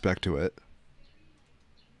recreational aspect to it?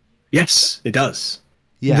 Yes, it does.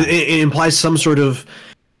 Yeah. It implies some sort of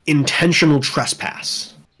intentional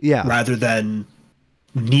trespass. Yeah. Rather than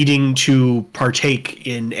needing to partake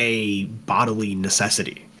in a bodily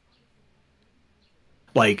necessity.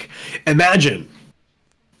 Like, imagine,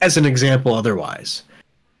 as an example otherwise,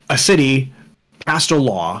 a city passed a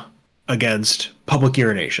law against public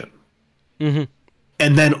urination. Mm-hmm.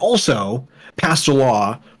 And then also passed a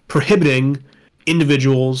law prohibiting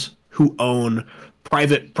individuals who own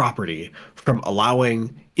private property from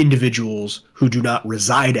allowing individuals who do not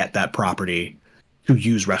reside at that property to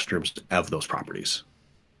use restrooms of those properties.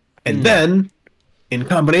 And then, in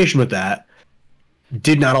combination with that,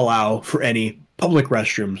 did not allow for any public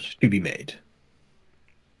restrooms to be made.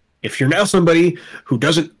 If you're now somebody who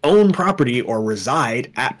doesn't own property or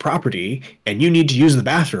reside at property and you need to use the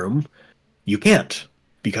bathroom, you can't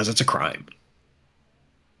because it's a crime.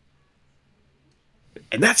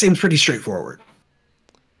 And that seems pretty straightforward.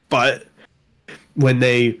 But when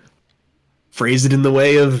they phrase it in the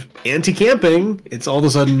way of anti-camping, it's all of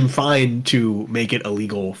a sudden fine to make it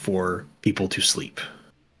illegal for people to sleep.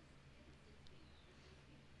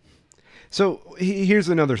 So here's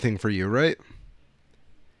another thing for you, right?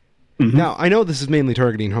 Mm-hmm. Now, I know this is mainly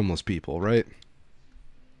targeting homeless people, right?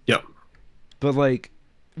 Yep. But, like,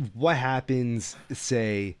 what happens,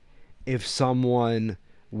 say, if someone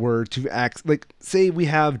were to act... Like, say we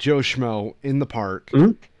have Joe Schmo in the park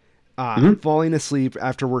falling asleep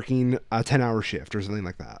after working a 10-hour shift or something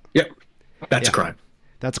like that. Yep. That's a crime.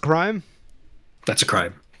 That's a crime? That's a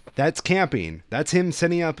crime. That's camping. That's him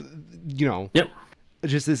setting up,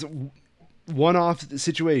 just this one-off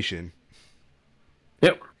situation.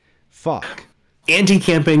 Yep. Fuck.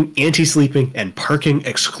 Anti-camping, anti-sleeping, and parking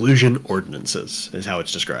exclusion ordinances is how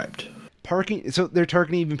it's described. Parking, so they're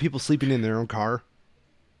targeting even people sleeping in their own car?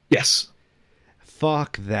 Yes.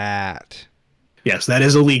 Fuck that. Yes, that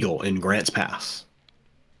is illegal in Grants Pass.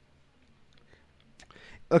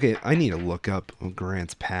 Okay, I need to look up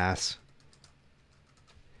Grants Pass.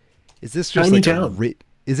 Is this just tiny like town?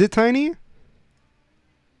 Is it tiny?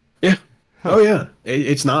 Yeah. Huh. Oh yeah.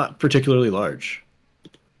 It's not particularly large.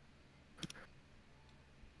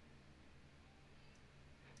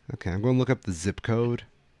 Okay, I'm going to look up the zip code,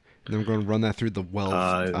 and then I'm going to run that through the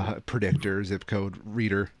wealth predictor zip code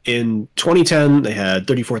reader. In 2010, they had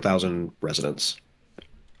 34,000 residents.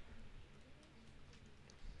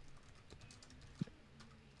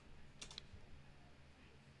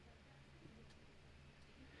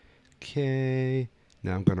 Okay,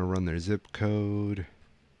 now I'm going to run their zip code.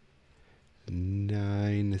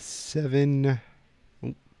 97...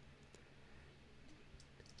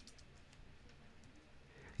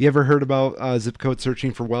 You ever heard about zip code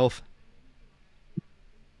searching for wealth?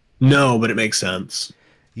 No, but it makes sense.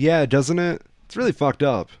 Yeah, doesn't it? It's really fucked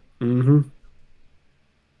up. Mm-hmm.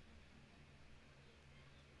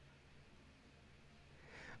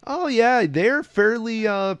 Oh, yeah, they're fairly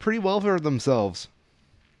pretty well for themselves.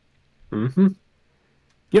 Mm-hmm.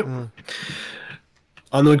 Yep.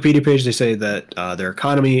 On the Wikipedia page, they say that their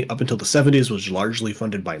economy up until the 70s was largely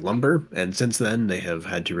funded by lumber, and since then they have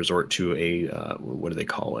had to resort to a, what do they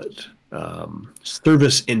call it?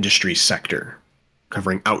 Service industry sector,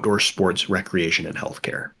 covering outdoor sports, recreation, and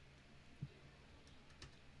healthcare.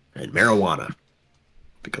 And marijuana,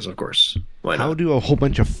 because of course, why not? How do a whole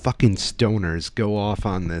bunch of fucking stoners go off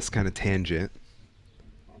on this kind of tangent?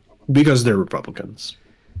 Because they're Republicans.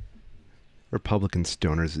 Republican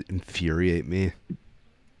stoners infuriate me.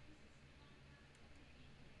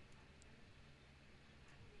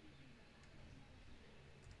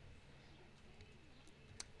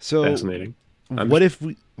 So, fascinating. If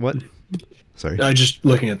we... What? Sorry. Just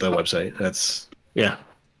looking at the website. That's... Yeah.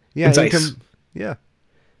 Yeah, income... Yeah.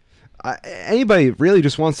 Anybody really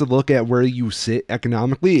just wants to look at where you sit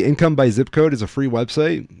economically. Income by zip code is a free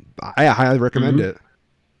website. I highly recommend it.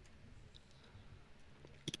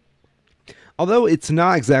 Although it's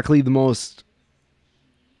not exactly the most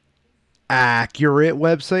accurate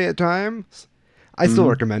website at times, I still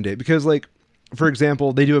recommend it because, like, for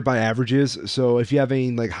example, they do it by averages. So if you have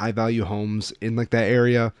any like high value homes in like that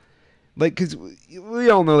area, like, because we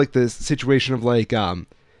all know like the situation of like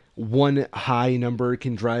one high number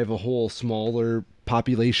can drive a whole smaller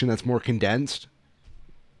population that's more condensed.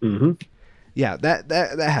 Mm-hmm. Yeah, that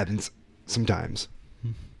happens sometimes.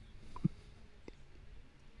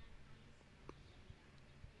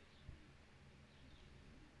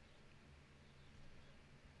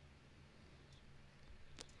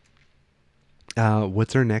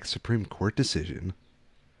 What's our next Supreme Court decision?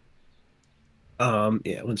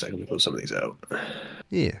 Yeah, 1 second. Let me pull some of these out.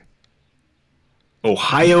 Yeah.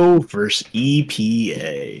 Ohio versus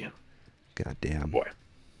EPA. Goddamn. Boy.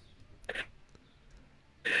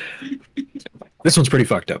 This one's pretty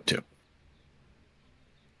fucked up, too.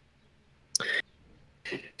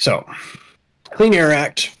 So, Clean Air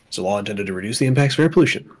Act is a law intended to reduce the impacts of air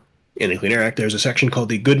pollution. In the Clean Air Act, there's a section called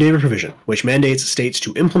the Good Neighbor Provision, which mandates states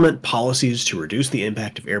to implement policies to reduce the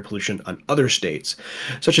impact of air pollution on other states,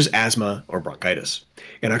 such as asthma or bronchitis.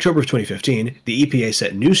 In October of 2015, the EPA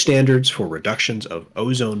set new standards for reductions of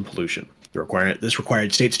ozone pollution. This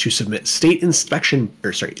required states to submit state implementation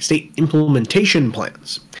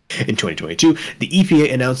plans. In 2022, the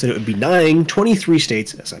EPA announced that it would be denying 23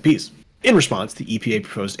 states' SIPs. In response, the EPA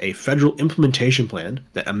proposed a federal implementation plan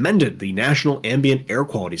that amended the National Ambient Air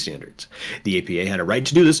Quality Standards. The EPA had a right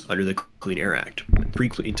to do this under the Clean Air Act. Three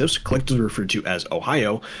plaintiffs, collectively referred to as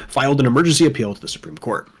Ohio, filed an emergency appeal to the Supreme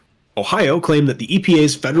Court. Ohio claimed that the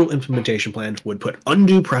EPA's federal implementation plan would put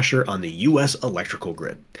undue pressure on the U.S. electrical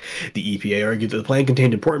grid. The EPA argued that the plan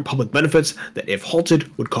contained important public benefits that, if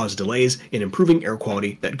halted, would cause delays in improving air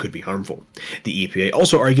quality that could be harmful. The EPA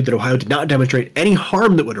also argued that Ohio did not demonstrate any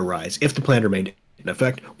harm that would arise if the plan remained in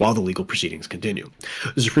effect while the legal proceedings continue.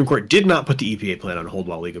 The Supreme Court did not put the EPA plan on hold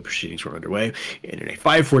while legal proceedings were underway, and in a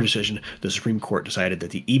 5-4 decision, the Supreme Court decided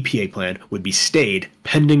that the EPA plan would be stayed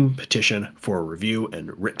pending petition for review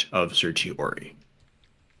and writ of certiorari.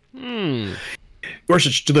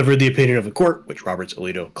 Gorsuch delivered the opinion of the court, which Roberts,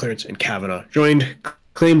 Alito, Clarence, and Kavanaugh joined,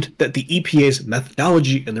 claimed that the EPA's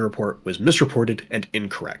methodology in the report was misreported and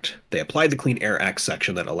incorrect. They applied the Clean Air Act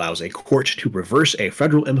section that allows a court to reverse a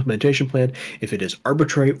federal implementation plan if it is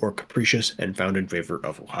arbitrary or capricious and found in favor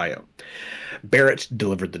of Ohio. Barrett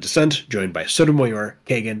delivered the dissent, joined by Sotomayor,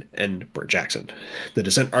 Kagan, and Burt Jackson. The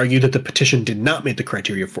dissent argued that the petition did not meet the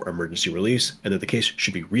criteria for emergency release and that the case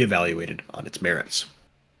should be reevaluated on its merits.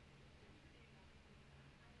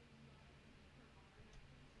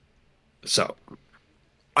 So,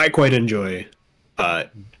 I quite enjoy,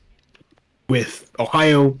 with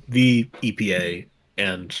Ohio v. EPA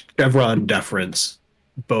and Chevron deference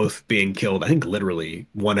both being killed, I think literally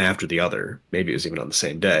one after the other, maybe it was even on the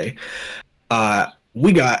same day,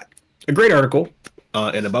 we got a great article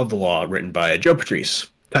in Above the Law written by Joe Patrice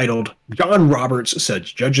titled, "John Roberts Said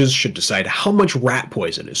Judges Should Decide How Much Rat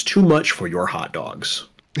Poison is Too Much for Your Hot Dogs."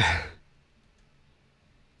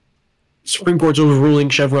 Supreme Court's overruling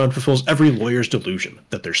Chevron fulfills every lawyer's delusion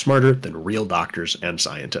that they're smarter than real doctors and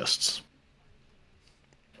scientists.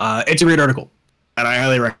 It's a great article, and I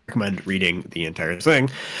highly recommend reading the entire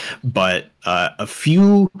thing, but a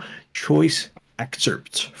few choice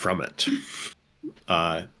excerpts from it.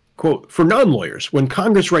 Quote, "For non-lawyers, when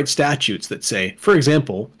Congress writes statutes that say, for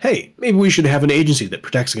example, hey, maybe we should have an agency that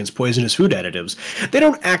protects against poisonous food additives, they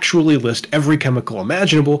don't actually list every chemical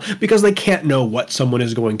imaginable because they can't know what someone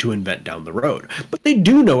is going to invent down the road. But they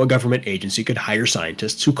do know a government agency could hire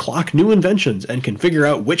scientists who clock new inventions and can figure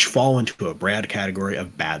out which fall into a broad category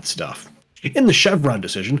of bad stuff. In the Chevron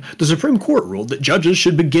decision, the Supreme Court ruled that judges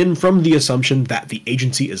should begin from the assumption that the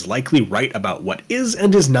agency is likely right about what is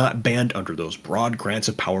and is not banned under those broad grants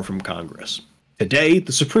of power from Congress. Today,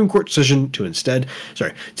 the Supreme Court decided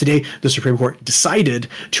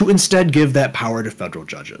to instead give that power to federal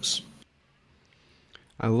judges."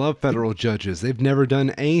 I love federal judges. They've never done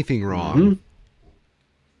anything wrong.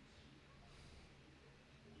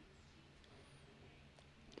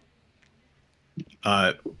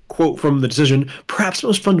 Mm-hmm. Quote from the decision, "Perhaps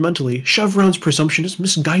most fundamentally, Chevron's presumption is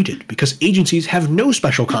misguided because agencies have no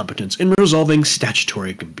special competence in resolving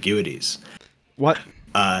statutory ambiguities." What?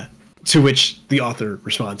 To which the author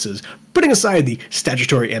responds is, putting aside that the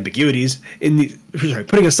statutory ambiguities in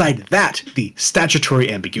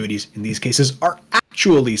these cases are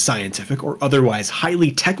actually scientific or otherwise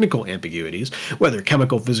highly technical ambiguities, whether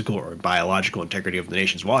chemical, physical, or biological integrity of the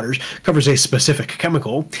nation's waters covers a specific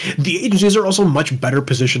chemical, the agencies are also much better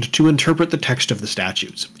positioned to interpret the text of the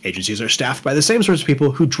statutes. Agencies are staffed by the same sorts of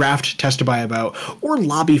people who draft, testify about, or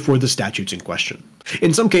lobby for the statutes in question.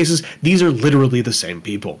 In some cases, these are literally the same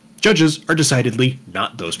people. Judges are decidedly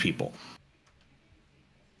not those people.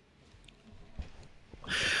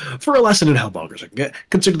 For a lesson in how bonkers it can get,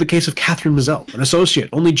 consider the case of Catherine Mizell, an associate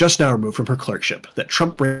only just now removed from her clerkship that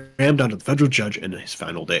Trump rammed onto the federal judge in his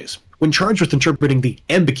final days. When charged with interpreting the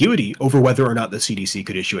ambiguity over whether or not the CDC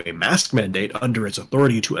could issue a mask mandate under its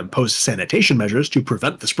authority to impose sanitation measures to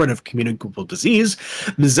prevent the spread of communicable disease,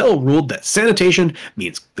 Mizell ruled that sanitation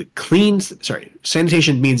means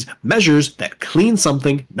measures that clean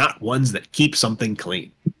something, not ones that keep something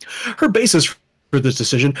clean. Her basis for this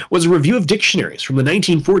decision was a review of dictionaries from the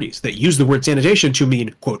 1940s that used the word sanitation to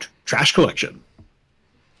mean, quote, trash collection.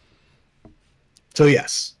 So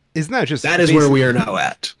yes, that is where we are now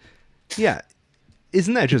at. Yeah.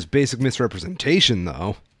 Isn't that just basic misrepresentation,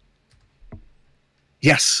 though?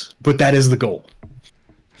 Yes, but that is the goal.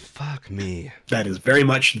 Fuck me. That is very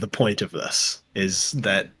much the point of this, is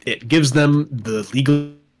that it gives them the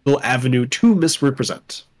legal avenue to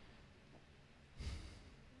misrepresent.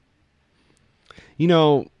 You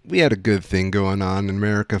know, we had a good thing going on in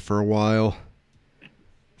America for a while.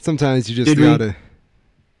 Sometimes you just gotta...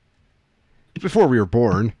 Before we were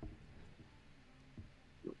born.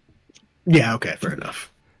 Yeah, okay, fair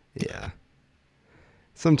enough. Yeah.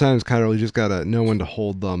 Sometimes, Kyle, you just gotta know when to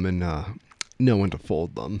hold them and know when to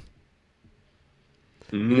fold them.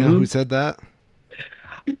 You know who Hmm. said that?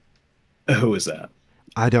 Who is that?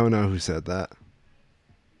 I don't know who said that.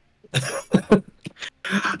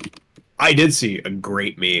 I did see a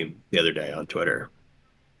great meme the other day on Twitter.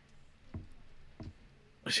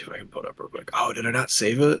 Let's see if I can pull it up real quick. Oh, did I not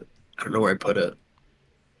save it? I don't know where I put it.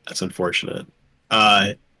 That's unfortunate.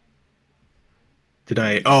 Uh, did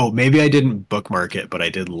I? Oh, maybe I didn't bookmark it, but I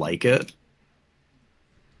did like it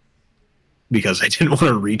because I didn't want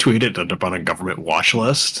to retweet it to end up on a government watch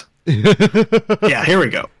list. Yeah, here we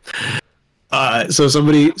go. So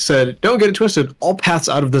somebody said, "Don't get it twisted. All paths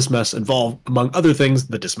out of this mess involve, among other things,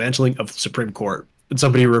 the dismantling of the Supreme Court." And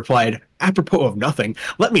somebody replied, "Apropos of nothing,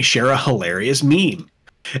 let me share a hilarious meme."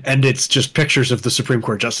 And it's just pictures of the Supreme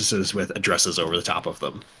Court justices with addresses over the top of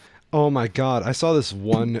them. Oh my god, I saw this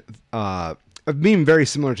one a meme very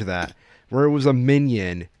similar to that, where it was a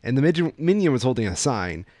minion, and the minion was holding a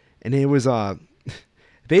sign, and it was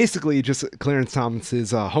basically just Clarence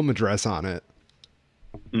Thomas's home address on it.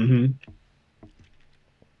 Mm-hmm.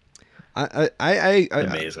 I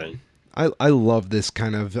Amazing. I love this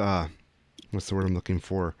kind of what's the word I'm looking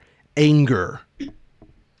for? Anger.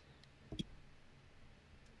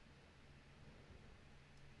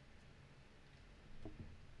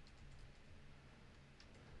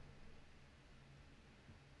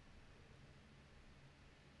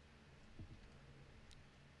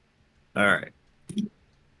 All right.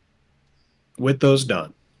 With those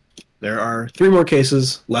done, there are three more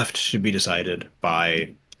cases left to be decided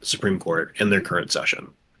by the Supreme Court in their current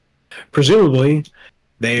session. Presumably,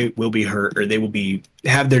 they will be heard, or they will be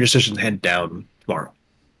have their decisions handed down tomorrow.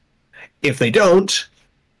 If they don't,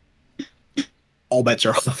 all bets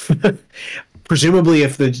are off. Presumably,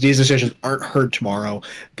 if these decisions aren't heard tomorrow,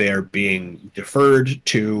 they are being deferred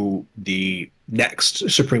to the next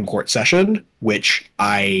Supreme Court session, which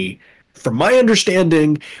from my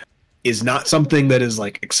understanding, is not something that is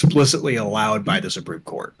like explicitly allowed by the Supreme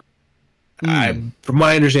Court. From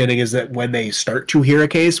my understanding, is that when they start to hear a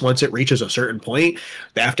case, once it reaches a certain point,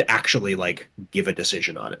 they have to actually like give a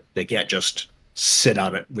decision on it. They can't just sit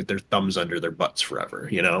on it with their thumbs under their butts forever,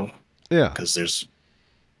 you know? Yeah. Because there's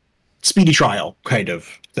speedy trial kind of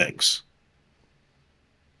things.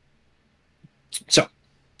 So,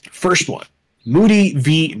 first one, Moody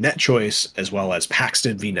v. NetChoice, as well as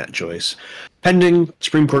Paxton v. NetChoice, pending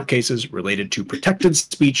Supreme Court cases related to protected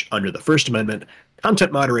speech under the First Amendment,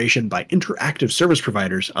 content moderation by interactive service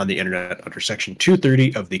providers on the internet under Section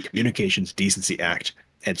 230 of the Communications Decency Act,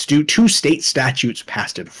 and two state statutes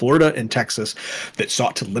passed in Florida and Texas that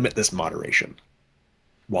sought to limit this moderation.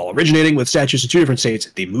 While originating with statutes in two different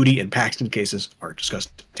states, the Moody and Paxton cases are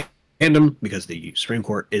discussed in tandem because the Supreme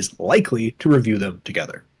Court is likely to review them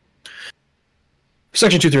together.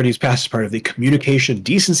 Section 230 is passed as part of the Communication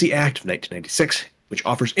Decency Act of 1996, which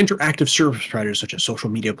offers interactive service providers such as social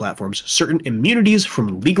media platforms certain immunities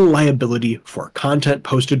from legal liability for content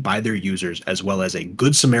posted by their users, as well as a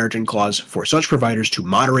Good Samaritan clause for such providers to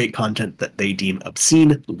moderate content that they deem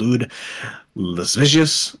obscene, lewd,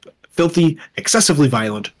 lascivious, filthy, excessively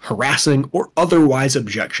violent, harassing, or otherwise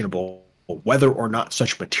objectionable, whether or not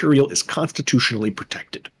such material is constitutionally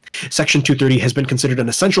protected. Section 230 has been considered an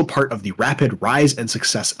essential part of the rapid rise and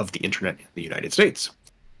success of the internet in the United States.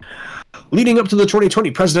 Leading up to the 2020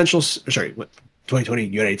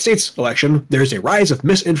 United States election, there is a rise of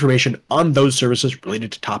misinformation on those services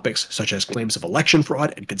related to topics such as claims of election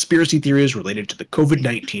fraud and conspiracy theories related to the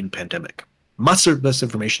COVID-19 pandemic. Much of this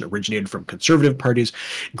information originated from conservative parties,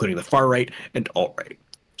 including the far right and alt-right.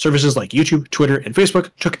 Services like YouTube, Twitter, and Facebook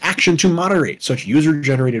took action to moderate such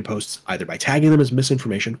user-generated posts, either by tagging them as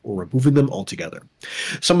misinformation or removing them altogether.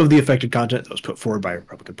 Some of the affected content that was put forward by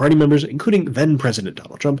Republican Party members, including then-President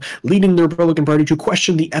Donald Trump, leading the Republican Party to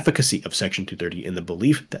question the efficacy of Section 230 in the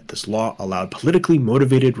belief that this law allowed politically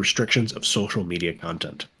motivated restrictions of social media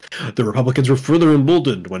content. The Republicans were further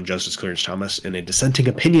emboldened when Justice Clarence Thomas, in a dissenting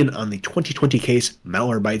opinion on the 2020 case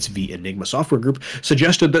Malwarebytes v. Enigma Software Group,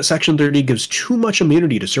 suggested that Section 30 gives too much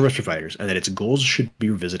immunity to service providers and that its goals should be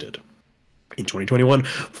revisited. In 2021,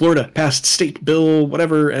 Florida passed state bill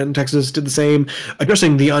whatever, and Texas did the same,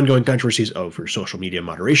 addressing the ongoing controversies over social media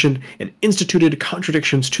moderation and instituted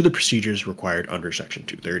contradictions to the procedures required under Section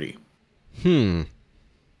 230.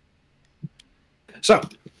 So,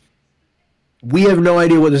 we have no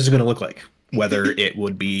idea what this is going to look like. Whether it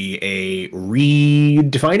would be a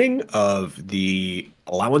redefining of the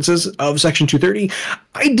allowances of Section 230.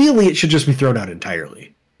 Ideally, it should just be thrown out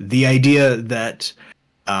entirely. The idea that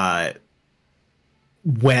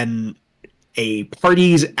when a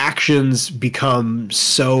party's actions become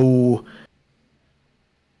so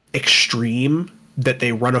extreme that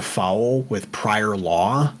they run afoul with prior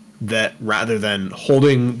law, that rather than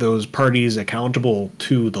holding those parties accountable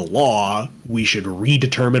to the law, we should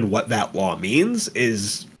redetermine what that law means,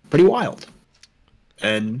 is pretty wild.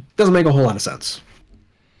 And doesn't make a whole lot of sense.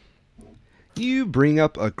 You bring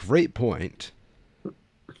up a great point.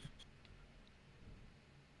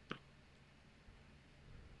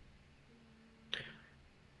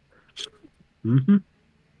 Mm-hmm.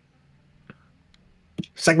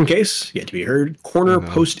 Second case, yet to be heard, Corner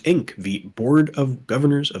Post Inc. v. Board of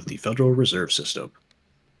Governors of the Federal Reserve System.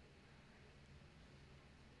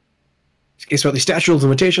 It's a case about the statute of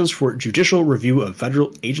limitations for judicial review of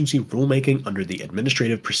federal agency rulemaking under the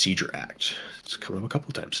Administrative Procedure Act. It's come up a couple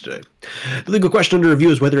of times today. The legal question under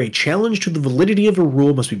review is whether a challenge to the validity of a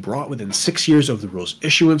rule must be brought within 6 years of the rule's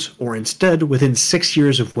issuance, or instead within 6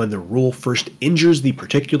 years of when the rule first injures the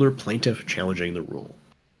particular plaintiff challenging the rule.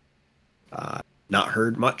 Not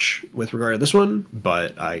heard much with regard to this one,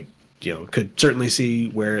 but I, could certainly see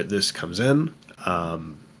where this comes in. A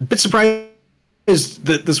bit surprised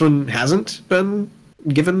that this one hasn't been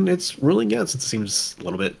given its ruling yet, since it seems a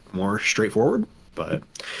little bit more straightforward. But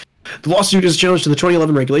the lawsuit is a challenge to the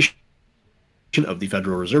 2011 regulation of the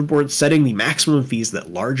Federal Reserve Board setting the maximum fees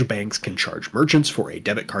that large banks can charge merchants for a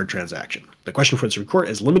debit card transaction. The question for the Supreme Court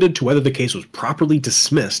is limited to whether the case was properly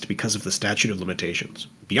dismissed because of the statute of limitations.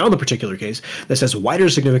 Beyond the particular case, this has wider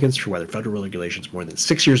significance for whether federal regulations more than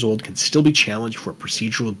 6 years old can still be challenged for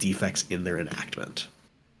procedural defects in their enactment.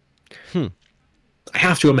 I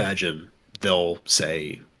have to imagine they'll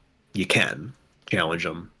say you can challenge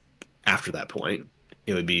them after that point.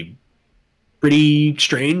 It would be pretty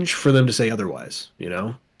strange for them to say otherwise,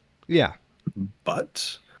 Yeah.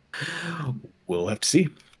 But we'll have to see.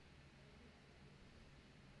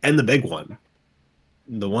 And the big one,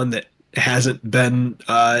 the one that hasn't been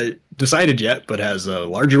decided yet, but has a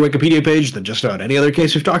larger Wikipedia page than just about any other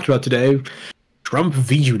case we've talked about today, Trump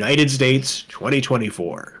v. United States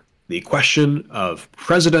 2024. The question of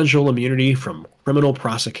presidential immunity from criminal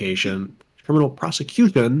prosecution,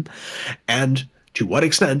 and to what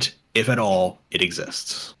extent, if at all, it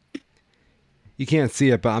exists. You can't see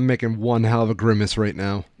it, but I'm making one hell of a grimace right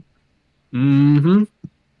now. Mm-hmm.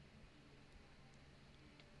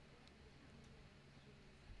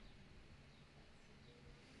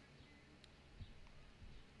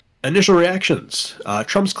 Initial reactions.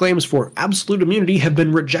 Trump's claims for absolute immunity have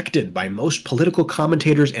been rejected by most political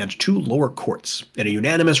commentators and 2 lower courts. In a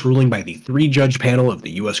unanimous ruling by the 3-judge panel of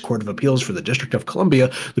the U.S. Court of Appeals for the District of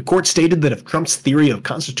Columbia, the court stated that if Trump's theory of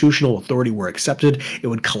constitutional authority were accepted, it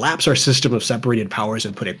would collapse our system of separated powers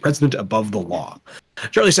and put a president above the law.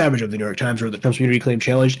 Charlie Savage of the New York Times wrote that Trump's immunity claim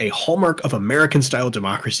challenged a hallmark of American-style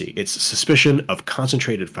democracy, its suspicion of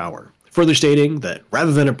concentrated power. Further stating that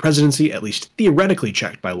rather than a presidency at least theoretically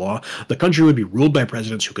checked by law, the country would be ruled by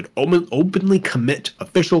presidents who could openly commit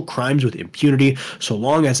official crimes with impunity so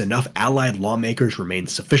long as enough allied lawmakers remained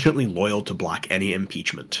sufficiently loyal to block any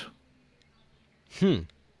impeachment.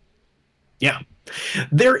 Yeah.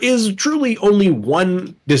 There is truly only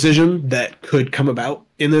one decision that could come about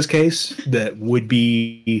in this case that would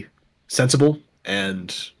be sensible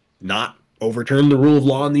and not overturn the rule of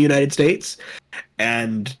law in the United States.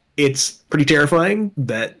 And it's pretty terrifying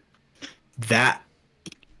that that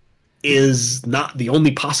is not the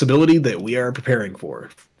only possibility that we are preparing for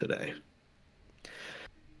today.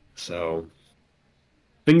 So,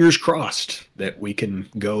 fingers crossed that we can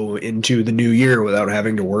go into the new year without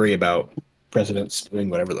having to worry about presidents doing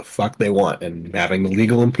whatever the fuck they want and having the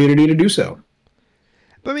legal impunity to do so.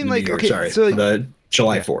 But I mean, the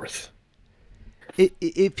July 4th.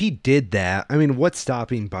 If he did that, I mean, what's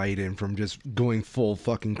stopping Biden from just going full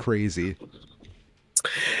fucking crazy?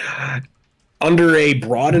 Under a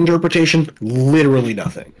broad interpretation, literally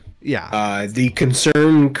nothing. Yeah. The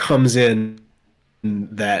concern comes in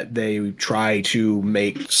that they try to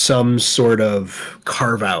make some sort of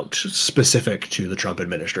carve-out specific to the Trump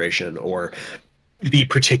administration or the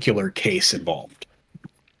particular case involved.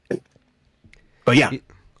 But yeah,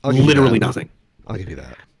 literally nothing. I'll give you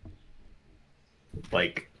that.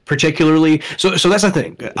 Like, particularly, so that's the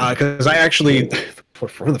thing, because I actually, for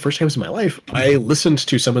one of the first times in my life, I listened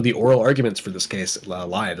to some of the oral arguments for this case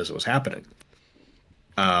live as it was happening.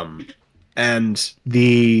 And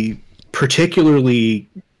the particularly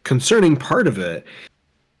concerning part of it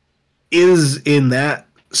is in that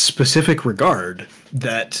specific regard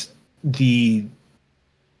that I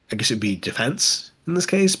guess it'd be defense in this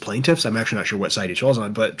case, plaintiffs, I'm actually not sure what side he falls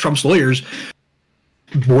on, but Trump's lawyers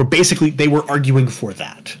were arguing for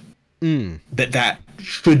that. That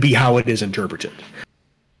should be how it is interpreted.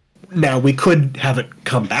 Now, we could have it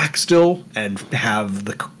come back still and have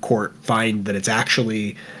the court find that it's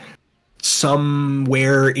actually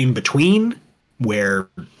somewhere in between where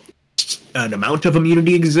an amount of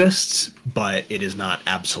immunity exists, but it is not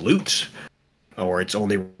absolute, or it's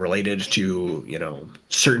only related to,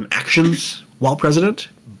 certain actions while president,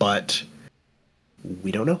 but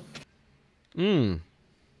we don't know.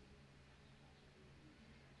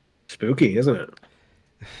 Spooky, isn't it?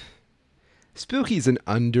 Spooky's an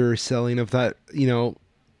underselling of that, the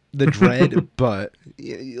dread, but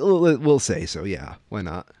we'll say so. Yeah, why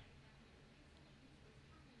not?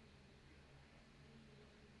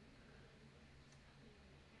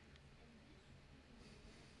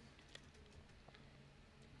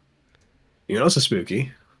 You know, it's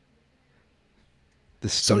spooky. The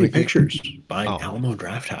Sony Pictures buying Alamo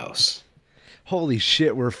Drafthouse. Holy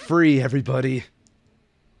shit, we're free, everybody.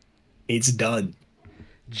 It's done.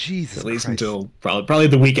 Jesus At least Christ. until probably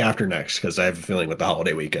the week after next, because I have a feeling with the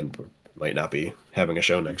holiday weekend, we might not be having a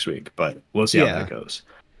show next week, but we'll see how that goes.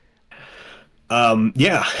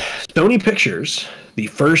 Sony Pictures, the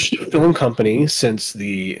first film company since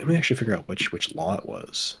let me actually figure out which law it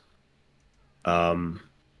was.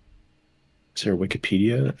 Is there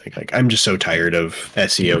Wikipedia? I'm just so tired of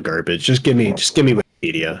SEO garbage. Just give me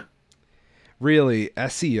Wikipedia. Really,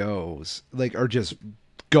 SEOs are just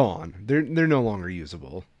gone. They're no longer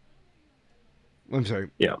usable. I'm sorry.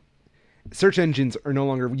 Yeah. Search engines are no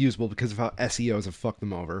longer usable because of how SEOs have fucked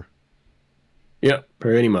them over. Yeah,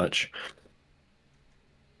 pretty much.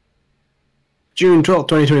 June 12th,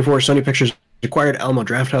 2024, Sony Pictures acquired Alamo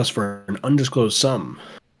Drafthouse for an undisclosed sum.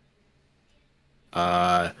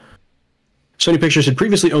 Sony Pictures had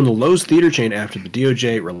previously owned the Lowe's theater chain after the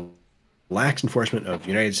DOJ relaxed enforcement of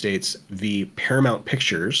United States v. Paramount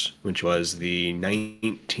Pictures, which was the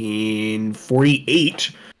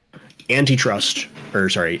 1948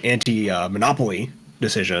 anti-monopoly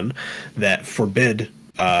decision that forbid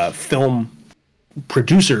film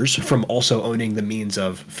producers from also owning the means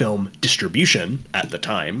of film distribution at the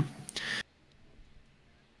time.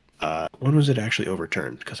 When was it actually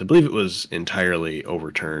overturned? Because I believe it was entirely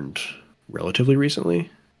overturned relatively recently.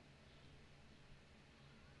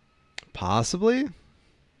 Possibly.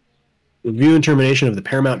 Review and termination of the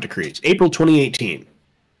Paramount decrees. April 2018.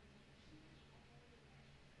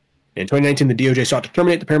 In 2019, the DOJ sought to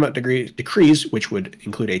terminate the Paramount decrees, which would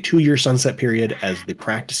include a 2-year sunset period as to the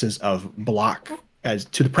practices of block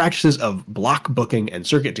booking and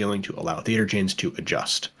circuit dealing to allow theater chains to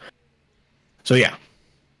adjust. So yeah.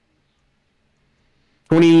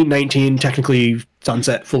 2019, technically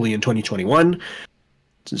sunset fully in 2021.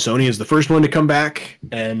 Sony is the first one to come back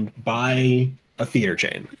and buy a theater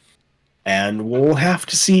chain. And we'll have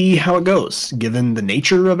to see how it goes. Given the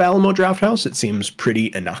nature of Alamo Drafthouse, it seems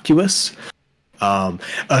pretty innocuous.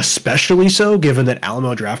 Especially so given that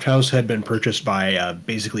Alamo Drafthouse had been purchased by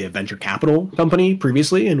basically a venture capital company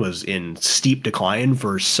previously and was in steep decline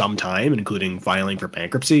for some time, including filing for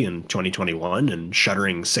bankruptcy in 2021 and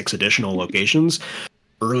shuttering 6 additional locations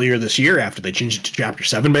earlier this year after they changed it to Chapter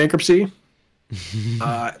 7 bankruptcy.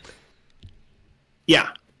 It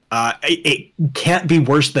can't be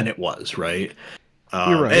worse than it was, right?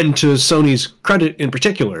 You're right. And to Sony's credit in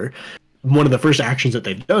particular, one of the first actions that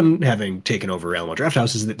they've done, having taken over Alamo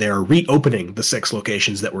Drafthouse, is that they are reopening the 6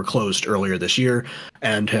 locations that were closed earlier this year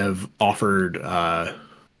and have offered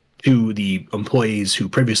to the employees who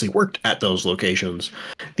previously worked at those locations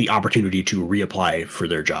the opportunity to reapply for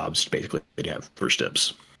their jobs, basically to have first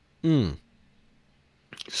dibs.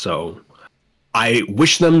 So I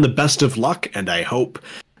wish them the best of luck, and I hope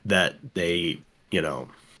that they,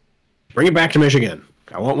 bring it back to Michigan.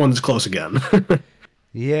 I want one that's close again.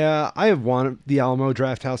 Yeah, I have wanted the Alamo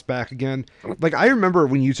Drafthouse back again. I remember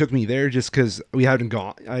when you took me there just because we hadn't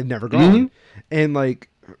gone. I'd never gone. And,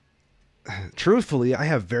 truthfully, I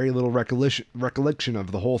have very little recollection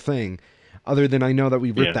of the whole thing, other than I know that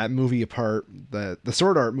we ripped that movie apart, the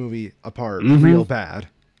Sword Art movie apart, real bad.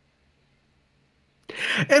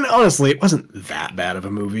 And honestly, it wasn't that bad of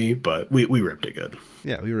a movie, but we ripped it good.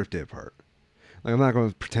 Yeah, we ripped it apart. I'm not going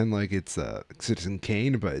to pretend like it's Citizen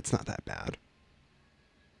Kane, but it's not that bad.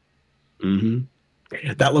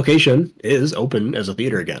 That location is open as a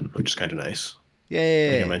theater again, which is kind of nice. Yay!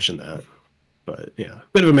 I think I mentioned that. But yeah,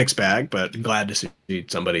 bit of a mixed bag, but glad to see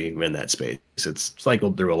somebody in that space. It's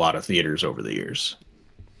cycled through a lot of theaters over the years.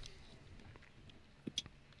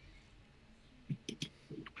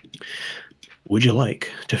 Would you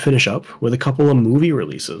like to finish up with a couple of movie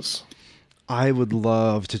releases? I would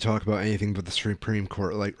love to talk about anything but the Supreme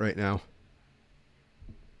Court right now.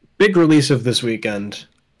 Big release of this weekend,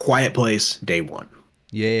 Quiet Place, Day 1.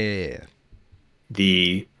 Yeah.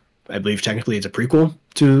 The I believe technically it's a prequel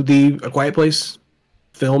to the A Quiet Place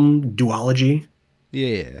film duology.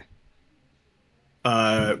 Yeah.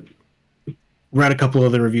 Uh, read a couple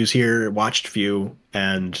of the reviews here, watched a few,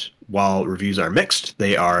 and while reviews are mixed,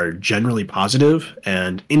 they are generally positive.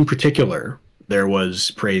 And in particular, there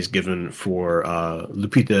was praise given for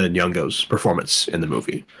Lupita Nyong'o's performance in the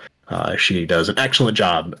movie. She does an excellent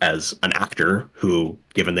job as an actor who,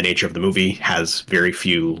 given the nature of the movie, has very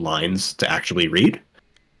few lines to actually read.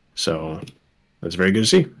 So that's very good to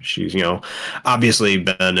see. She's, obviously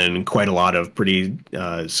been in quite a lot of pretty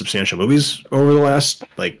substantial movies over the last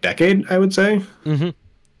like decade, I would say. Mm-hmm.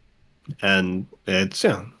 And it's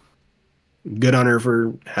good on her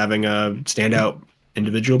for having a standout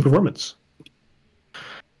individual performance.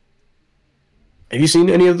 Have you seen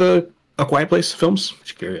any of the A Quiet Place films?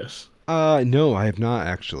 Just curious. No, I have not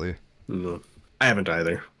actually. No, I haven't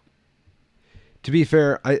either. To be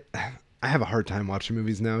fair, I have a hard time watching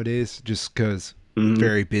movies nowadays just because Mhm.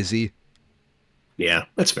 very busy. Yeah,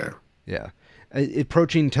 that's fair. Yeah.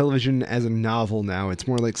 Approaching television as a novel now, it's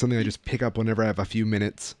more like something I just pick up whenever I have a few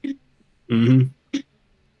minutes. hmm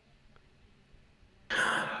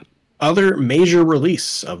Other major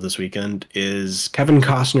release of this weekend is Kevin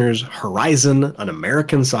Costner's Horizon: An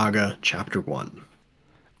American Saga, Chapter 1,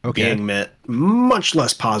 Okay. being met much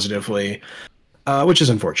less positively, which is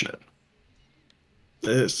unfortunate.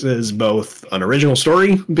 This is both an original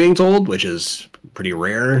story being told, which is pretty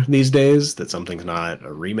rare these days, that something's not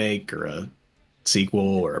a remake or a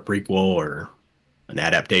sequel or a prequel or an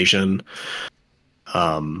adaptation.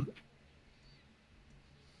 Um,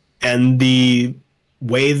 and the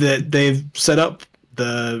way that they've set up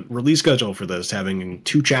the release schedule for this, having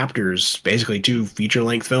two chapters, basically two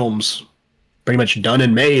feature-length films, pretty much done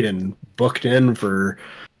and made and booked in for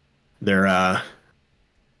their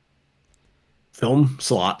film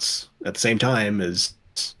slots at the same time, is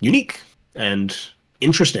unique and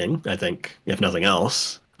interesting, I think, if nothing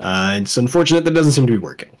else. It's unfortunate that doesn't seem to be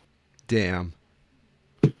working. Damn.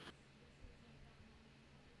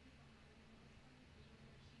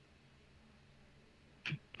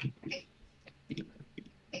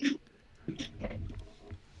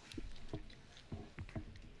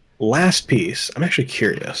 Last piece, I'm actually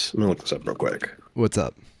curious. I'm going to look this up real quick. What's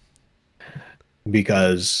up?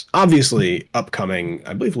 Because obviously, upcoming,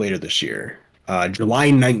 I believe later this year, July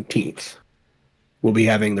 19th, we'll be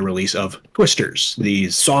having the release of Twisters, the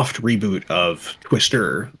soft reboot of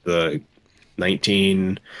Twister, the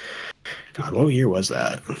 19. God, what year was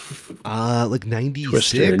that? Like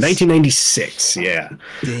Twister, 96? 1996. Yeah,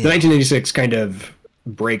 the Damn. 1996 kind of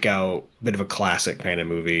breakout, bit of a classic kind of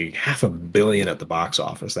movie. $500 million at the box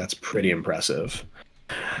office. That's pretty impressive.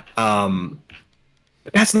 But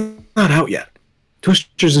that's not out yet.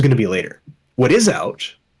 Twisters is going to be later. What is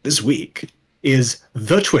out this week is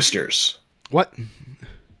The Twisters. What?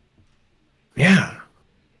 Yeah.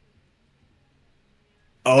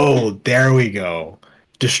 Oh, there we go.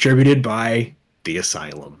 Distributed by The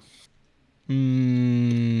Asylum.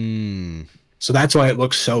 Hmm. So that's why it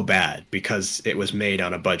looks so bad, because it was made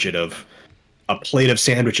on a budget of a plate of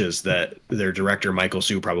sandwiches that their director Michael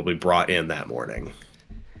Sue probably brought in that morning.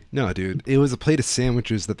 No, dude. It was a plate of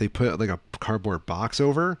sandwiches that they put like a cardboard box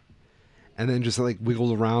over and then just like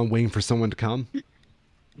wiggled around waiting for someone to come.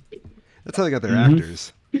 That's how they got their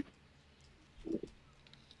actors.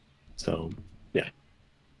 So, yeah.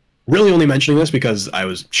 Really only mentioning this because I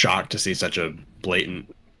was shocked to see such a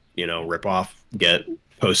blatant, ripoff get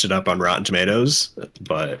posted up on Rotten Tomatoes.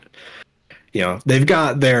 But, they've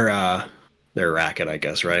got their racket, I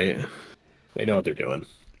guess, right? They know what they're doing.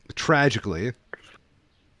 Tragically.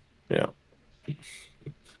 Yeah.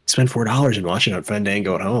 Spend $4 and watch it on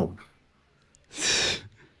Fandango at home.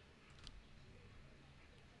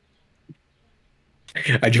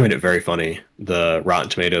 I joined it very funny. The Rotten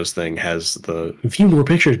Tomatoes thing has the view more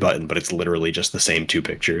pictures button, but it's literally just the same two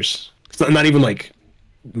pictures. It's not even like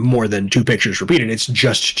more than two pictures repeated. It's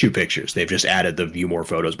just two pictures. They've just added the view more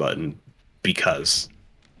photos button because.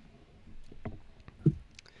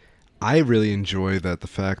 I really enjoy the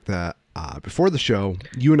fact that before the show,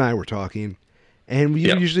 you and I were talking, and we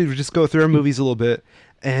usually would just go through our movies a little bit.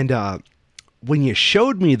 And when you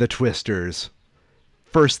showed me the Twisters,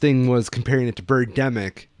 first thing was comparing it to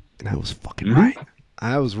Birdemic, and I was fucking right.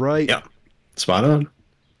 I was right. Yeah, spot on.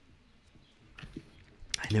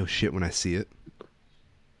 I know shit when I see it.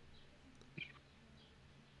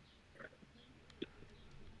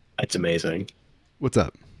 That's amazing. What's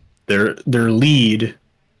up? Their lead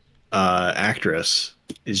actress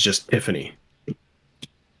is just Tiffany.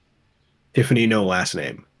 Tiffany, no last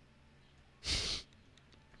name.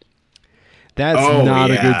 That's Oh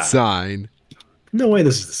not a good yeah. sign. No way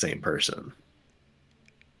this is the same person.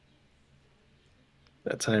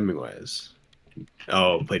 That timing wise.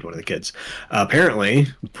 Oh, played one of the kids. Apparently,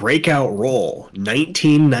 breakout role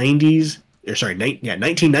 1990s. Or sorry,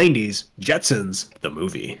 1990s Jetsons the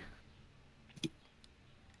movie.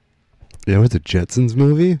 Yeah, it was a Jetsons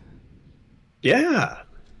movie. Yeah.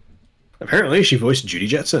 Apparently, she voiced Judy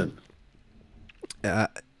Jetson.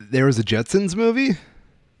 There was a Jetsons movie.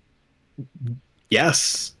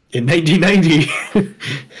 Yes, in 1990.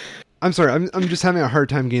 I'm sorry. I'm just having a hard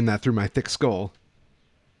time getting that through my thick skull.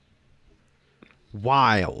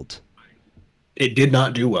 Wild. It did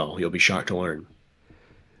not do well. You'll be shocked to learn.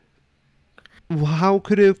 Well, how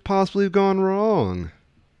could it have possibly gone wrong?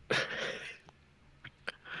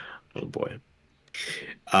 Oh boy.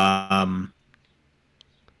 Um,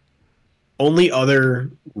 Only other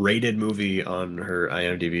rated movie on her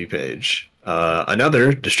IMDb page.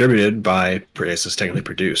 Another distributed by, this is technically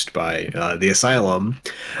produced by The Asylum,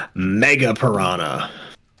 Mega Piranha.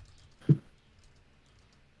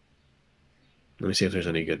 Let me see if there's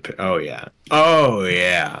any good. Oh yeah. Oh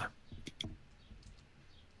yeah.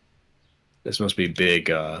 This must be big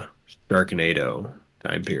Sharknado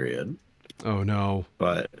time period. Oh no.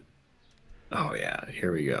 But oh yeah,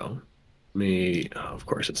 here we go. Of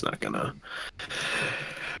course it's not gonna.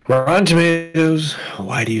 Rotten Tomatoes,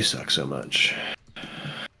 why do you suck so much?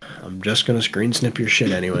 I'm just gonna screen snip your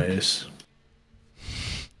shit anyways.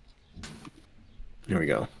 Here we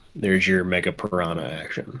go. There's your Mega Piranha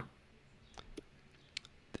action.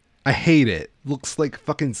 I hate it. Looks like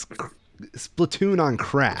fucking Splatoon on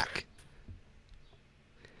crack.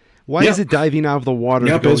 Why is it diving out of the water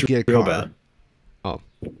to go get a car? Bad. Oh,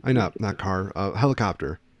 not car.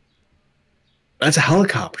 Helicopter. That's a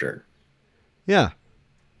helicopter. Yeah.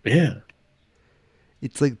 Yeah.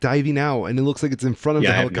 It's like diving out, and it looks like it's in front of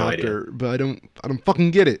the helicopter, but I don't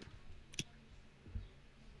fucking get it.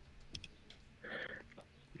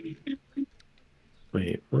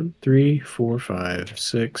 Wait, 1, 3, 4, 5,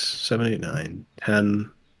 6, 7, 8, 9,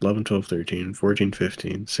 10, 11, 12, 13, 14,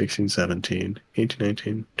 15, 16, 17, 18,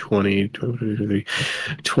 19, 20, 22, 23,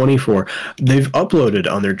 24. They've uploaded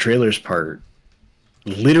on their trailers part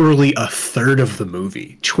literally a third of the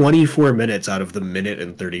movie. 24 minutes out of the minute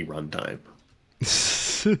and 30 runtime.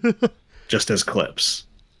 Just as clips.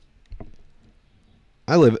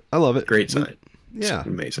 I love it. Great sign. Yeah. It's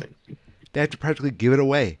amazing. They have to practically give it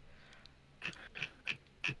away.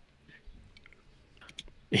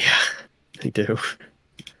 Yeah, they do.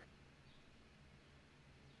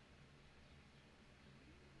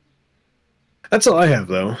 That's all I have,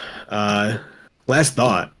 though. Last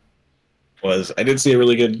thought was I did see a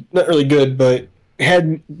really good, not really good, but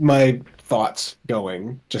had my thoughts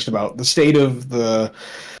going just about the state of the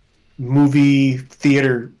movie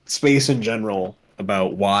theater space in general,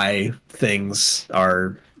 about why things that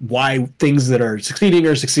are succeeding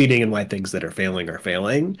are succeeding and why things that are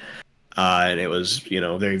failing. And it was,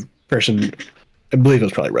 the person, I believe it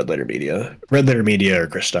was probably Red Letter Media or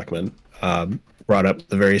Chris Stuckman, brought up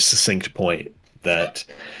the very succinct point that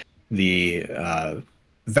the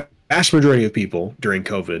vast majority of people during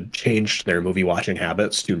COVID changed their movie watching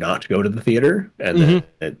habits to not go to the theater, and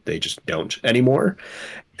that they just don't anymore.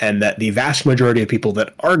 And that the vast majority of people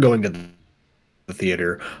that are going to the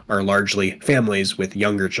theater are largely families with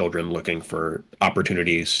younger children looking for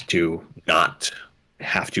opportunities to not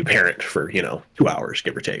have to parent for 2 hours,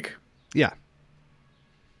 give or take. Yeah.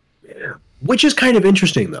 Which is kind of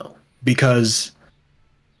interesting, though, because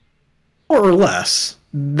more or less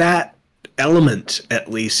that element, at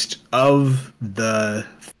least, of the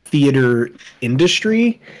theater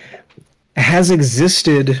industry has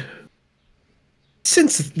existed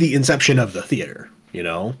since the inception of the theater.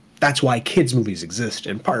 That's why kids movies exist,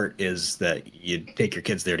 in part, is that you take your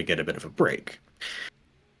kids there to get a bit of a break.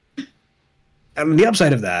 And the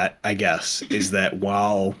upside of that, I guess, is that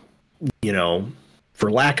while, for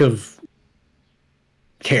lack of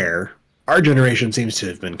care, our generation seems to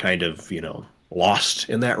have been kind of, lost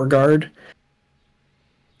in that regard.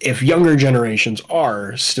 If younger generations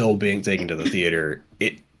are still being taken to the theater,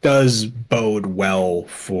 it does bode well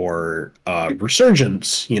for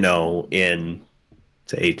resurgence, in,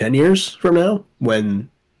 say, 10 years from now, when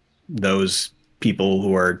those people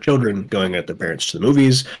who are children going with their parents to the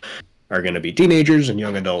movies are going to be teenagers and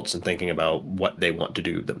young adults and thinking about what they want to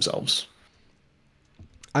do themselves.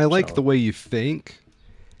 I like the way you think.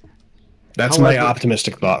 That's my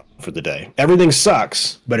optimistic thought for the day. Everything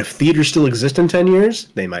sucks, but if theaters still exist in 10 years,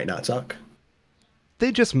 they might not suck.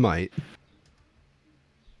 They just might.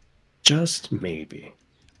 Just maybe.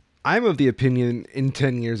 I'm of the opinion in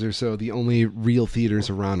 10 years or so, the only real theaters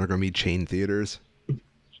around are going to be chain theaters. And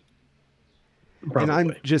I'm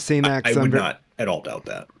Probably. just saying that I because would not at all doubt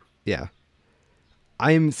that. yeah.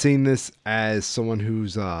 I'm saying this as someone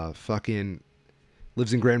who's fucking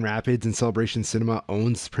lives in Grand Rapids and Celebration Cinema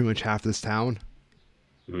owns pretty much half this town.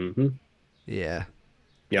 Mm-hmm. Yeah.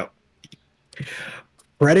 Yep.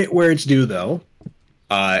 Credit where it's due, though.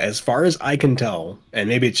 As far as I can tell, and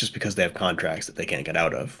maybe it's just because they have contracts that they can't get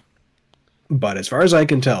out of, but as far as I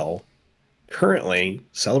can tell, currently,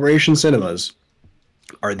 Celebration Cinemas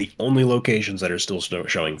are the only locations that are still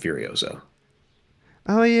showing Furiosa.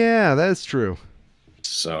 Oh yeah, that's true.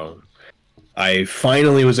 So I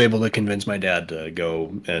finally was able to convince my dad to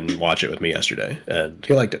go and watch it with me yesterday, and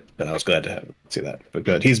he liked it, and I was glad to see that. But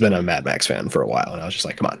good, he's been a Mad Max fan for a while, and I was just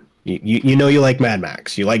like, come on, you know you like Mad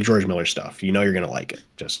Max, you like George Miller stuff, you know you're gonna like it.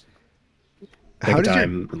 Just take a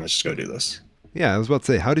time and let's just go do this. Yeah, I was about to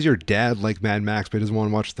say, how does your dad like Mad Max but doesn't want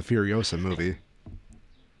to watch the Furiosa movie?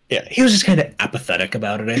 Yeah, he was just kind of apathetic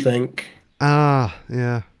about it, I think. Ah,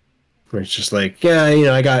 yeah. Where it's just like, yeah, you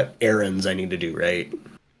know, I got errands I need to do, right?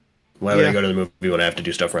 Why would I go to the movie when I have to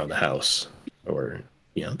do stuff around the house? Or,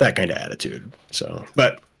 you know, that kind of attitude. So,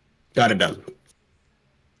 but got it done.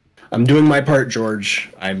 I'm doing my part, George.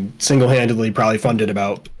 I'm single-handedly probably funded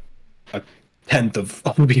about a tenth of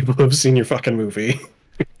all the people who have seen your fucking movie.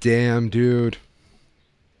 Damn, dude.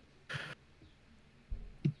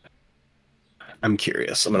 I'm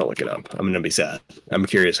curious. I'm going to look it up. I'm going to be sad. I'm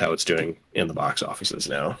curious how it's doing in the box offices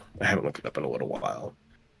now. I haven't looked it up in a little while.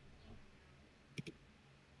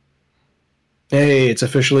 Hey, it's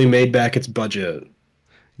officially made back its budget.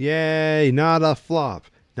 Yay, not a flop.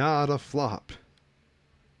 Not a flop.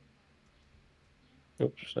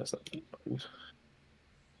 Oops, that's not.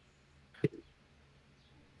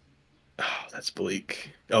 Oh, that's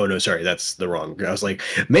bleak. Oh no, sorry, that's the wrong. I was like,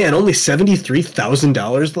 man, only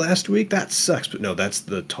 $73,000 last week. That sucks. But no, that's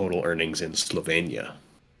the total earnings in Slovenia.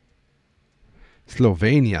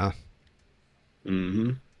 Slovenia.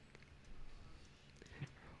 Mm-hmm.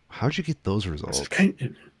 How'd you get those results?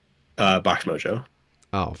 Box Mojo.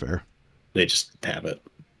 Oh, fair. They just have it.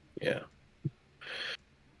 Yeah.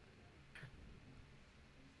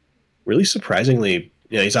 Really surprisingly,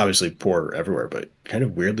 yeah, he's obviously poor everywhere, but kind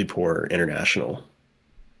of weirdly poor international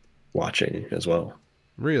watching as well.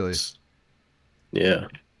 Really? Yeah.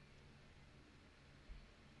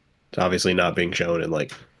 It's obviously not being shown in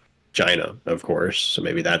like China, of course, so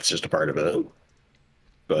maybe that's just a part of it.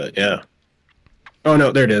 But yeah. Oh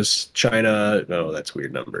no, there it is. China. Oh, that's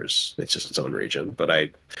weird numbers. It's just its own region.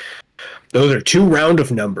 But those are too round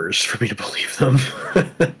of numbers for me to believe them.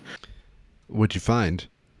 What'd you find?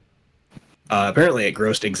 Apparently, it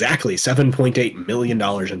grossed exactly $7.8 million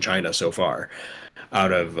in China so far,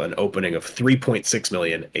 out of an opening of $3.6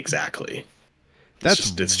 million exactly.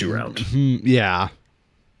 It's too round. Yeah.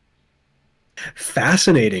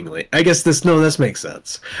 Fascinatingly, I guess this makes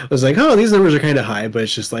sense. I was like, oh, these numbers are kind of high, but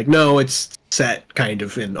it's just like, no, it's set kind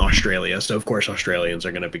of in Australia, so of course Australians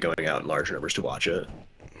are going to be going out in large numbers to watch it.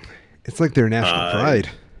 It's like their national pride.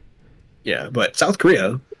 Yeah, but South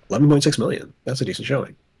Korea, 11.6 million. That's a decent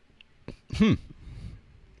showing. You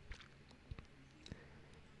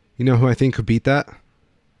know who I think could beat that?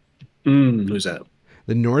 Who's that?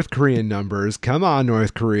 The North Korean numbers. Come on,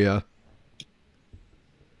 North Korea.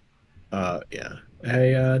 Yeah.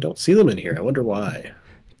 I don't see them in here. I wonder why.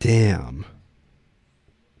 Damn.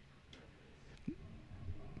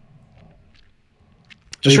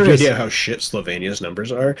 Just for an idea of how shit Slovenia's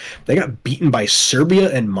numbers are, they got beaten by Serbia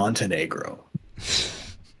and Montenegro.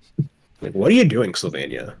 Like, what are you doing,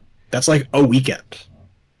 Slovenia? That's like a weekend.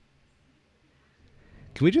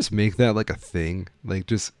 Can we just make that like a thing? Like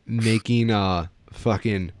just making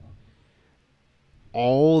fucking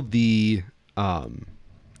all the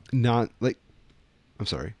not like I'm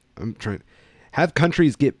sorry. I'm trying have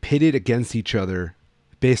countries get pitted against each other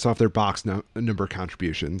based off their number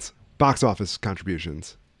contributions. Box office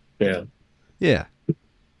contributions. Yeah. Yeah.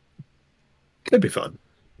 Could be fun.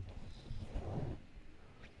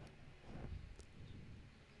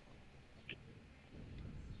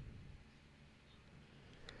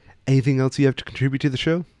 Anything else you have to contribute to the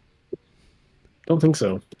show? Don't think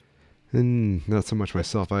so. And not so much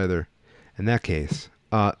myself either. In that case,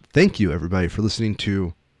 thank you everybody for listening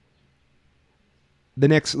to the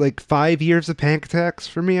next like 5 years of panic attacks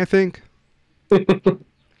for me, I think. We'll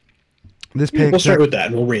start with that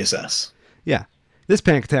and we'll reassess. Yeah. This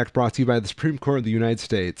panic attack brought to you by the Supreme Court of the United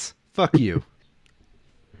States. Fuck you.